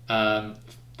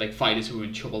like fighters who were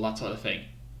in trouble, that sort of thing.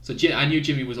 So I knew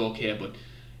Jimmy was okay, but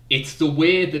it's the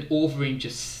way that Overeem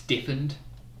just stiffened.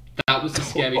 That was the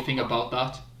scary thing about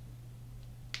that.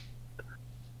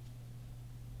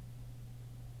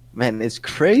 Man, it's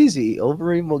crazy.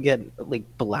 Overeem will get like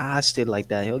blasted like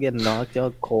that. He'll get knocked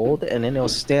out cold, and then he'll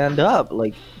stand up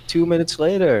like 2 minutes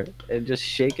later and just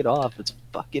shake it off. It's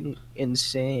fucking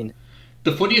insane.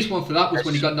 The funniest one for that was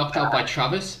when he got knocked out by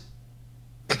Travis.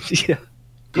 Yeah.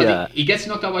 Yeah. He gets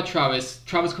knocked out by Travis.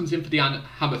 Travis comes in for the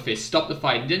hammer fist, stop the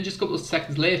fight, and then just a couple of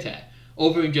seconds later,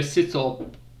 Overeem just sits up,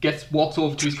 walks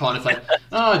over to his corner, it's like,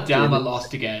 oh damn, I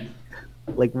lost again.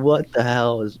 Like, what the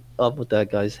hell is up with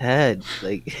that guy's head?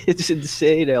 Like, it's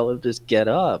insane how he'll just get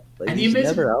up. Like, And he's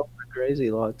never out for crazy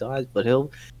long times, but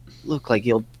he'll look like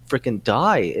he'll freaking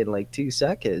die in like 2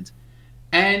 seconds.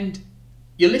 And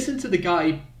you listen to the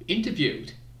guy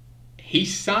interviewed, he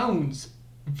sounds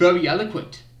very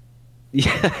eloquent.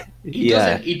 Yeah,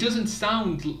 He doesn't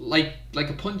sound like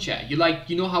a puncher. You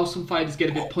know how some fighters get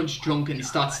a bit punch drunk and they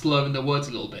start slurring their words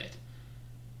a little bit.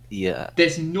 Yeah.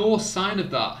 There's no sign of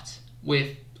that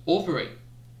with Overeem.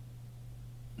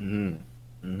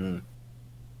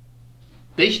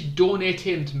 They should donate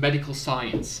him to medical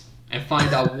science and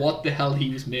find out what the hell he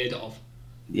was made of.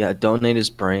 Yeah, donate his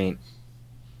brain.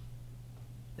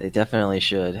 They definitely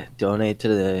should donate to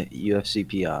the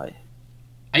UFCPI.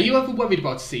 Are you ever worried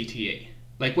about CTE?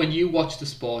 Like when you watch the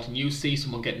sport and you see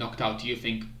someone get knocked out, do you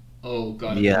think, "Oh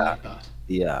God, I don't like that"?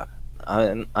 Yeah,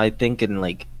 I think in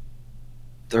like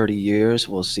 30 years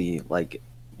we'll see like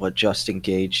what Justin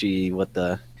Gaethje, what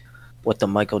the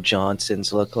Michael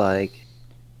Johnsons look like.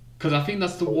 Because I think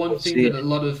that's the one thing that a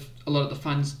lot of the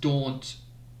fans don't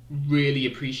really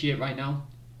appreciate right now.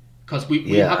 Because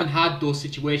we haven't had those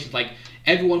situations. Like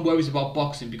everyone worries about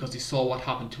boxing because they saw what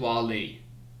happened to Ali.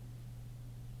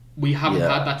 We haven't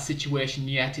had that situation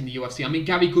yet in the UFC. I mean,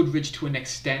 Gary Goodridge to an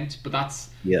extent, but that's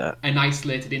an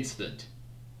isolated incident.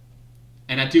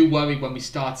 And I do worry when we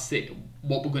start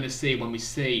what we're going to see when we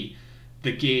see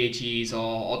the Gaethjes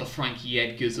or the Frankie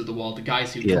Edgars of the world, the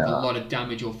guys who took a lot of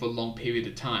damage over a long period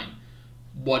of time.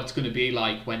 What it's going to be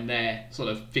like when they're sort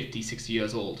of 50, 60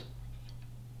 years old.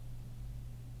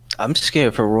 I'm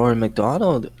scared for Rory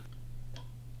McDonald.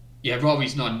 Yeah,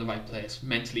 Rory's not in the right place.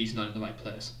 Mentally, he's not in the right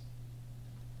place.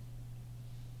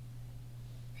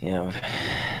 Yeah,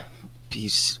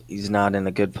 he's not in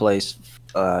a good place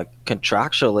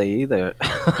contractually either.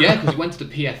 Yeah, because he went to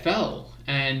the PFL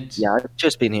and I've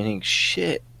just been hearing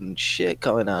shit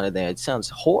coming out of there. It sounds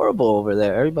horrible over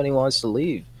there. Everybody wants to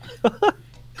leave.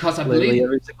 Because I believe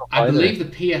the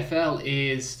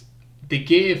PFL they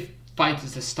gave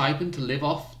fighters a stipend to live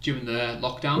off during the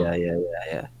lockdown.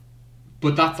 Yeah.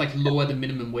 But that's like lower than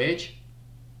minimum wage.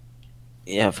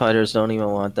 Yeah, fighters don't even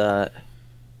want that.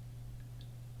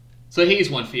 So here's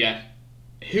one for you.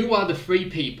 Who are the 3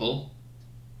 people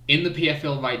in the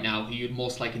PFL right now who you'd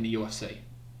most like in the UFC?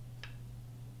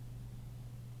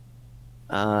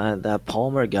 That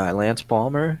Palmer guy, Lance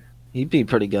Palmer, he'd be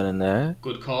pretty good in there.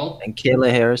 Good call. And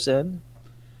Kayla Harrison.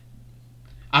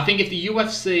 I think if the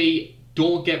UFC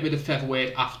don't get rid of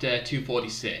featherweight after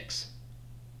 246,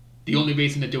 the only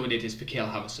reason they're doing it is for Kayla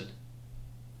Harrison.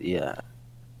 Yeah.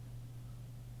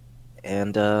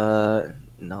 And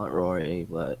not Rory,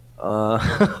 but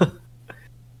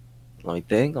let me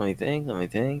think.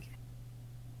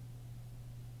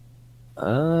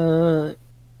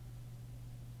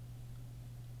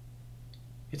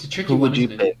 It's a tricky who one, would you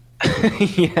isn't pick?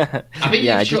 it? I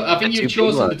think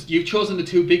you've chosen the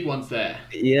 2 big ones there.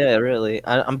 Yeah, really.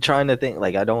 I'm trying to think.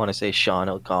 Like, I don't want to say Sean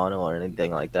O'Connell or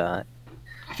anything like that.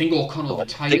 I think O'Connell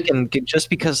retired. Thinking, just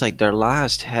because like their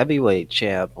last heavyweight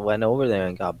champ went over there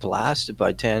and got blasted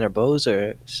by Tanner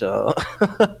Boser, so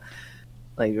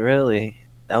like really,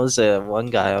 that was the one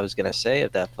guy I was gonna say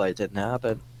if that fight didn't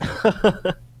happen.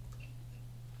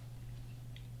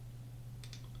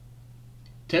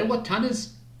 Tell you what,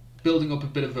 Tanner's building up a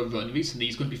bit of a run recently.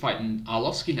 He's going to be fighting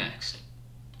Arlovsky next.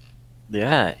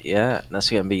 Yeah, that's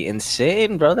gonna be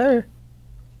insane, brother.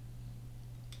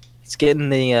 He's getting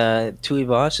the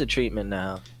Tuivasa treatment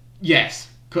now. Yes,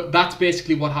 that's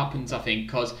basically what happens, I think,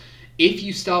 because if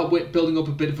you start building up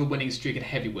a bit of a winning streak at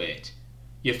heavyweight,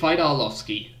 you fight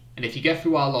Arlovsky, and if you get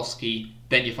through Arlovsky,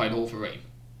 then you fight Overeem.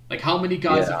 Like, how many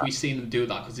guys have we seen them do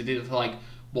that? Because they did it for, like,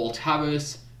 Walt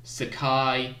Harris,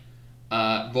 Sakai,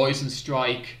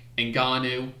 Roisenstrike,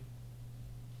 Ngannou.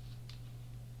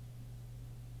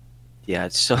 Yeah,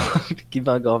 it's so keep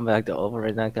on going back to over,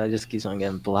 and that guy just keeps on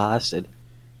getting blasted.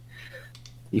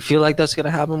 You feel like that's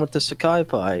gonna happen with the Sakai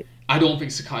fight? I don't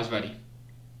think Sakai's ready.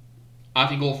 I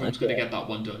think Overeem's going to Okay. get that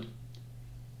one done.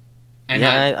 And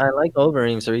Yeah, I like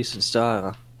Overeem's recent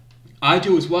style. I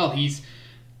do as well.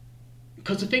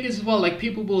 Because the thing is as well, like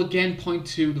people will again point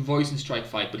to the Rosenstrike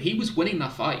fight, but he was winning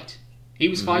that fight. He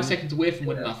was 5 seconds away from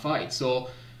winning that fight. So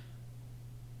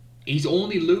he's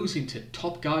only losing to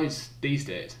top guys these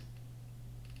days.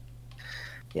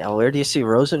 Yeah, where do you see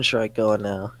Rosenstrike going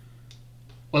now?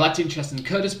 Well, that's interesting.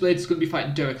 Curtis Blades is going to be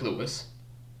fighting Derek Lewis,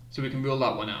 so we can rule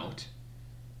that one out.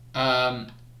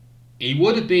 He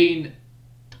would have been,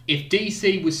 if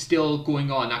DC was still going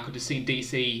on, I could have seen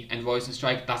DC and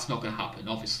Rosenstrike. That's not going to happen,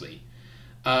 obviously.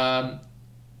 Volkov?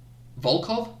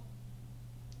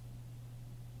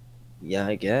 Yeah,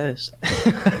 I guess.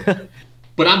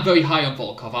 But I'm very high on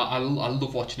Volkov. I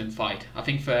love watching him fight. I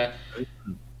think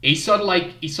he's sort of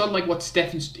like what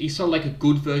he's sort of like a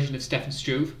good version of Stefan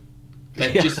Struve.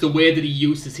 Like Yeah. just the way that he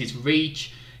uses his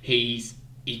reach, he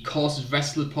causes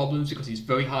wrestler problems because he's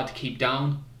very hard to keep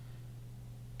down.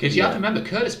 Because you have to remember,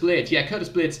 Curtis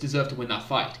Blades deserved to win that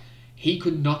fight. He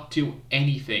could not do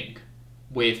anything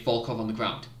with Volkov on the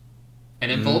ground.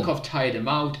 And then Volkov tired him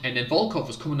out, and then Volkov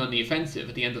was coming on the offensive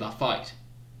at the end of that fight.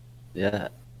 Yeah.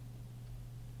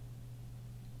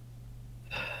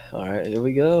 All right, here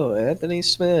we go. Anthony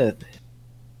Smith.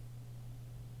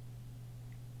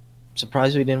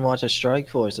 Surprised we didn't watch a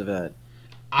Strikeforce event.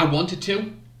 I wanted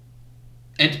to.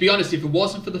 And to be honest, if it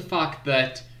wasn't for the fact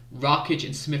that Rakic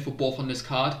and Smith were both on this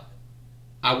card,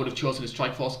 I would have chosen the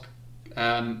Strikeforce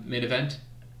main event.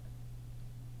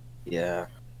 Yeah.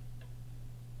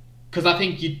 Because I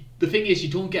think the thing is, you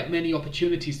don't get many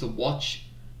opportunities to watch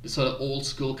the sort of old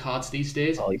school cards these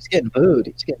days. Oh, he's getting booed.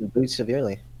 He's getting booed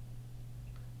severely.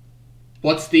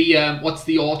 What's the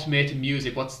automated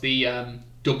music? What's the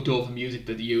dubbed over music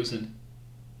that they're using?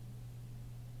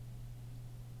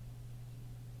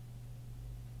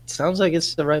 Sounds like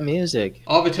it's the right music.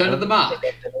 Oh, Return of the Mark.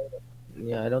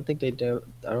 Yeah, I don't think they do.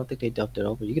 I don't think they dubbed it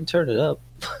over. You can turn it up.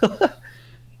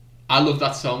 I love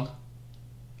that song.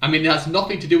 I mean, it has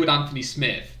nothing to do with Anthony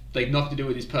Smith, like nothing to do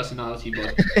with his personality,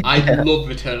 but I love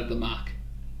Return of the Mark.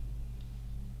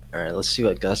 All right, let's see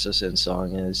what Gustafson's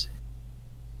song is.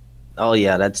 Oh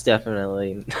yeah, that's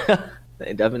definitely.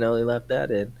 They definitely left that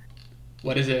in.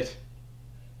 What is it?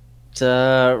 It's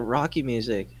Rocky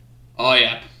music. Oh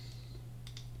yeah.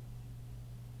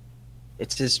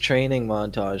 It's his training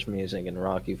montage music in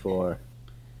Rocky 4.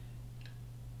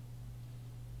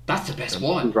 That's the best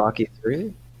one. Rocky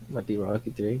 3? Might be Rocky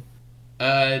 3.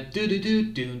 Do do do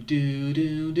do do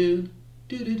do do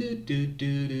do do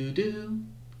do do do.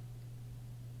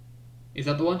 Is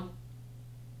that the one?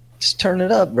 Just turn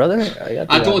it up, brother.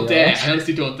 I don't dare. I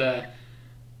honestly don't dare.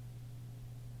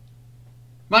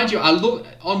 Mind you,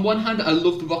 on one hand, I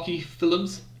love the Rocky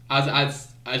films as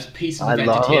pieces of I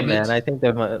love them, entertainment.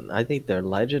 man. I think they're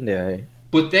legendary.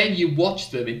 But then you watch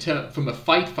them from a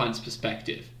fight fan's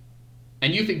perspective,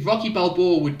 and you think Rocky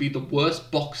Balboa would be the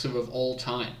worst boxer of all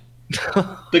time.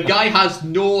 The guy has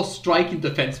no striking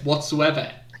defense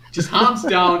whatsoever. Just hands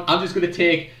down, I'm just going to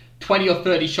take 20 or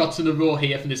 30 shots in a row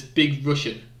here from this big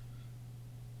Russian.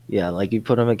 Yeah, like you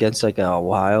put him against like a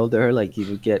Wilder, like he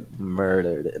would get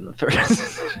murdered in the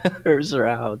first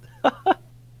round.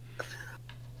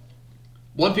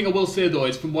 One thing I will say though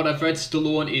is, from what I've read,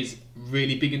 Stallone is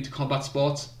really big into combat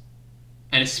sports,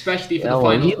 and especially for the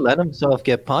final. He let himself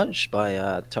get punched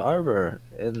by Tarver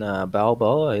in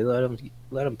Balboa. He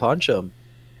let him punch him.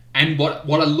 And what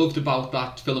I loved about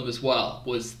that film as well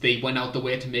was they went out the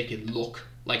way to make it look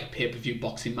like a pay-per-view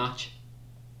boxing match.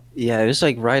 Yeah, it was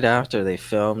like right after they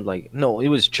filmed, no, it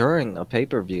was during a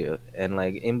pay-per-view, and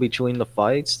like in between the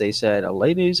fights, they said,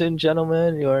 "Ladies and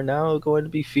gentlemen, you are now going to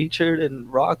be featured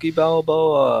in Rocky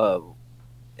Balboa,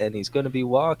 and he's going to be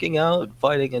walking out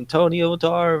fighting Antonio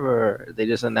Tarver." They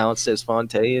just announced it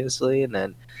spontaneously, and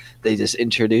then they just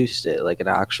introduced it like an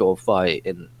actual fight,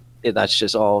 and that's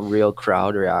just all real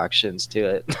crowd reactions to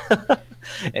it.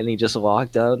 And he just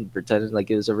walked out and pretended like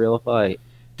it was a real fight.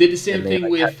 Did the same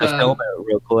thing with film it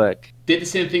real quick. Did the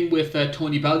same thing with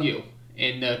Tony Bellew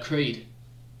in Creed.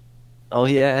 Oh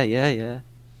yeah.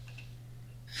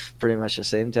 Pretty much the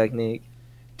same technique.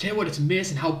 Tell you what, it's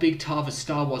amazing how big Tarver's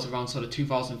star was around sort of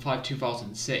 2005,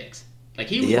 2006. Like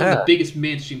he was one of the biggest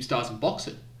mainstream stars in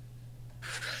boxing.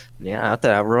 Yeah, after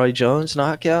that Roy Jones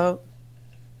knockout.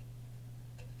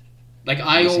 Like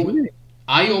I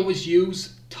always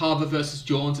use Tarver versus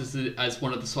Jones as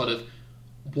one of the sort of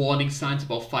warning signs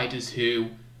about fighters who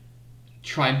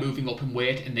try moving up in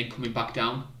weight and then coming back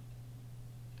down.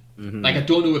 Like, I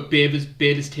don't know if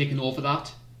Bader's taken over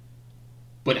that,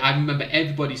 but I remember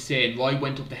everybody saying Roy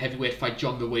went up the heavyweight fight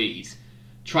John Ruiz,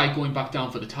 tried going back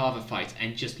down for the Tarver fight,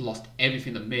 and just lost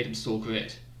everything that made him so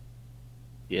great.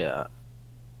 Yeah.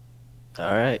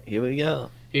 All right, here we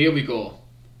go. Here we go.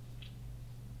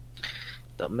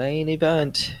 The main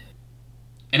event.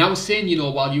 And I was saying,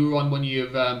 while you were on one of your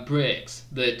breaks,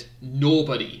 that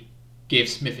nobody gave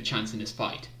Smith a chance in this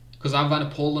fight. Because I ran a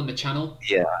poll on the channel.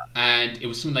 Yeah. And it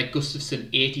was something like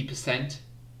Gustafsson 80%.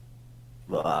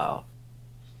 Wow.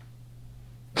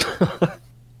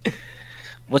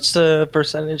 What's the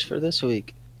percentage for this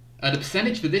week? The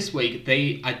percentage for this week,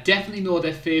 I definitely know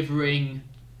they're favouring...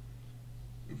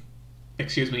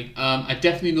 Excuse me. I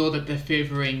definitely know that they're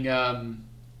favouring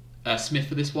Smith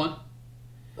for this one.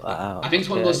 Wow. I think it's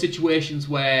one of those situations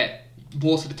where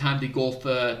most of the time they go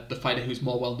for the fighter who's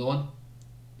more well known.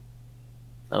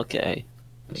 Okay.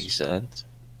 Makes sense.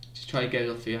 Just try to get it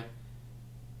up for you.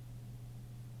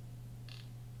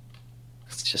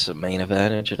 It's just a main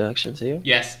event introductions here.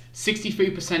 Yes.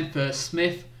 63% for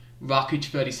Smith, Rakic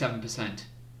 37%.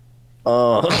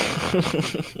 Oh.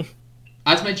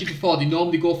 As mentioned before, they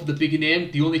normally go for the bigger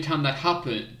name. The only time that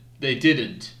happened, they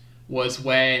didn't, was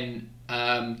when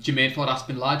Jermaine fought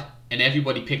Aspen Ladd, and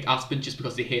everybody picked Aspen just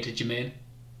because they hated Jermaine.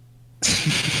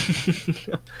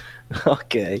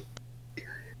 Okay.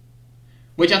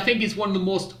 Which I think is one of the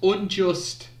most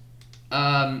unjust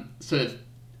sort of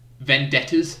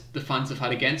vendettas the fans have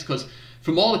had against, because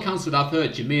from all accounts that I've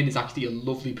heard, Jermaine is actually a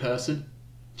lovely person.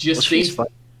 She's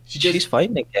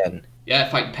fighting again. Yeah,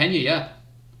 fighting Pena, yeah.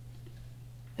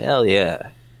 Hell yeah.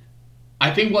 I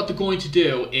think what they're going to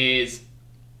do is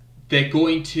they're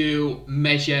going to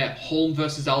measure Holm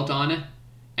versus Aldana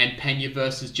and Pena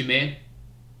versus Jermaine.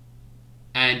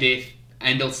 And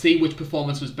they'll see which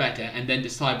performance was better and then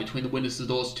decide between the winners of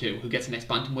those two who gets the next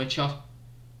bantamweight shot.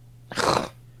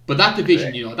 But that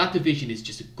division, that division is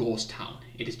just a ghost town.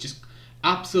 It has just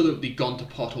absolutely gone to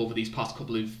pot over these past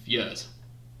couple of years.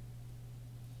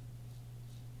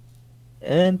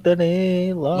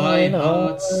 Anthony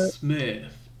Lionheart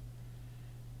Smith.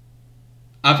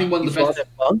 I think one of the best. Fought at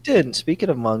Moncton. Speaking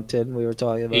of Moncton, we were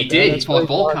talking about. He did. He fought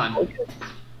Volkan.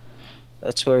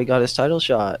 That's where he got his title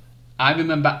shot. I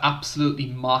remember absolutely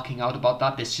marking out about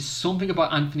that. There's just something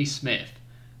about Anthony Smith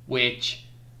which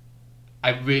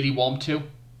I really warmed to.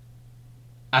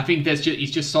 I think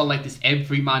he's just sort of like this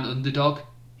everyman underdog.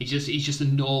 He's just a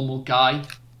normal guy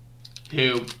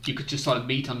who you could just sort of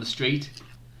meet on the street.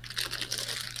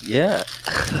 Yeah,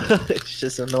 it's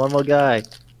just a normal guy.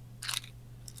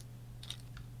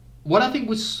 What I think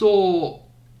was so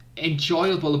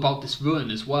enjoyable about this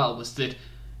run as well was that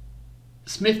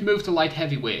Smith moved to light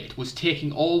heavyweight, was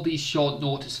taking all these short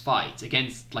notice fights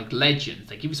against like legends.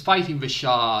 Like he was fighting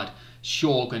Rashad,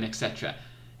 Shogun, etc.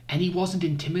 And he wasn't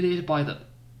intimidated by them.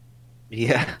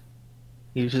 Yeah,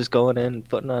 he was just going in and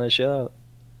putting on a show.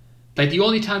 Like the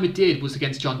only time it did was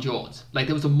against John Jones. Like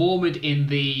there was a moment in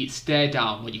the stare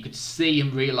down where you could see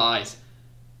him realise,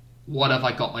 what have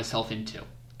I got myself into?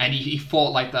 And he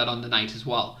fought like that on the night as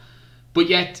well. But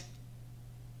yet,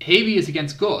 here he is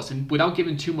against Gus, and without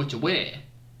giving too much away,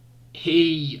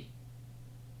 he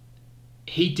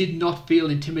did not feel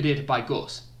intimidated by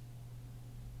Gus.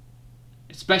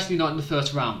 Especially not in the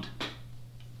first round.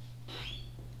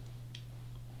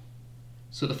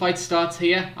 So the fight starts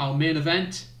here, our main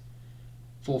event.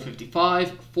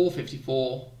 455,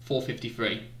 454,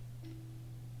 453.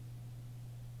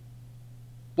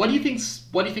 What do you think's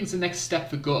the next step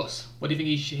for Gus? What do you think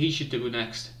he should do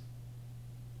next?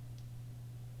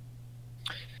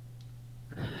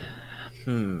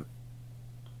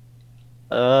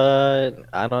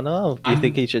 I don't know. Do you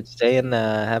think he should stay in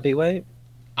heavyweight?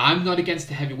 I'm not against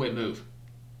the heavyweight move.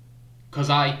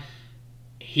 Because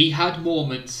he had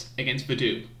moments against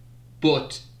Verdum,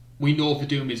 but we know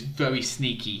Verdum is very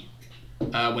sneaky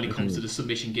when it comes to the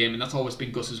submission game, and that's always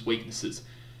been Gus's weaknesses.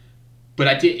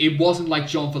 But it wasn't like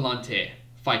John Vellante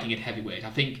fighting at heavyweight.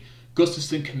 I think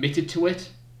Gustafsson committed to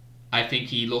it. I think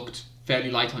he looked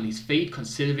fairly light on his feet,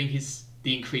 considering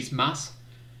the increased mass.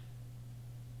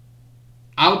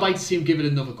 I would like to see him give it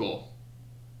another go.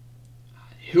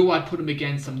 Who I'd put him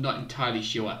against, I'm not entirely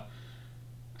sure.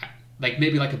 Like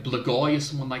maybe like a Blagoy or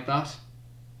someone like that.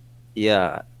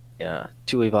 Yeah.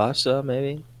 Tuivasa,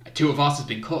 maybe? Tuivasa's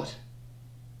been cut.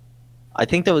 I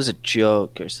think that was a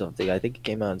joke or something. I think he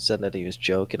came out and said that he was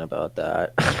joking about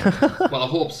that. Well, I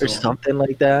hope so. Or something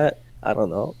like that. I don't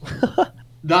know.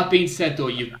 That being said, though,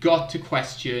 you've got to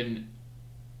question,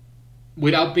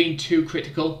 without being too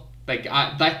critical, like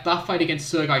that fight against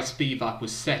Sergei Spivak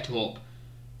was set up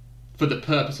for the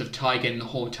purpose of Ty getting the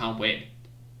hometown win.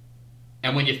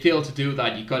 And when you fail to do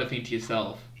that, you've got to think to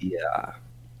yourself, Yeah.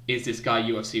 is this guy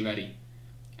UFC ready?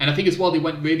 And I think as well, they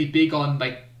went really big on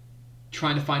like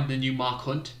trying to find the new Mark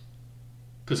Hunt.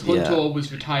 Because Hunter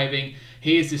was retiring.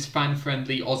 Here's this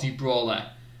fan-friendly Aussie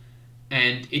brawler.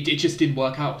 And it just didn't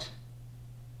work out.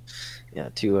 Yeah,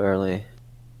 too early.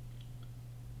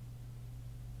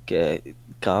 Okay,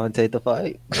 commentate the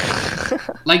fight.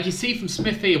 Like you see from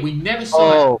Smith here, we never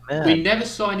saw man. We never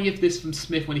saw any of this from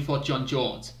Smith when he fought John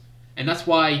Jones. And that's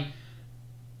why,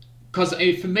 because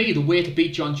for me, the way to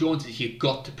beat John Jones is you've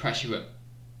got to pressure him.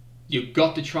 You've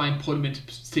got to try and put him into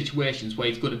situations where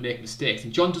he's going to make mistakes.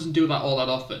 And John doesn't do that all that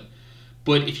often.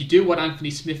 But if you do what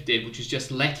Anthony Smith did, which was just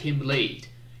let him lead,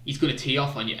 he's going to tee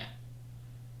off on you.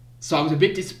 So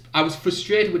I was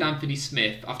frustrated with Anthony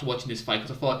Smith after watching this fight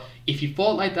because I thought, if you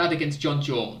fought like that against John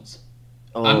Jones,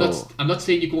 I'm not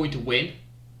saying you're going to win,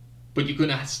 but you're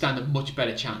going to stand a much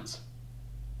better chance.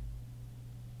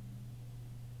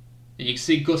 And you can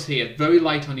see Gus here, very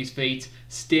light on his feet,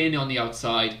 staying on the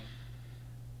outside.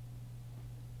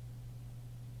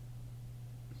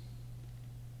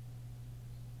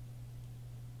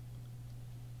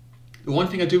 The one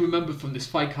thing I do remember from this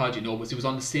fight card, was it was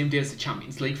on the same day as the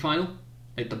Champions League final,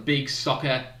 like the big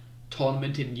soccer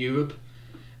tournament in Europe,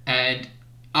 and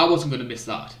I wasn't going to miss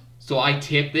that. So I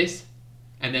taped this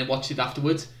and then watched it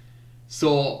afterwards.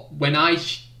 So when I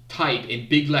type in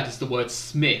big letters the word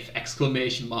Smith !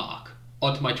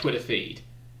 Onto my Twitter feed,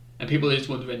 and people are just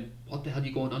wondering, what the hell are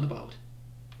you going on about?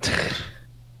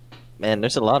 Man,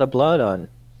 there's a lot of blood on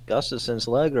Gustafsson's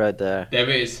leg right there. There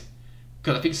is.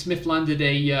 Because I think Smith landed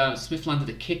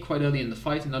a kick quite early in the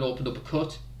fight, and that opened up a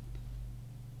cut.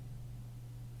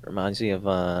 Reminds me of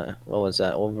what was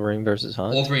that? Wolverine versus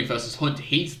Hunt. Wolverine versus Hunt.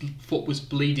 His foot was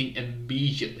bleeding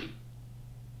immediately.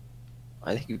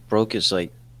 I think he broke his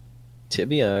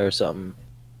tibia or something.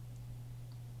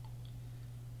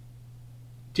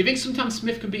 Do you think sometimes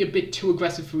Smith can be a bit too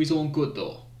aggressive for his own good,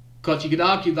 though? Because you could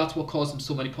argue that's what caused him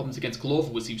so many problems against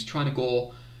Glover, was he was trying to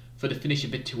go for the finish a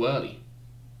bit too early.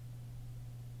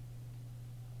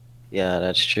 Yeah,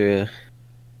 that's true.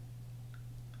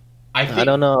 I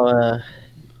don't know.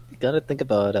 You gotta think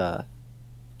about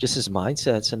just his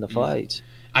mindsets in the fight.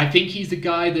 I think he's the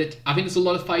guy that... I think there's a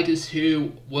lot of fighters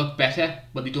who work better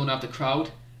when they don't have the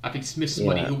crowd. I think Smith's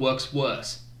somebody who works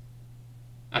worse.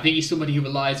 I think he's somebody who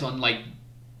relies on,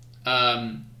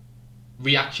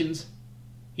 reactions.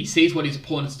 He sees what his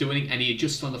opponent's doing and he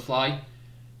adjusts on the fly.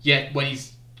 Yet when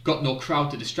he's got no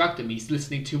crowd to distract him, he's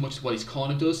listening too much to what his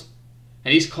corner does.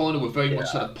 And his corner were very much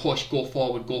sort of push, go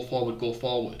forward, go forward, go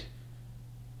forward.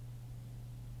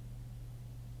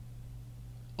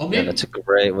 Or maybe, that's a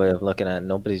great way of looking at it.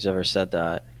 Nobody's ever said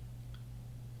that.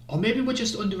 Or maybe we're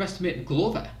just underestimating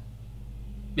Glover.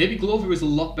 Maybe Glover is a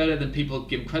lot better than people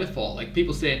give him credit for. Like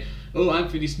people say, oh,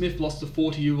 Anthony Smith lost to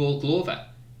 40-year-old Glover.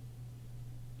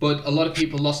 But a lot of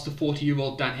people lost to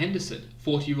 40-year-old Dan Henderson,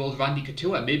 40-year-old Randy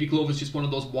Couture. Maybe Glover's just one of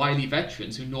those wily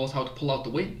veterans who knows how to pull out the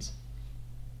wins.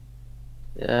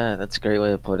 Yeah, that's a great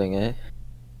way of putting it.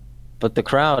 But the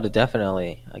crowd,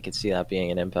 definitely, I could see that being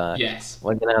an impact. Yes.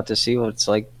 We're going to have to see what it's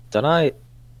like tonight.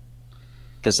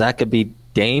 Because that could be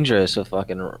dangerous with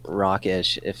fucking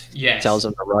Rakic if he tells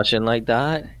him to rush in like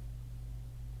that.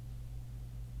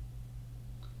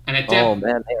 And oh,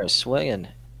 man, they are swinging.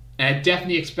 And I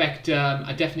definitely expect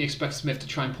Smith to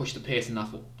try and push the pace in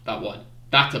that one.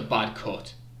 That's a bad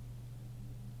cut.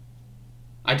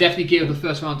 I definitely gave the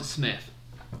first round to Smith.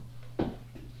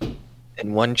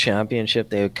 In one championship,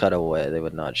 they would cut away. They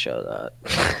would not show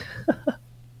that.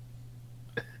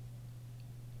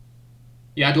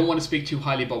 Yeah, I don't want to speak too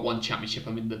highly about one championship.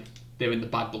 They're in the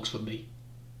bad books for me.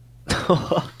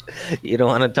 You don't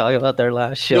want to talk about their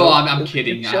last show? No, I'm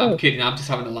kidding. I'm kidding. I'm just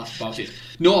having a laugh about it.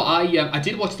 No, I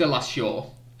did watch their last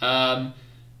show. I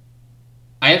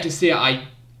have to say I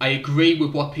agree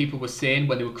with what people were saying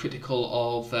when they were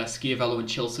critical of Schiavello and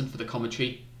Chilson for the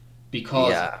commentary,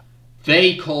 because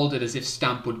they called it as if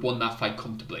Stamp would won that fight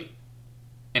comfortably.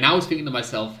 And I was thinking to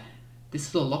myself, this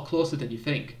is a lot closer than you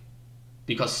think.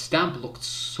 Because Stamp looked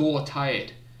so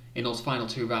tired in those final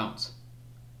 2 rounds.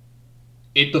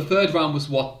 The third round was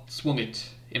what swung it,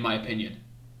 in my opinion.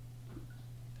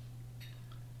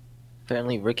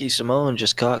 Apparently Ricky Simone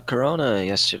just caught corona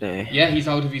yesterday. Yeah, he's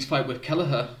out of his fight with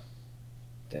Kelleher.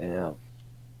 Damn.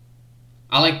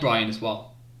 I like Brian as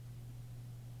well.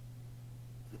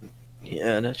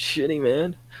 Yeah, that's shitty,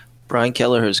 man. Brian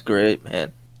Kelleher's great,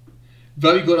 man.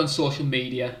 Very good on social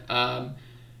media.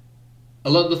 A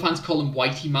lot of the fans call him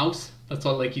Whitey Mouse. That's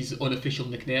all his unofficial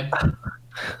nickname.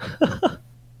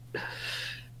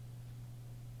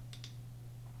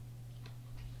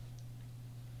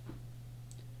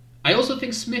 I also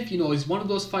think Smith, is one of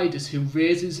those fighters who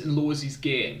raises and lowers his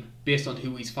game based on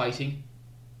who he's fighting.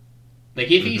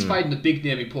 Like, if he's fighting a big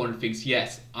name opponent and thinks,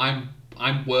 yes, I'm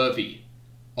worthy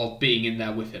of being in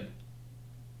there with him.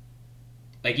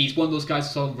 Like, he's one of those guys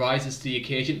who sort of rises to the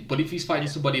occasion, but if he's fighting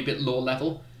somebody a bit low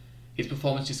level, his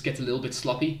performance just gets a little bit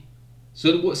sloppy. So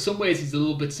in some ways he's a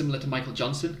little bit similar to Michael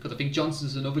Johnson, because I think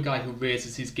Johnson's another guy who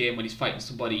raises his game when he's fighting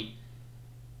somebody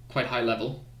quite high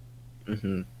level.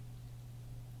 Okay,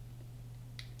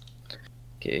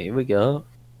 here we go.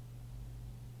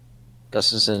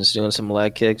 Gustafson's doing some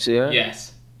leg kicks here.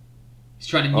 Yes. He's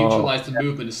trying to neutralize the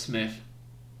movement of Smith.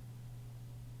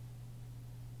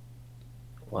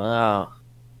 Wow.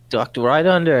 Ducked right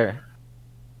under.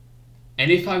 And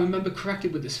if I remember correctly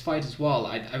with this fight as well,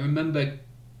 I remember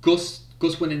Gus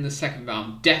winning the second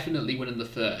round, definitely winning the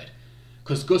third.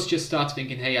 Because Gus just starts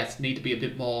thinking, hey, I need to be a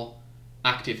bit more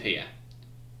active here.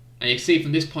 And you can see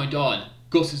from this point on,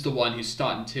 Gus is the one who's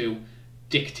starting to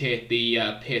dictate the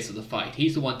pace of the fight.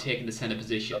 He's the one taking the center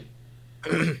position.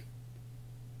 Because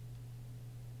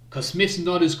Smith's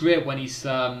not as great when he's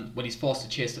forced to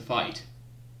chase the fight.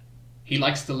 He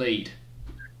likes to lead.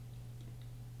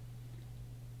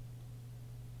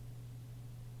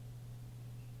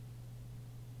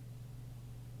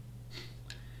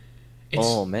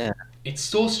 Man. It's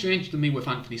so strange to me with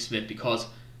Anthony Smith, because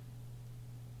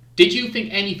did you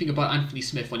think anything about Anthony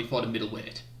Smith when he fought a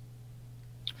middleweight?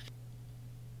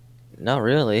 Not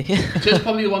really. Just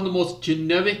probably one of the most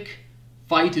generic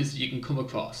fighters that you can come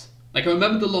across. Like, I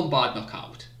remember the Lombard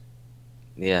knockout.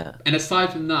 Yeah. And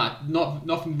aside from that,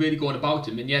 nothing really going about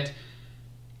him. And yet,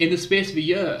 in the space of a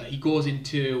year, he goes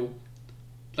into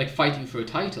like fighting for a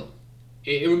title.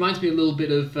 It reminds me a little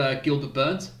bit of Gilbert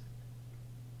Burns.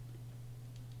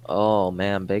 Oh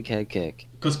man, big head kick.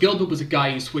 Because Gilbert was a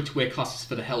guy who switched weight classes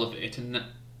for the hell of it, and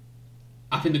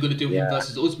I think they're going to do him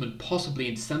versus Usman possibly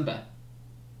in December.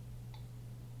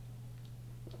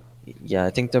 Yeah, I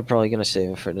think they're probably going to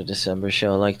save it for the December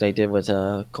show, like they did with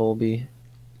Colby.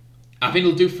 I think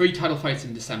they'll do 3 title fights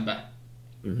in December.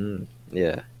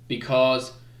 Yeah.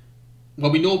 Because,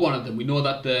 well, we know one of them. We know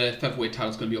that the featherweight title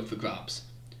is going to be up for grabs.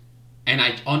 And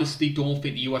I honestly don't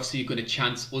think the UFC are going to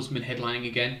chance Usman headlining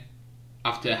again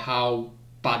after how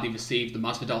badly received the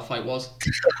Masvidal fight was.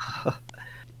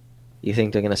 You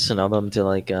think they're going to snub him to,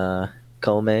 like,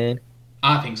 co-main?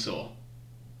 I think so.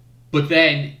 But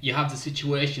then you have the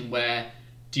situation where,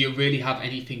 do you really have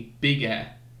anything bigger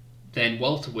than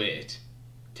welterweight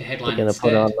to headline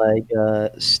instead? They're going to put on, like,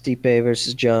 Stipe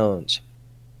versus Jones.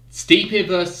 Stipe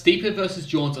versus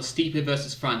Jones or Stipe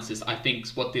versus Francis, I think,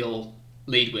 is what they'll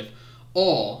lead with.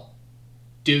 Or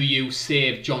do you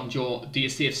save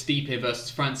Stipe versus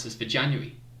Francis for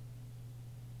January?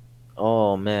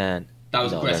 Oh man, that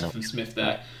was aggressive from Smith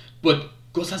there. But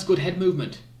Gus has good head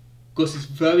movement. Gus is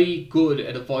very good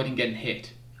at avoiding getting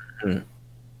hit.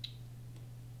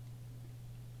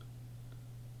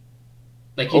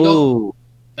 Like you're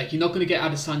not going to get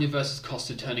Adesanya versus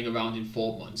Costa turning around in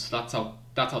 4 months. That's out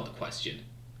the question.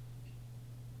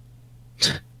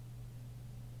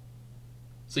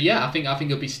 So yeah, I think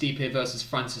it'll be Stipe versus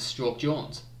Francis stroke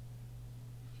Jones.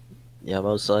 Yeah,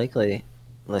 most likely.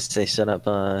 Unless they set up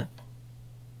Oh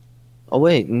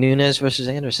wait, Nunes versus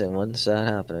Anderson. When's that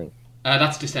happening?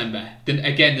 That's December. Then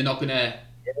again, they're not gonna.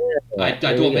 Yeah, I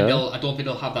don't think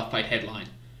they'll have that fight headline,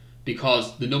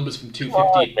 because the numbers from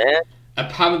 250.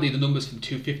 Apparently, the numbers from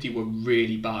 250 were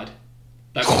really bad.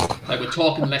 Like we're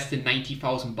talking less than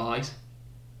 90,000 buys.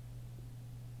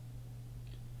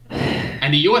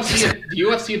 And the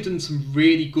UFC have done some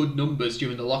really good numbers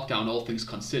during the lockdown, all things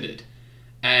considered,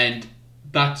 and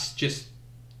that's just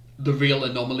the real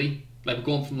anomaly. Like we're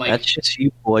going from like that's just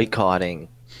you boycotting.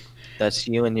 That's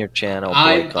you and your channel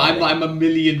boycotting. I'm a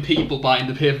million people buying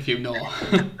the pay-per-view now.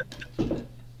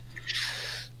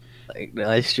 Like,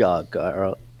 nice job,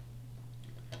 Carl.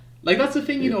 Like that's the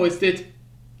thing, is that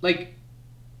like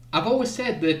I've always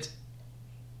said that.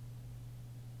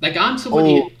 Like I'm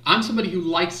somebody who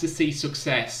likes to see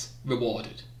success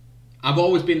rewarded. I've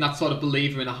always been that sort of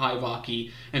believer in a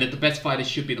hierarchy and that the best fighters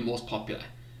should be the most popular.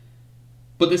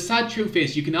 But the sad truth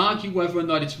is, you can argue whether or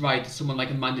not it's right that someone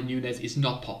like Amanda Nunes is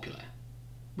not popular.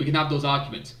 We can have those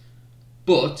arguments.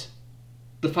 But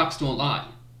the facts don't lie.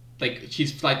 Like,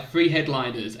 she's like 3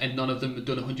 headliners and none of them have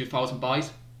done 100,000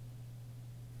 buys.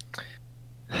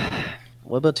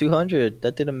 What about 200?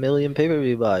 That did 1 million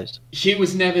pay-per-view buys. She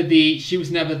was never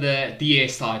the A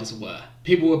side, as it were.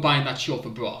 People were buying that show for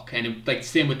Brock, and like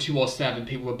same with 207,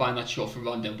 people were buying that show for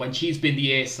Ronda. When she's been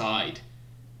the A side,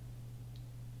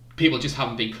 people just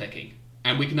haven't been clicking.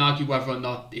 And we can argue whether or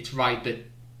not it's right that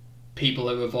people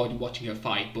are avoiding watching her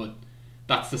fight, but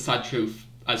That's the sad truth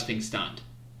as things stand.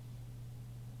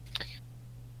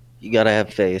 You gotta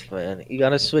have faith, man. You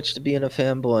gotta switch to being a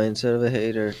fanboy instead of a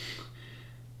hater.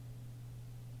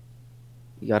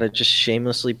 You gotta just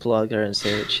shamelessly plug her and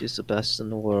say that she's the best in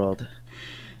the world.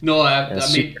 No, I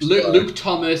mean, Luke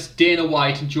Thomas, Dana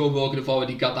White, and Joe Rogan have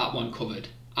already got that one covered.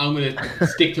 I'm going to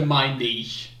stick to my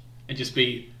niche and just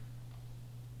be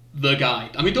the guy.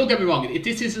 I mean, don't get me wrong,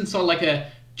 this isn't sort of like a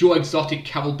Joe Exotic,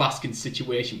 Carol Baskin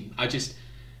situation.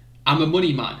 I'm a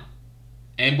money man.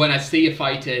 And when I see a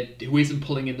fighter who isn't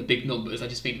pulling in the big numbers, I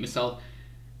just think to myself,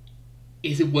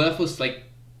 is it worth us, like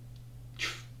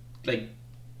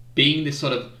being this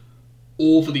sort of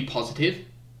overly positive?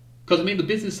 Because, I mean, the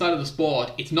business side of the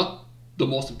sport, it's not the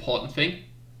most important thing,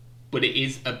 but it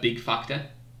is a big factor.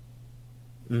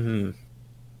 Mm-hmm.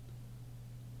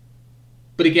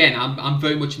 But again, I'm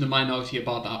very much in the minority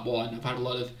about that one. I've had a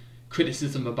lot of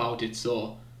criticism about it,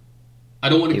 so I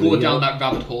don't want to go down that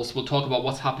rabbit hole, so we'll talk about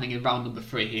what's happening in round number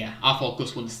 3 here. I thought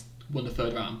Gus won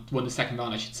the second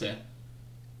round, I should say.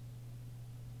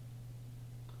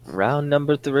 Round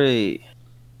number 3.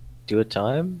 Do a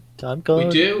time code?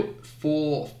 We do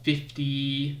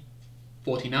 450,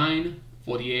 49,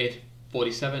 48,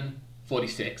 47,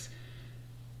 46.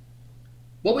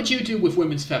 What would you do with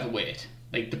women's featherweight?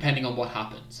 Like, depending on what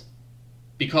happens.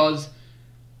 Because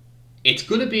it's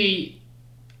going to be...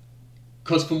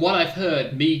 Because from what I've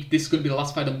heard, this is going to be the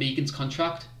last fight on Megan's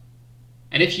contract.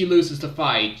 And if she loses the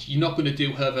fight, you're not going to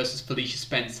do her versus Felicia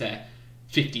Spencer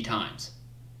 50 times.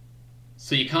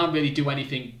 So you can't really do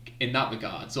anything in that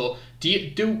regard. So do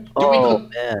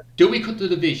we cut the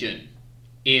division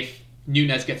if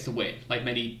Nunes gets the win, like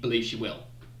many believe she will?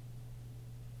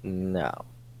 No.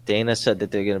 Dana said that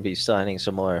they're going to be signing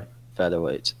some more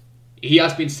featherweights. He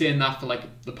has been saying that for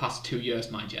like the past 2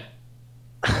 years, mind you.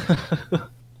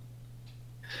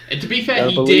 And to be fair,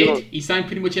 he did. He signed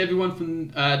pretty much everyone from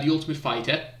The Ultimate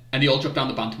Fighter, and they all dropped down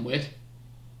the bantamweight.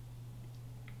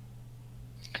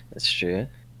 That's true.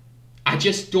 I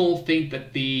just don't think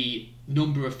that the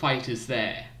number of fighters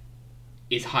there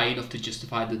is high enough to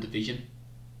justify the division.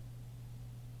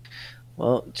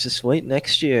 Well, just wait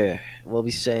next year. We'll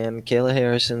be saying Kayla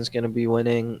Harrison's going to be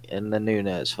winning in the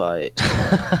Nunes fight.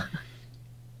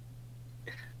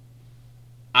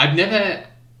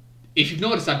 If you've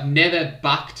noticed, I've never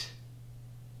backed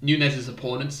Nunes'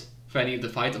 opponents for any of the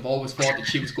fights. I've always thought that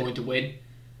she was going to win.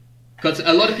 Because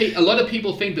a lot of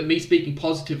people think that me speaking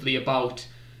positively about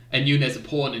a Nunes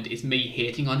opponent is me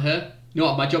hating on her.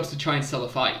 No, my job is to try and sell a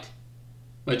fight.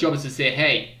 My job is to say,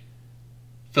 hey,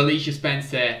 Felicia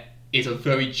Spencer is a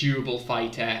very durable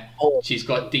fighter. She's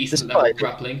got decent level of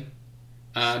grappling.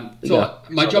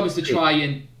 My job is to try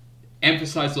and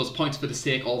emphasize those points for the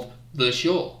sake of the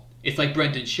show. It's like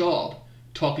Brendan Schaub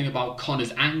talking about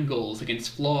Conor's angles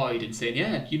against Floyd and saying,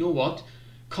 yeah, you know what?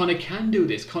 Conor can do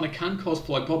this. Conor can cause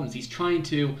Floyd problems. He's trying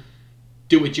to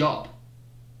do a job.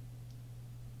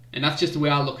 And that's just the way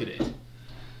I look at it.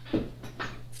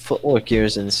 Footwork here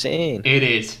is insane. It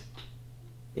is.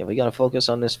 Yeah, we got to focus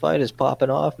on this fight. It's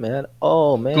popping off, man.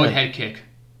 Oh, man. Good head kick.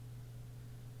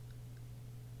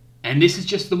 And this is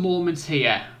just the moments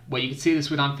here where you can see this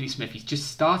with Anthony Smith. He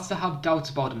just starts to have doubts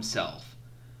about himself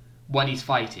when he's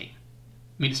fighting.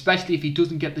 I mean, especially if he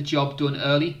doesn't get the job done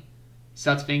early. He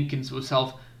starts thinking to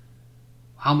himself,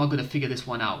 how am I going to figure this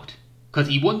one out? Because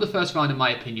he won the first round, in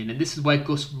my opinion, and this is where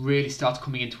Gus really starts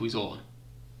coming into his own.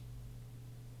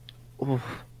 Oof.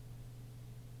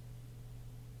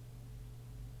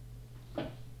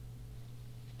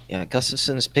 Yeah,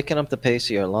 Gustafsson's picking up the pace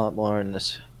here a lot more in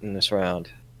this round.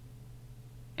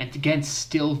 And again,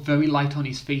 still very light on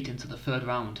his feet into the third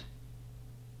round.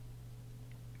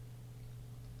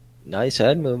 Nice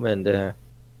head movement there.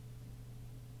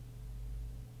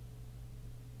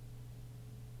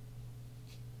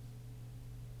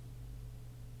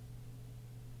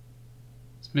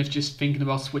 Smith just thinking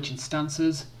about switching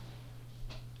stances.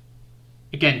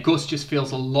 Again, Gus just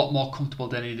feels a lot more comfortable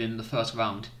than he did in the first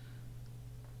round.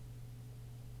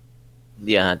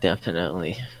 Yeah,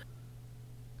 definitely.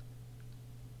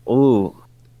 Ooh.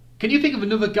 Can you think of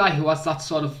another guy who has that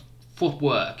sort of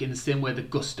footwork in the same way that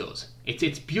Gus does?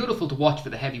 It's beautiful to watch for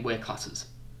the heavyweight classes.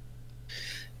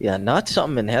 Yeah, not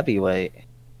something in heavyweight.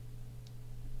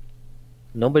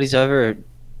 Nobody ever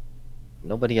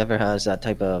has that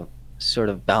type of sort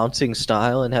of bouncing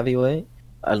style in heavyweight,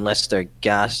 unless they're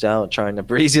gassed out trying to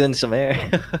breathe in some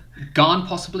air. Gone,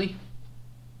 possibly?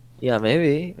 Yeah,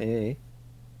 maybe.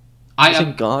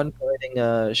 Isn't Gone fighting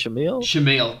Shamil?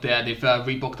 Shamil, they've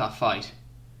rebooked that fight.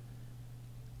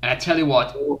 And I tell you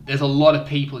what, there's a lot of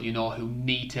people, who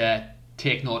need to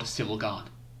take note of Civil Gone.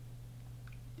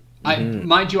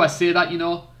 Mind you, I say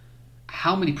that,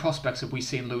 how many prospects have we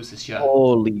seen lose this year?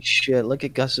 Holy shit! Look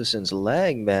at Gustafsson's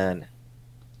leg, man.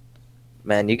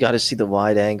 Man, you got to see the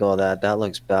wide angle of that. That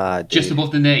looks bad, dude. Just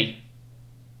above the knee.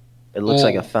 It looks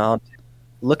like a fountain.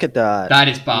 Look at that. That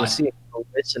is bad. You can see it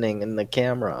glistening in the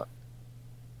camera.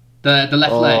 The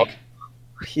left leg.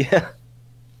 Yeah.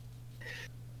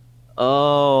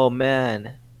 Oh,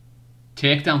 man.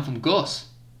 Takedown from Gus.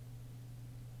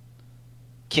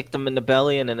 Kicked him in the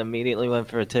belly and then immediately went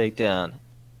for a takedown.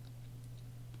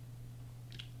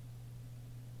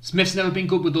 Smith's never been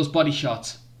good with those body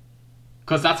shots.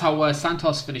 Because that's how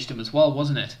Santos finished him as well,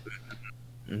 wasn't it?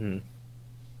 Mm-hmm.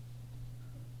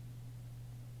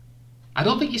 I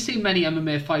don't think you see many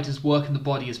MMA fighters working the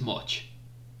body as much.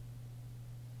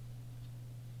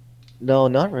 No,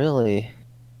 not really.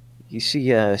 You see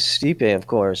Stipe, of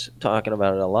course, talking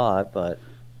about it a lot, but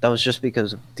that was just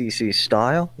because of DC's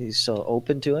style. He's so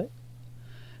open to it.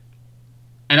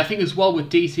 And I think as well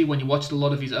with DC, when you watched a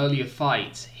lot of his earlier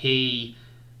fights,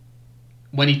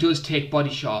 when he does take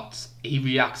body shots, he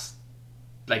reacts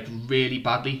like really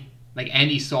badly. Like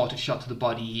any sort of shot to the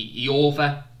body, he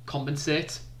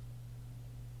overcompensates.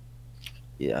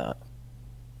 Yeah,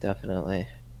 definitely.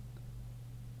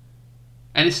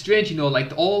 And it's strange,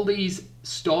 like all these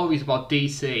stories about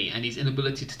DC and his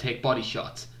inability to take body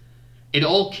shots, it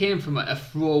all came from a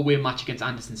throwaway match against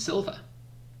Anderson Silva.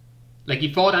 Like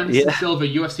he fought Anderson Silva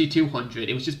UFC 200.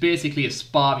 It was just basically a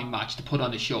sparring match to put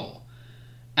on a show.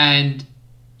 And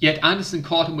yet Anderson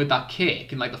caught him with that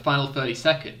kick in like the final 30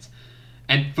 seconds.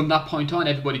 And from that point on,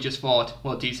 everybody just thought,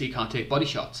 well, DC can't take body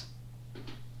shots.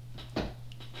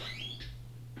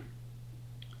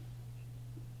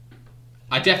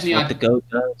 That's what the GOAT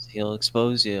does. He'll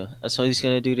expose you. That's what he's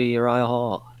going to do to Uriah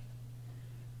Hall.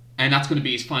 And that's going to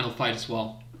be his final fight as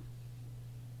well.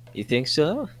 You think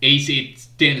so?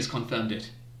 Dana's confirmed it.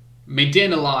 I mean,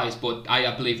 Dana lies, but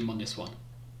I believe him on this one.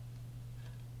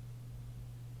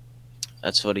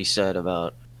 That's what he said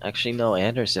about... Actually, no,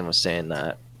 Anderson was saying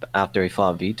that after he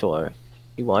fought Vitor.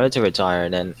 He wanted to retire,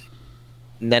 and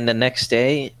then the next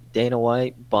day, Dana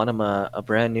White bought him a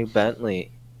brand new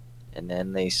Bentley. And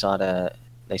then they signed a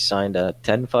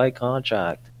 10-fight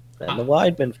contract. And the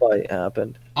Weidman fight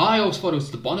happened. I always thought it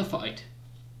was the Bonner fight.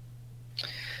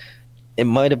 It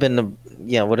might have been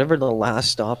whatever the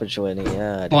last stoppage when he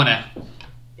had. Bonner.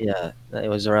 Yeah, it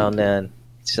was around then.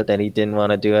 He said that he didn't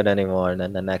want to do it anymore, and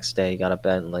then the next day he got a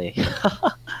Bentley.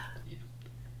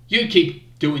 You'd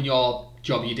keep doing your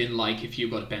job you didn't like if you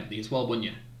got a Bentley as well, wouldn't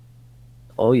you?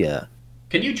 Oh, yeah.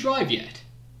 Can you drive yet?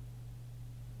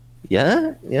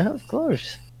 Yeah, of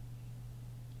course.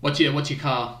 What's your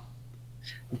car?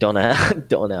 Don't have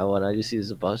one. I just use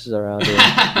the buses around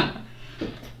here.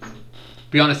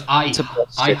 Be honest,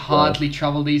 I hardly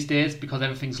travel these days because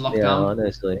everything's locked down.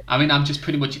 Honestly. I mean, I'm just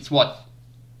pretty much, it's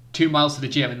 2 miles to the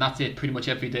gym, and that's it pretty much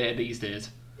every day these days.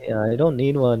 Yeah, I don't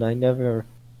need one. I'm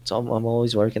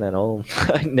always working at home.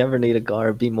 I never need a car.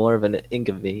 It'd be more of an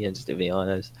inconvenience, to be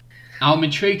honest. I'm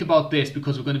intrigued about this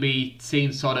because we're going to be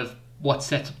seeing sort of what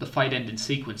sets up the fight ending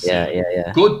sequence.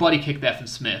 Yeah. Good body kick there from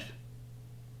Smith.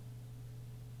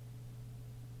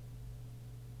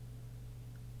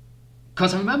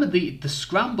 Because I remember the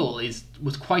scramble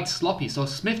was quite sloppy, so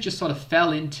Smith just sort of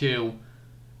fell into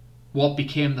what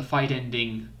became the fight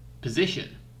ending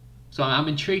position. So I'm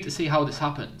intrigued to see how this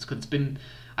happens, because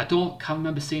I can't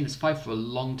remember seeing this fight for a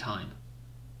long time.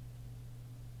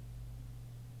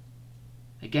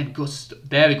 Again, Gus,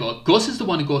 there we go. Gus is the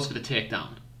one who goes for the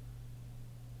takedown.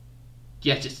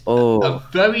 Yeah, just a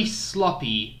very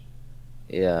sloppy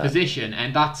position,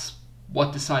 and that's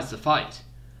what decides the fight.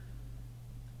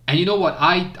 And you know what?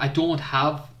 I don't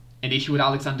have an issue with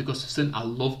Alexander Gustafsson. I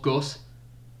love Gus.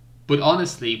 But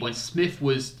honestly, when Smith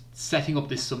was setting up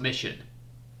this submission,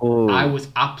 I was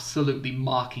absolutely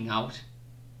marking out.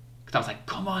 Because I was like,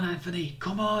 come on, Anthony,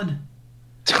 come on.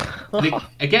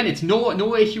 Again, it's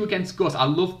no issue against Gus. I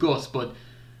love Gus, but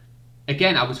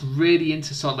again, I was really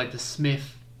into sort of like the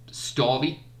Smith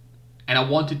story, and I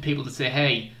wanted people to say,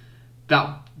 hey,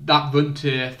 that run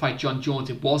to fight John Jones,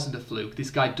 it wasn't a fluke. This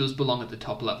guy does belong at the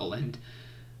top level, and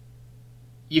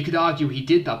you could argue he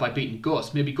did that by beating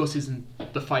Gus. Maybe Gus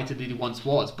isn't the fighter that he once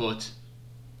was, but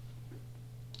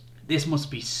this must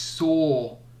be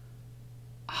so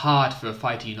hard for a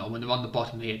fighter, when they're on the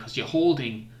bottom here, because you're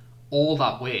holding all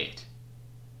that weight.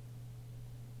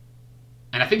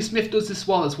 And I think Smith does this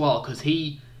well as well, because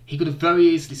he could have very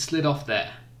easily slid off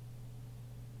there.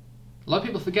 A lot of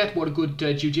people forget what a good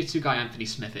jiu-jitsu guy Anthony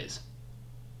Smith is.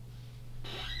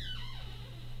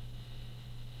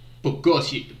 But Gus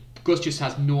just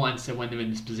has no answer when they're in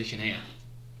this position here.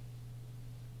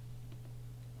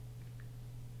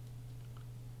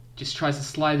 Just tries to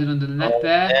slide it under the neck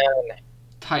there. Man.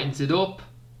 Tightens it up.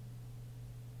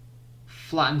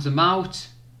 Flattens him out.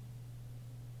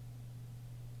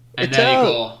 And It's there out.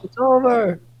 you go. It's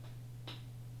over.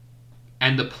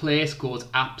 And the place goes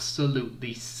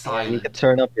absolutely silent. You can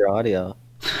turn up your audio.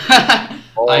 I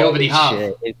already have.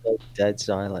 Shit. It goes dead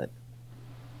silent.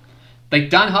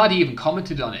 Like, Dan Hardy even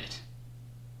commented on it.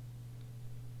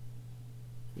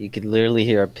 You could literally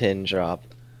hear a pin drop.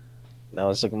 That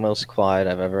was the most quiet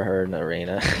I've ever heard in an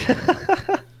arena.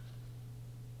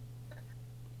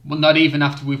 Well, not even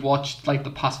after we've watched, like,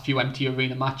 the past few empty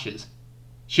arena matches.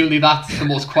 Surely that's the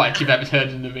most quiet you've ever heard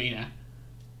in an arena.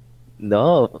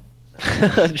 No.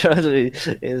 Trust me,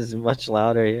 it's much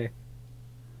louder here.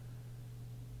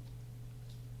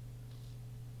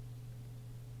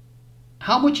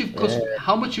 How much of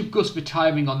Gus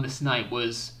retiring on this night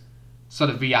was sort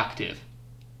of reactive?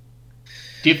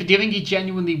 Do you think he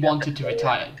genuinely wanted to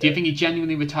retire? Do you think he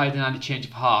genuinely retired and had a change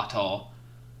of heart, or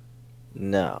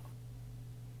No.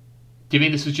 do you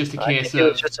think this was just a case It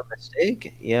was of just a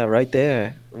mistake. Yeah, right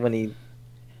there. When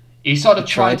he sort of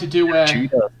tried to do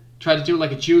judo.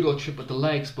 like a judo trip with the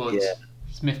legs, but Yeah.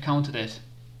 Smith countered it.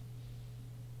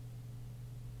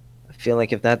 I feel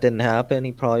like if that didn't happen,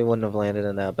 he probably wouldn't have landed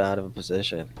in that bad of a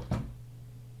position.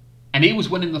 And he was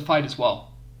winning the fight as well.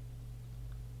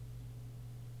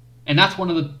 And that's one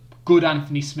of the good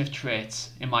Anthony Smith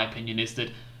traits, in my opinion, is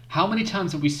that how many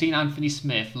times have we seen Anthony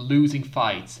Smith losing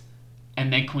fights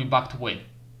and then coming back to win?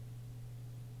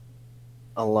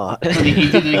 A lot. He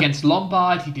did it against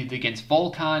Lombard, he did it against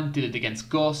Volkan, did it against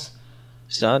Gus.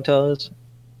 Santos?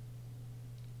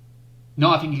 No,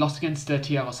 I think he lost against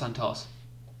Thiago Santos.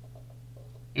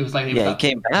 It was like Yeah, he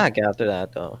came back after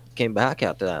that, though. Came back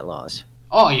after that loss.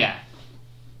 Oh, yeah.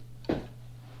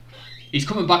 He's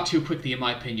coming back too quickly, in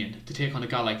my opinion, to take on a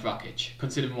guy like Rakic,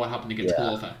 considering what happened against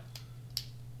Glover.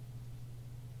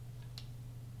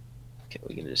 Okay,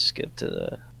 we can just skip to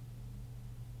the...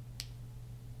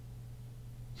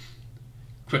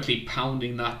 Quickly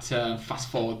pounding that fast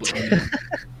forward button.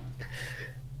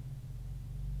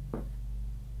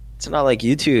 It's not like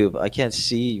YouTube. I can't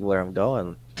see where I'm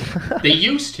going. They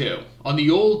used to. On the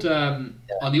old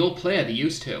player, they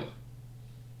used to.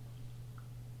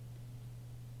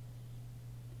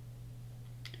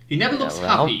 He never looks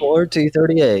happy. Round 4,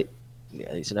 238.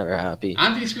 Yeah, he's never happy.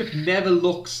 Anthony Smith never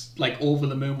looks like over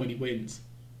the moon when he wins.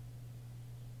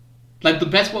 Like, the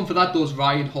best one for that, though, is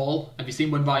Ryan Hall. Have you seen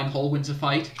when Ryan Hall wins a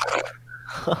fight?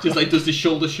 Just like does the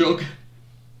shoulder shrug.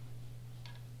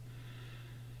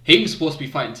 He was supposed to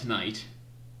be fighting tonight.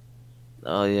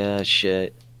 Oh yeah,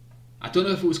 shit. I don't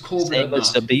know if it was COVID Same or not.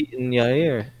 as the beating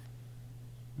Yair.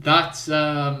 That's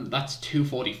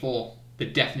 244. They're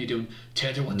definitely doing.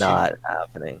 Not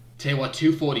happening. Tell you what,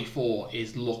 244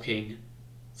 is looking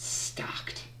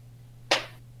stacked.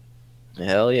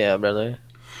 Hell yeah, brother.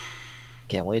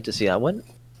 Can't wait to see that one.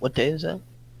 What day is that?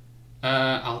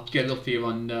 I'll get it up for you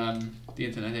on the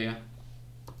internet here.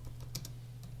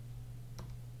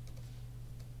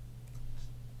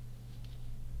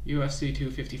 UFC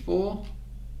 254.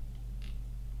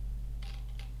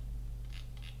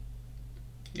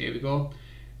 Here we go.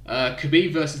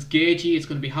 Khabib versus Gaethje. It's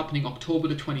going to be happening October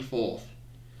the 24th.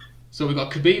 So we've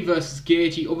got Khabib versus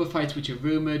Gaethje. Other fights which are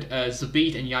rumoured: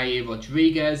 Zabit and Yair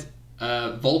Rodriguez.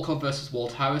 Volkov versus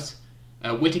Walt Harris.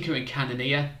 Whittaker and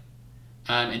Cannonier.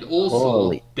 And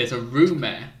also, there's a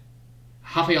rumour.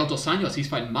 Rafael Dos Anjos, he's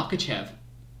fighting Makhachev.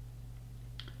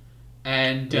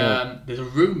 And there's a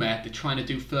rumour they're trying to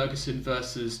do Ferguson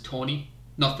versus Tony.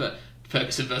 Not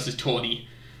Ferguson versus Tony.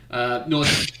 No,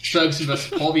 Ferguson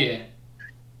versus Poirier.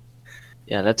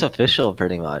 Yeah, that's official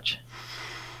pretty much.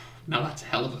 Now that's a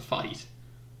hell of a fight.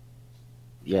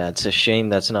 Yeah, it's a shame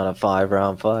that's not a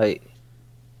 5-round fight.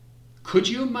 Could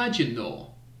you imagine, though,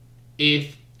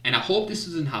 if, and I hope this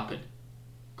doesn't happen,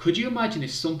 could you imagine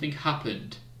if something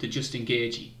happened to Justin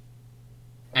Gaethje?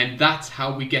 And that's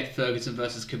how we get Ferguson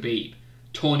versus Khabib.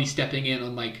 Tony stepping in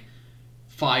on like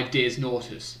 5 days'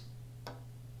 notice.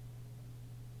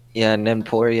 Yeah, and then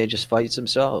Poirier just fights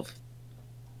himself.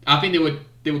 I think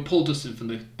they would pull Dustin from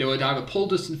they would either pull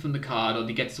Dustin from the card or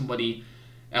they get somebody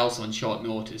else on short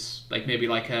notice, like maybe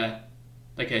like a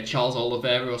Charles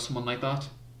Oliveira or someone like that.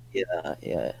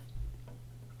 Yeah.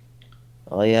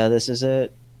 Oh yeah, this is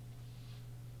it.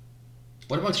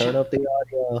 What about Turn up the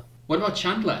audio? What about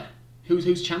Chandler?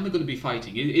 Who's Chandler going to be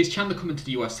fighting? Is Chandler coming to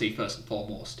the UFC first and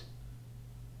foremost?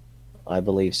 I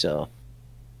believe so.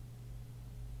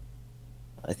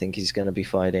 I think he's going to be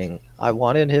fighting. I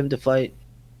wanted him to fight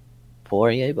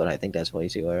Poirier, but I think that's way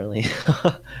too early.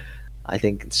 I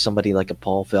think somebody like a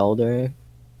Paul Felder,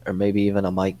 or maybe even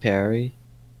a Mike Perry.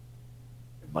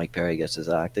 Mike Perry gets his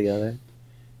act together.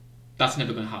 That's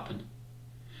never going to happen.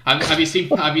 Have you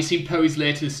seen Perry's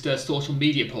latest social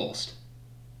media post?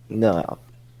 No.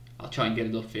 I'll try and get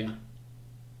it up for you.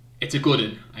 It's a good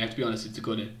one. I have to be honest, it's a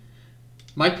good one.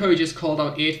 Mike Perry just called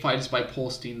out 8 fighters by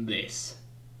posting this.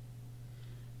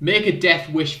 Make a Death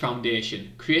Wish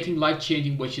Foundation, creating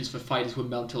life-changing wishes for fighters with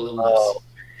mental illness.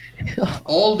 Oh.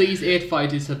 All these 8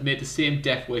 fighters have made the same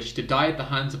death wish to die at the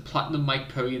hands of Platinum Mike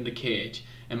Perry in the cage,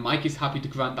 and Mike is happy to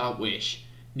grant that wish.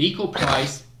 Nico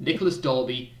Price, Nicholas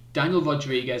Dolby, Daniel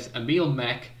Rodriguez, Emil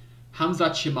Mek,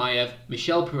 Hamzat Chimaev,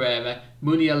 Michel Pereira,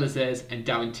 Muniel Aziz, and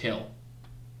Darren Till.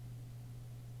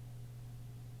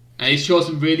 And he shows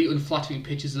some really unflattering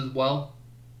pictures as well.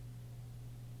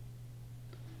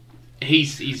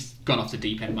 He's gone off the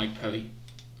deep end, Mike Perry.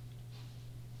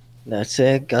 That's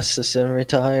it. Gustafsson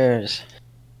retires.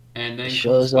 And then he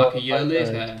comes back a year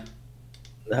later.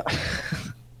 No.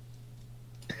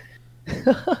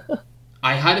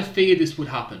 I had a fear this would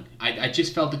happen. I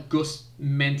just felt that Gus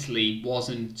mentally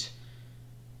wasn't...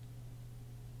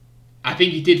 I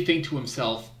think he did think to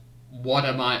himself, what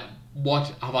have I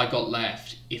got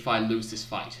left if I lose this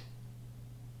fight?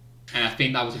 And I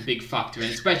think that was a big factor,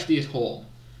 and especially at home.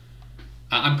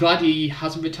 I'm glad he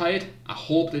hasn't retired. I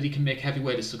hope that he can make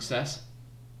heavyweight a success.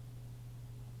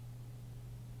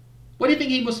 What do you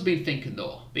think he must have been thinking,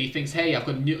 though? That he thinks, hey, I've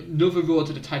got another road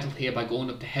to the title here by going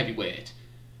up to heavyweight.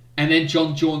 And then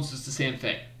John Jones does the same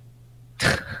thing.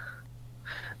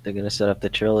 They're going to set up the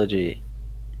trilogy.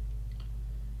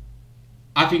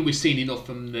 I think we've seen enough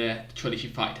from the trilogy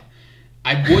fight.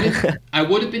 I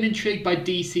would have been intrigued by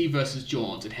DC versus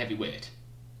Jones at heavyweight.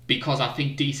 Because I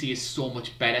think DC is so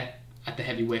much better at the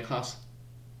heavyweight class.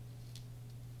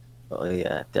 Oh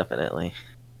yeah, definitely.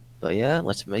 But yeah,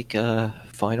 let's make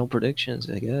final predictions,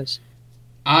 I guess.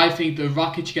 I think the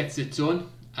Rakic gets it done.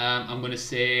 I'm going to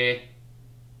say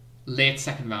late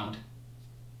second round.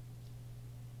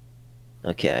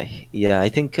 Okay. Yeah, I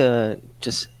think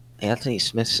just Anthony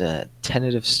Smith's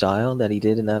tentative style that he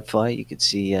did in that fight, you could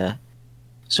see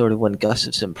sort of when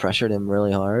Gustafsson pressured him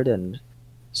really hard and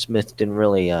Smith didn't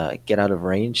really get out of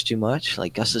range too much.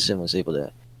 Like Gustafsson was able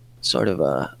to sort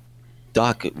of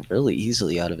duck really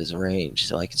easily out of his range,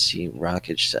 so I could see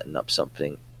Rakic setting up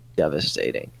something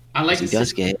devastating. I like he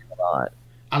does get hit a lot.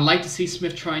 I'd like to see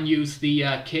Smith try and use the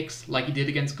kicks like he did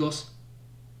against Gus,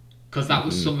 because that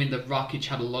was something that Rakic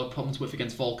had a lot of problems with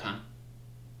against Volkan.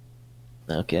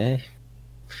 Okay.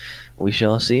 We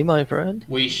shall see, my friend.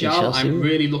 We shall. I'm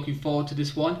really looking forward to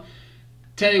this one.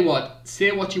 Tell you what,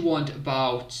 say what you want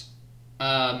about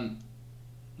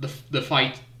the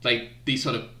fight, like these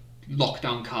sort of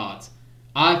lockdown cards.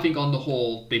 I think on the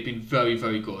whole they've been very,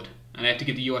 very good, and I have to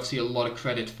give the UFC a lot of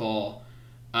credit for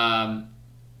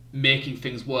making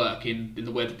things work in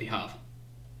the way that they have.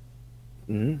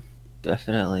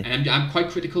 Definitely. And I'm quite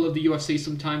critical of the UFC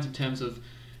sometimes in terms of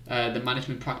the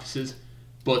management practices,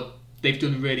 but they've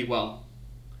done really well.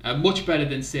 Much better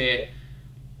than, say,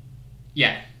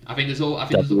 I think there's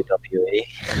WWE.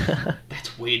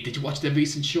 That's weird. Did you watch their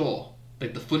recent show?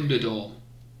 Like the Thunderdome?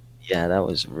 Yeah, that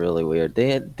was really weird.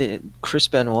 Chris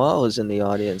Benoit was in the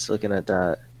audience looking at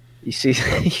that. You see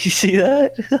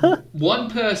that? One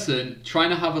person trying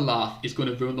to have a laugh is going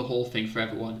to ruin the whole thing for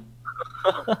everyone.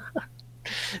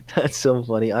 That's so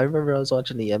funny. I remember I was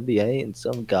watching the NBA and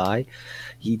some guy,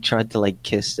 he tried to like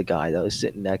kiss the guy that was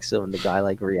sitting next to him, and the guy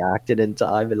like reacted in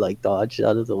time and like dodged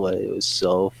out of the way. It was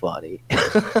so funny.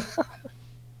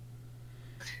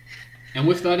 And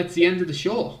with that, it's the end of the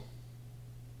show.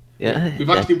 Yeah. We've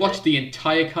actually watched the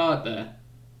entire card there.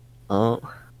 Oh.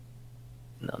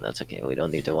 No, that's okay. We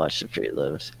don't need to watch the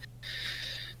prelims.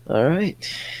 All right.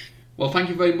 Well, thank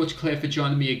you very much, Claire, for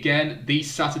joining me again. These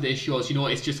Saturday shows,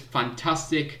 it's just a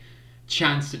fantastic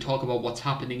chance to talk about what's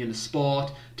happening in the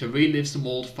sport, to relive some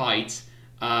old fights.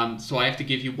 So I have to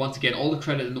give you, once again, all the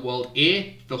credit in the world,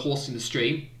 A, for hosting the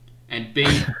stream, and B,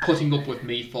 putting up with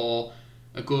me for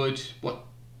a good,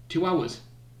 2 hours?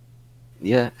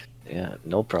 Yeah,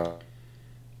 no problem.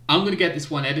 I'm going to get this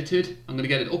one edited. I'm going to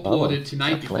get it uploaded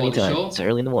tonight before the show. It's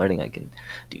early in the morning. I can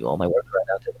do all my work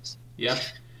right after this. Yep.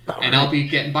 And I'll be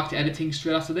getting back to editing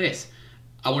straight after this.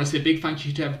 I want to say a big thank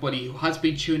you to everybody who has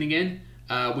been tuning in.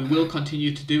 We will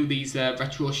continue to do these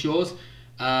retro shows.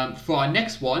 For our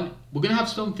next one, we're going to have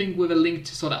something with a link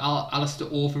to sort of Alistair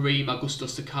Overeem, Augusto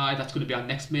Sakai. That's going to be our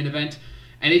next main event.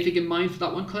 Anything in mind for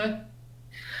that one, Claire?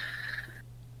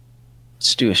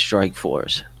 Let's do a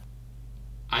Strikeforce.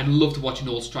 I'd love to watch an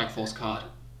old Strikeforce card.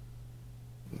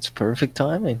 It's perfect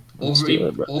timing.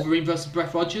 Overeem versus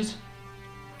Brett Rogers?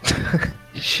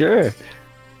 Sure.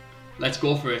 Let's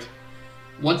go for it.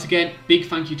 Once again, big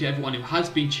thank you to everyone who has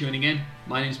been tuning in.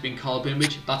 My name's been Carl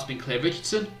Boombridge, that's been Claire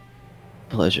Richardson.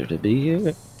 Pleasure to be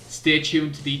here. Stay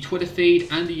tuned to the Twitter feed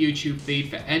and the YouTube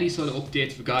feed for any sort of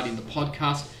updates regarding the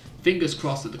podcast. Fingers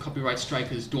crossed that the copyright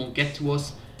strikers don't get to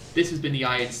us. This has been the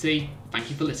INC. Thank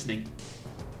you for listening.